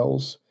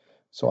files.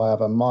 So I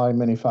have a My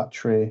Mini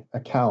Factory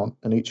account,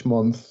 and each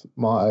month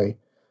my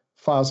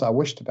files that I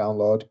wish to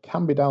download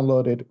can be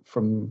downloaded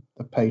from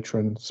the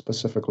patron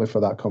specifically for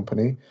that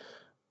company,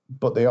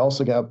 but they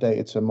also get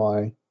updated to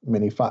My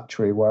Mini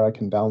Factory where I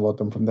can download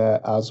them from there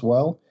as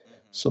well.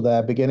 So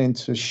they're beginning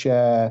to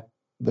share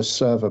the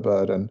server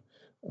burden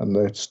and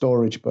the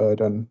storage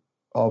burden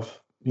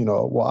of,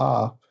 what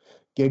are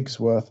gigs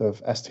worth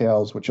of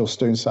STLs, which will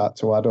soon start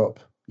to add up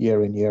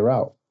year in, year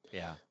out.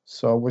 Yeah.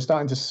 So we're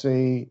starting to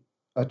see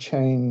a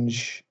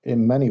change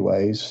in many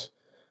ways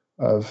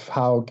of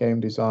how game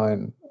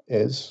design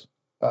is.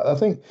 I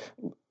think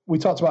we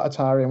talked about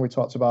Atari, and we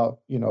talked about,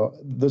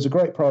 there's a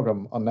great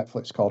program on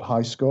Netflix called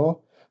High Score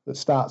that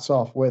starts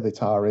off with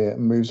Atari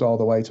and moves all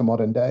the way to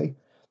modern day.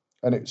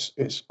 And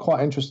it's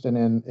quite interesting,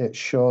 and it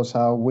shows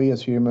how we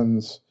as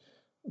humans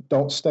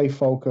don't stay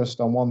focused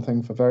on one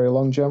thing for very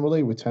long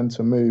generally. We tend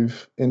to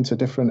move into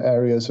different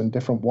areas and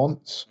different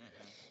wants.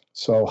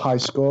 So high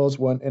scores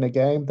weren't in a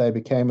game. They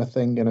became a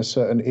thing in a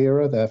certain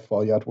era.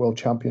 Therefore, you had world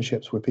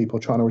championships with people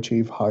trying to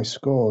achieve high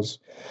scores.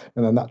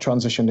 And then that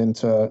transitioned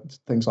into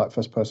things like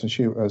first-person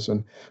shooters.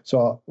 And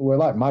so we're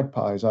like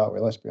magpies, aren't we?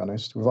 Let's be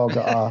honest. We've all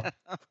got our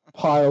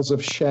piles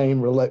of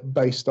shame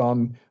based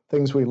on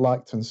things we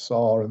liked and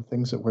saw and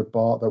things that we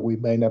bought that we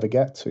may never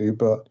get to.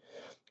 But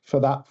for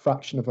that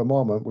fraction of a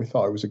moment, we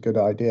thought it was a good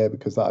idea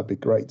because that'd be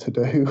great to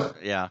do.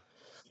 Yeah.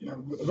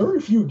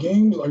 Very few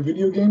games, like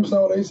video games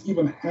nowadays,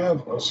 even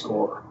have a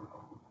score.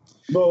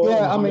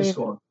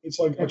 Score. It's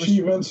like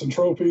achievements and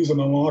trophies and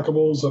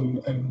unlockables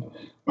and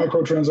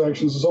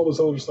microtransactions. There's all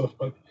this other stuff.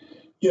 But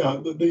yeah,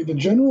 the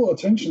general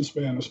attention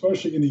span,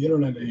 especially in the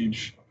internet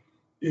age,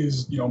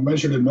 is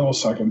measured in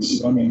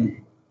milliseconds. I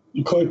mean,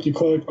 you click,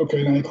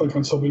 okay, now you click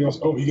on something else.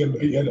 Oh, you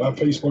get a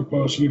Facebook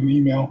post, you get an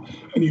email,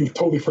 and you've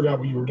totally forgot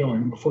what you were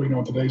doing before you know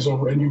what the day's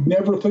over. And you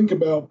never think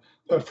about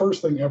that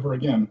first thing ever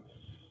again.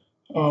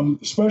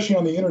 Especially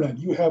on the internet,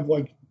 you have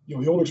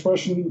the old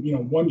expression,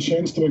 one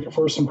chance to make a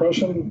first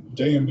impression.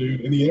 Damn,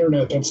 dude. In the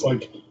internet, that's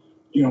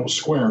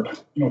squared,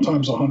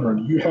 times 100.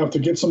 You have to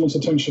get someone's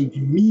attention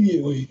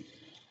immediately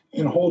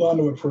and hold on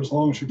to it for as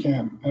long as you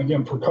can. And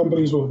again, for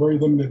companies with very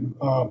limited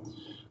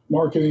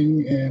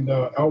marketing and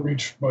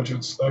outreach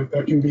budgets,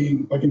 that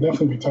can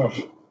definitely be tough.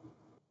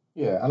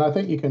 Yeah, and I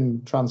think you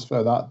can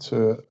transfer that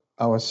to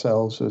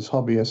ourselves as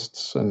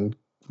hobbyists and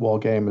war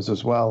gamers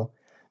as well,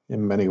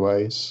 in many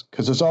ways,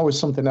 because there's always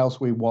something else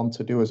we want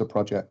to do as a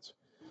project.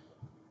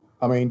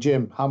 I mean,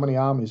 Jim, how many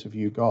armies have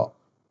you got?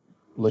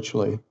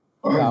 Literally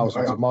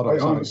thousands of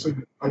models. I honestly,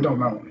 I don't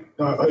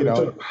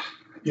know.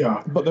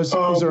 Yeah. But is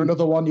there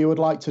another one you would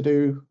like to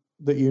do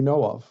that you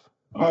know of?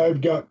 I've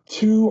got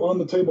 2 on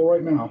the table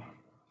right now.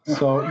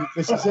 So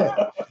this is it.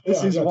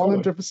 This is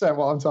 100%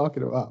 what I'm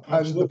talking about.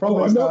 Absolutely. The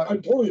problem is I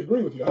totally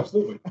agree with you.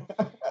 Absolutely.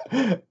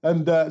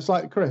 And it's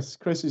like Chris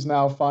is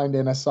now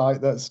finding a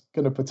site that's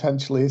going to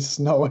potentially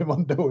snow him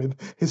under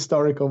with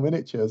historical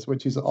miniatures,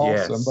 which is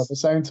awesome. Yes. But at the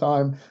same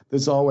time,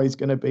 there's always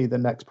going to be the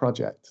next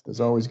project. There's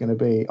always going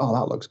to be, oh,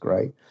 that looks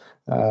great.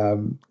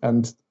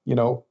 And,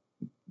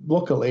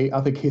 luckily,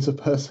 I think he's a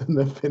person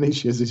that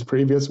finishes his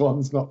previous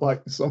ones, not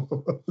like some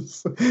of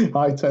us.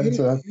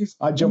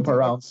 I jump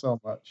around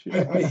so much.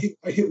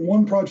 I hit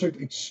one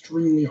project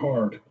extremely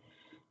hard,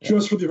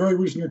 just for the very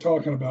reason you're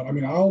talking about. I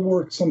mean, I'll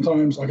work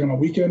sometimes like on a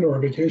weekend or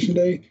a vacation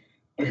day,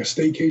 like a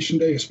staycation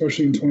day,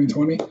 especially in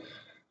 2020.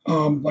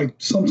 Like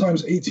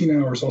sometimes 18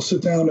 hours. I'll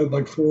sit down at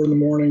like 4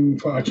 a.m.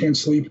 I can't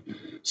sleep,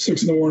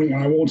 6 a.m, and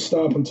I won't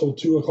stop until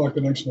 2 o'clock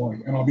the next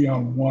morning, and I'll be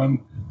on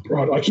one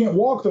project. I can't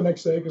walk the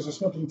next day because I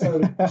spent the entire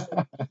day.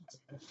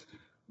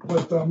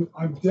 But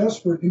I'm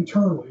desperate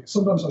internally.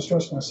 Sometimes I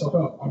stress myself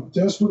out. I'm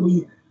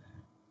desperately,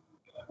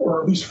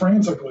 or at least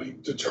frantically,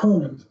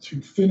 determined to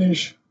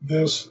finish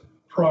this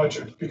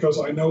project because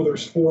I know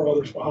there's 4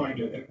 others behind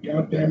it. And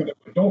God damn it, if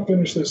I don't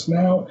finish this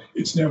now,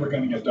 it's never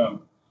going to get done.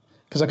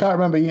 Because I can't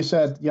remember, you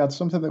said you had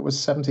something that was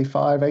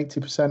 75,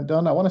 80%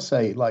 done. I want to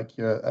say like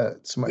you're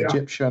some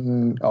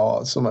Egyptian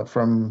or something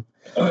from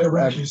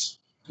Iraqis.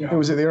 It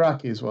was the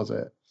Iraqis, was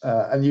it?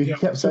 And you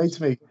kept saying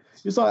to me,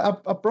 it's like,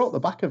 I brought the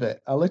back of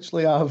it. I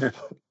literally have,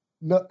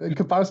 in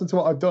comparison to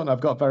what I've done,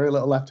 I've got very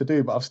little left to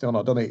do, but I've still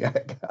not done it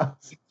yet.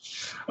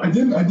 I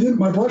didn't.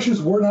 My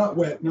brushes were not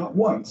wet, not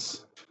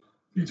once,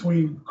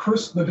 between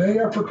the day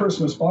after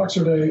Christmas,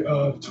 Boxer Day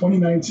of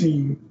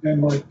 2019,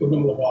 and like the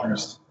middle of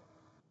August.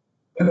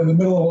 And in the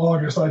middle of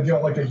August, I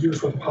got like a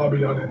year's worth of hobby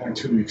done in like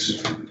 2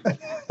 weeks.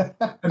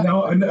 and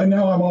now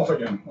I'm off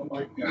again. I'm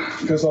like,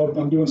 because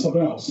I'm doing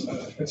something else.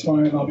 It's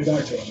fine. I'll be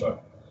back to it.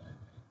 But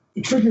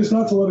the trick is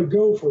not to let it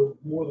go for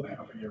more than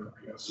half a year,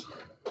 I guess.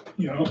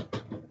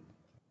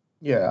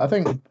 Yeah, I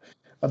think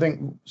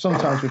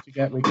sometimes we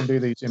forget we can do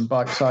these in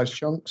bite-sized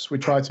chunks. We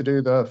try to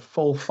do the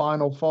full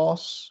final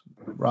force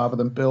rather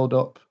than build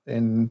up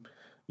in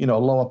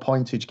lower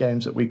pointage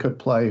games that we could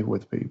play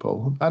with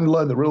people and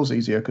learn the rules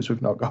easier because we've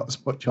not got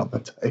as much on the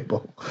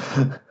table.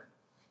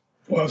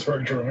 Well, that's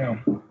very true, yeah.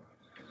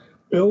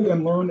 Build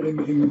and learn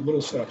in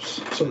little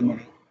steps, certainly.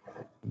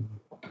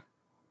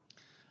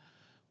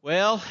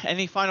 Well,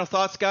 any final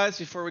thoughts, guys,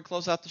 before we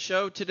close out the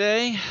show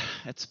today?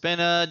 It's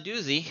been a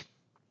doozy,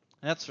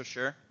 that's for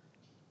sure.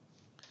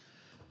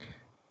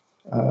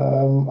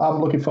 I'm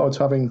looking forward to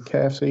having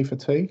KFC for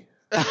tea.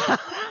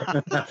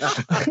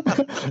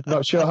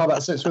 Not sure how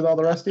that sits with all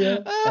the rest of you.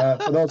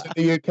 For those in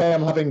the UK,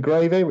 I'm having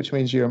gravy, which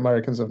means you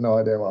Americans have no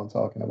idea what I'm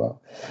talking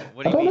about.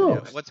 What do you mean?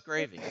 What's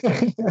gravy?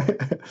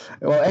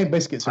 Well, ain't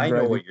biscuits and gravy.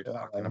 I know what you're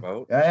talking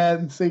about.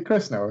 And see,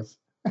 Chris knows.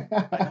 I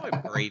know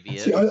what gravy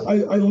is. See, I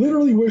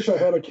literally wish I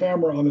had a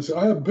camera on this.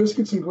 I have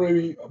biscuits and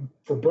gravy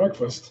for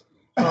breakfast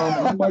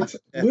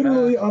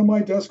literally on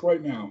my desk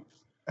right now.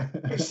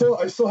 I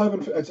still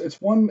haven't. It's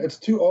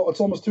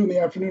almost 2 in the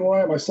afternoon where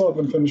I am. I still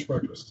haven't finished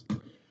breakfast.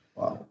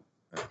 Wow.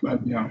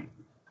 But, yeah.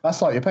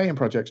 That's like your painting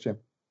projects, Jim.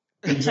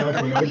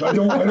 Exactly. I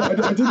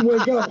didn't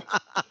wake up.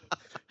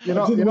 You're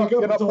not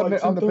putting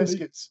it on the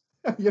biscuits.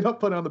 You're not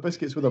putting it on the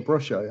biscuits with a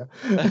brush, are you?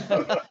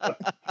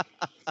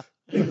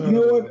 You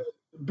know what?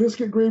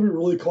 Biscuit gravy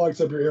really clogs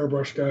up your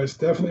airbrush, guys.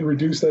 Definitely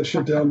reduce that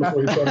shit down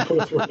before you try to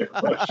put it through an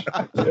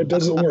airbrush. It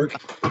doesn't work.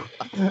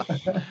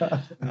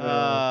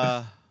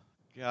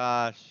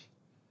 Gosh,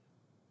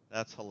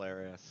 that's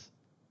hilarious.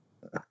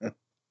 All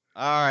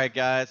right,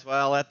 guys.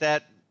 Well, at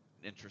that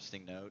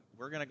interesting note,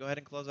 we're going to go ahead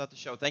and close out the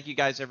show. Thank you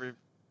guys,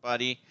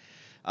 everybody,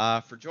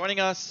 for joining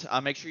us.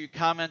 Make sure you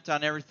comment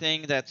on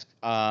everything that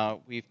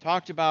we've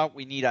talked about.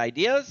 We need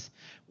ideas,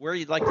 where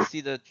you'd like to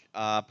see the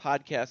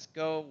podcast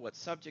go, what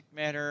subject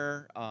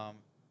matter.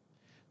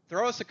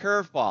 Throw us a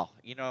curveball.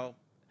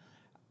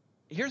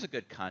 Here's a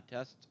good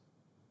contest.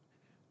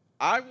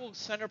 I will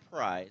send a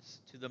prize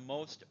to the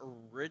most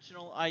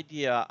original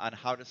idea on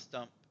how to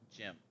stump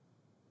Jim.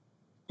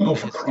 Oh,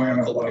 for crying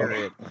out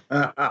loud.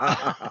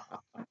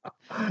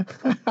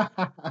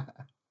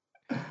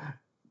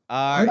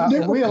 I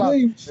never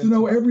claimed to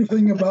know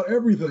everything about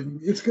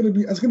everything. It's gonna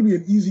be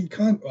an easy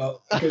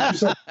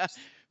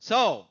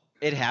So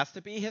it has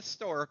to be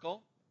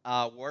historical,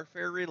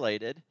 warfare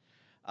related,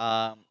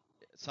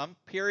 some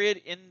period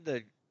in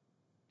the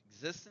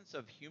existence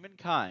of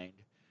humankind.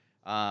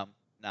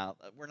 Now,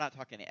 we're not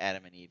talking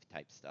Adam and Eve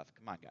type stuff.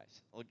 Come on,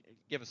 guys.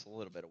 Give us a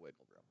little bit of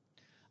wiggle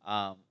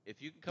room. If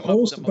you can come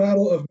Post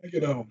Battle of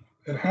Megiddo.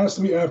 It has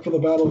to be after the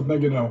Battle of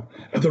Megiddo.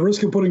 At the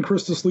risk of putting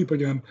Chris to sleep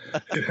again,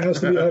 it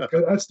has to be.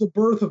 That's the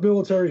birth of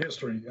military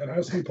history. It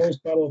has to be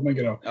post Battle of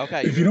Megiddo.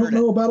 Okay. If you don't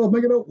know Battle of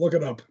Megiddo, look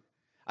it up.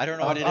 I don't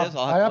know what it is.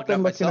 I'll have to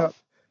look it up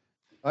myself.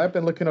 I have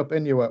been looking up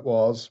Inuit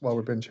wars while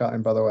we've been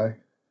chatting, by the way.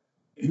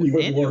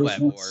 Inuit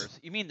wars?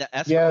 You mean the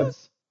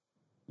Eskimos?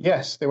 Yeah.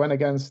 Yes, they went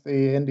against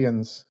the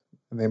Indians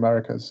in the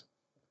Americas.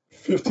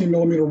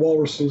 15mm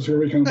walruses, here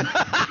we come.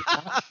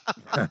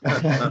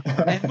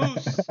 And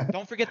moose.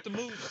 Don't forget the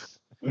moose.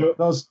 Yep.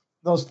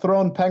 Those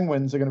thrown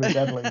penguins are going to be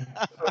deadly.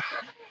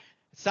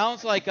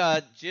 Sounds like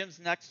Jim's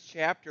next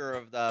chapter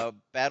of the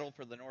Battle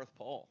for the North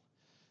Pole.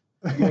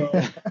 No.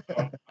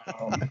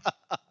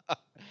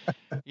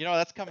 You know,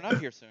 that's coming up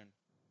here soon.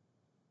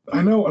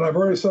 I know, and I've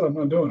already said I'm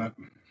not doing it.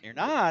 You're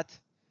not?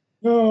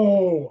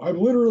 No, I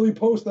literally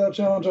post that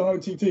challenge on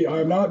OTT.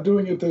 I am not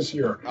doing it this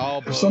year.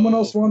 Oh, if someone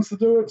else wants to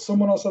do it,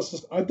 someone else has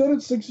to. I've done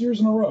it 6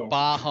 years in a row.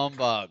 Bah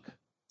humbug.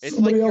 It's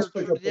Somebody like else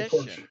your pick up the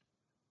torch. tradition.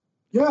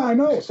 Yeah, I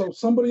know. So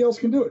somebody else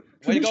can do it.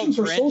 Way to go, Traditions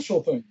are Grinch.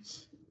 social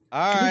things.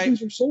 All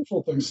Traditions right. are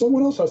social things.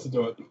 Someone else has to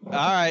do it. All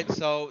right.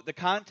 So the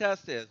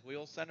contest is we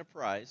will send a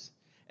prize.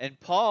 And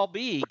Paul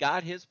B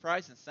got his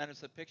prize and sent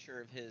us a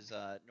picture of his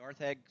North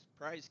Egg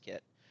prize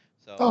kit.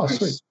 So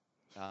sweet.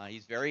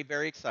 He's very,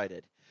 very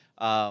excited.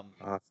 I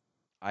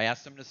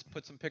asked him to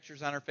put some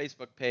pictures on our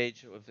Facebook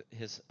page of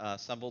his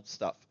assembled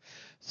stuff.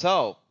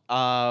 So,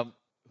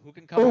 who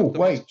can come? Oh,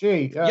 wait,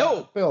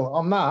 Bill,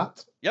 on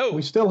that,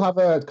 we still have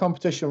a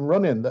competition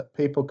running that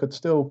people could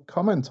still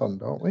comment on,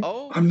 don't we?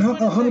 Oh, I'm not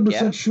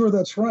 100% sure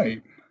that's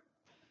right.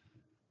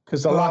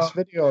 Because the last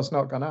video has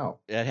not gone out.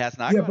 It has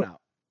not gone out.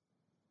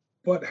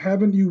 But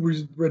haven't you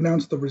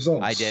renounced the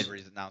results? I did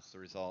renounce the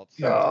results.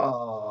 Yeah.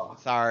 Oh.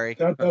 Sorry.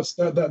 That was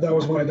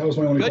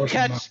my only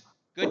question.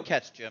 Good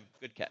catch, Jim.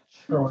 Good catch.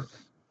 All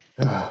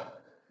right.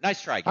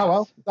 Nice try, guys. Oh,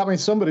 well, that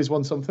means somebody's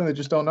won something. They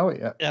just don't know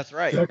it yet. That's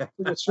right.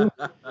 That's true.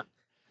 So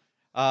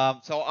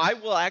I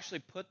will actually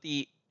put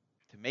to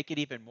make it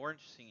even more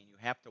interesting, and you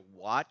have to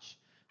watch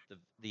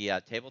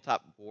the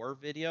tabletop war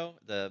video,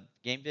 the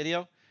game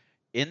video.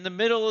 In the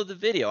middle of the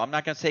video, I'm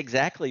not going to say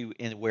exactly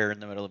where in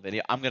the middle of the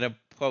video, I'm going to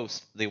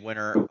post the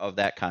winner of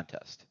that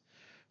contest.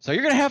 So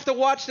you're going to have to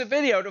watch the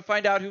video to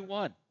find out who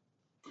won.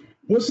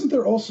 Wasn't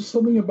there also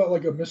something about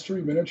like a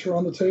mystery miniature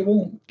on the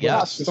table?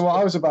 Yes, that's what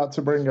I was about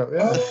to bring up.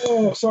 Yeah.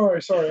 Oh,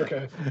 sorry.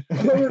 Okay. I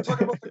thought we were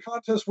talking about the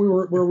contest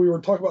where we were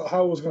talking about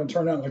how it was going to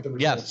turn out, like the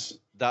results.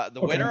 Yes.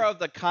 The winner of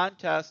the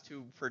contest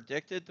who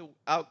predicted the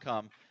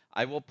outcome,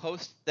 I will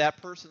post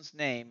that person's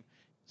name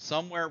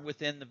somewhere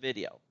within the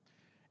video.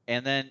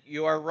 And then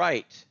you are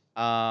right.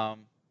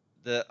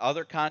 The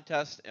other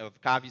contest,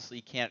 obviously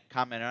you can't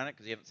comment on it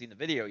because you haven't seen the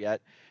video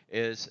yet,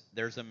 is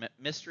there's a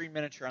mystery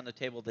miniature on the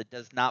table that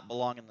does not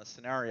belong in the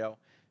scenario.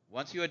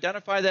 Once you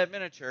identify that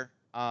miniature,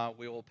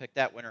 we will pick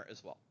that winner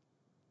as well.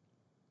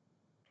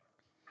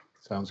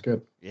 Sounds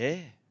good. Yeah.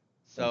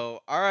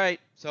 So, all right.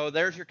 So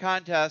there's your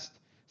contest.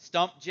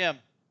 Stump Jim.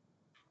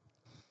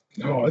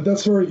 No,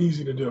 that's very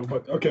easy to do.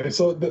 But okay,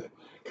 so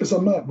because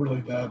I'm not really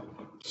that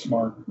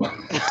smart. But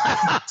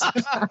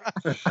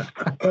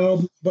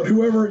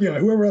whoever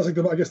has like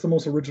the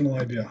most original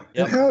idea.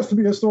 Yep. It has to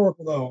be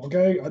historical though.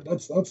 Okay,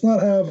 let's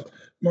not have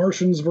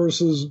Martians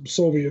versus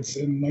Soviets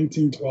in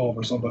 1912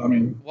 or something. I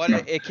mean,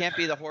 It can't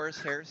be the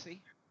Horus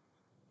Heresy.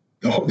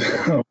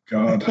 Oh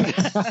God,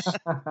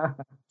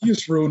 you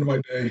just ruined my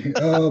day.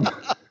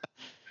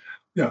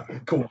 Yeah,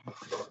 cool.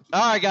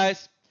 All right,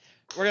 guys,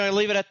 we're gonna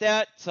leave it at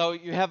that. So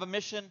you have a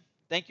mission.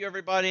 Thank you,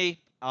 everybody,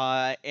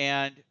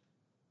 and.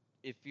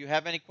 If you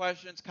have any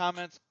questions,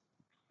 comments,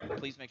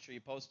 please make sure you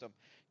post them.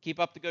 Keep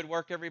up the good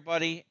work,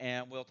 everybody,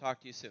 and we'll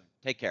talk to you soon.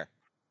 Take care.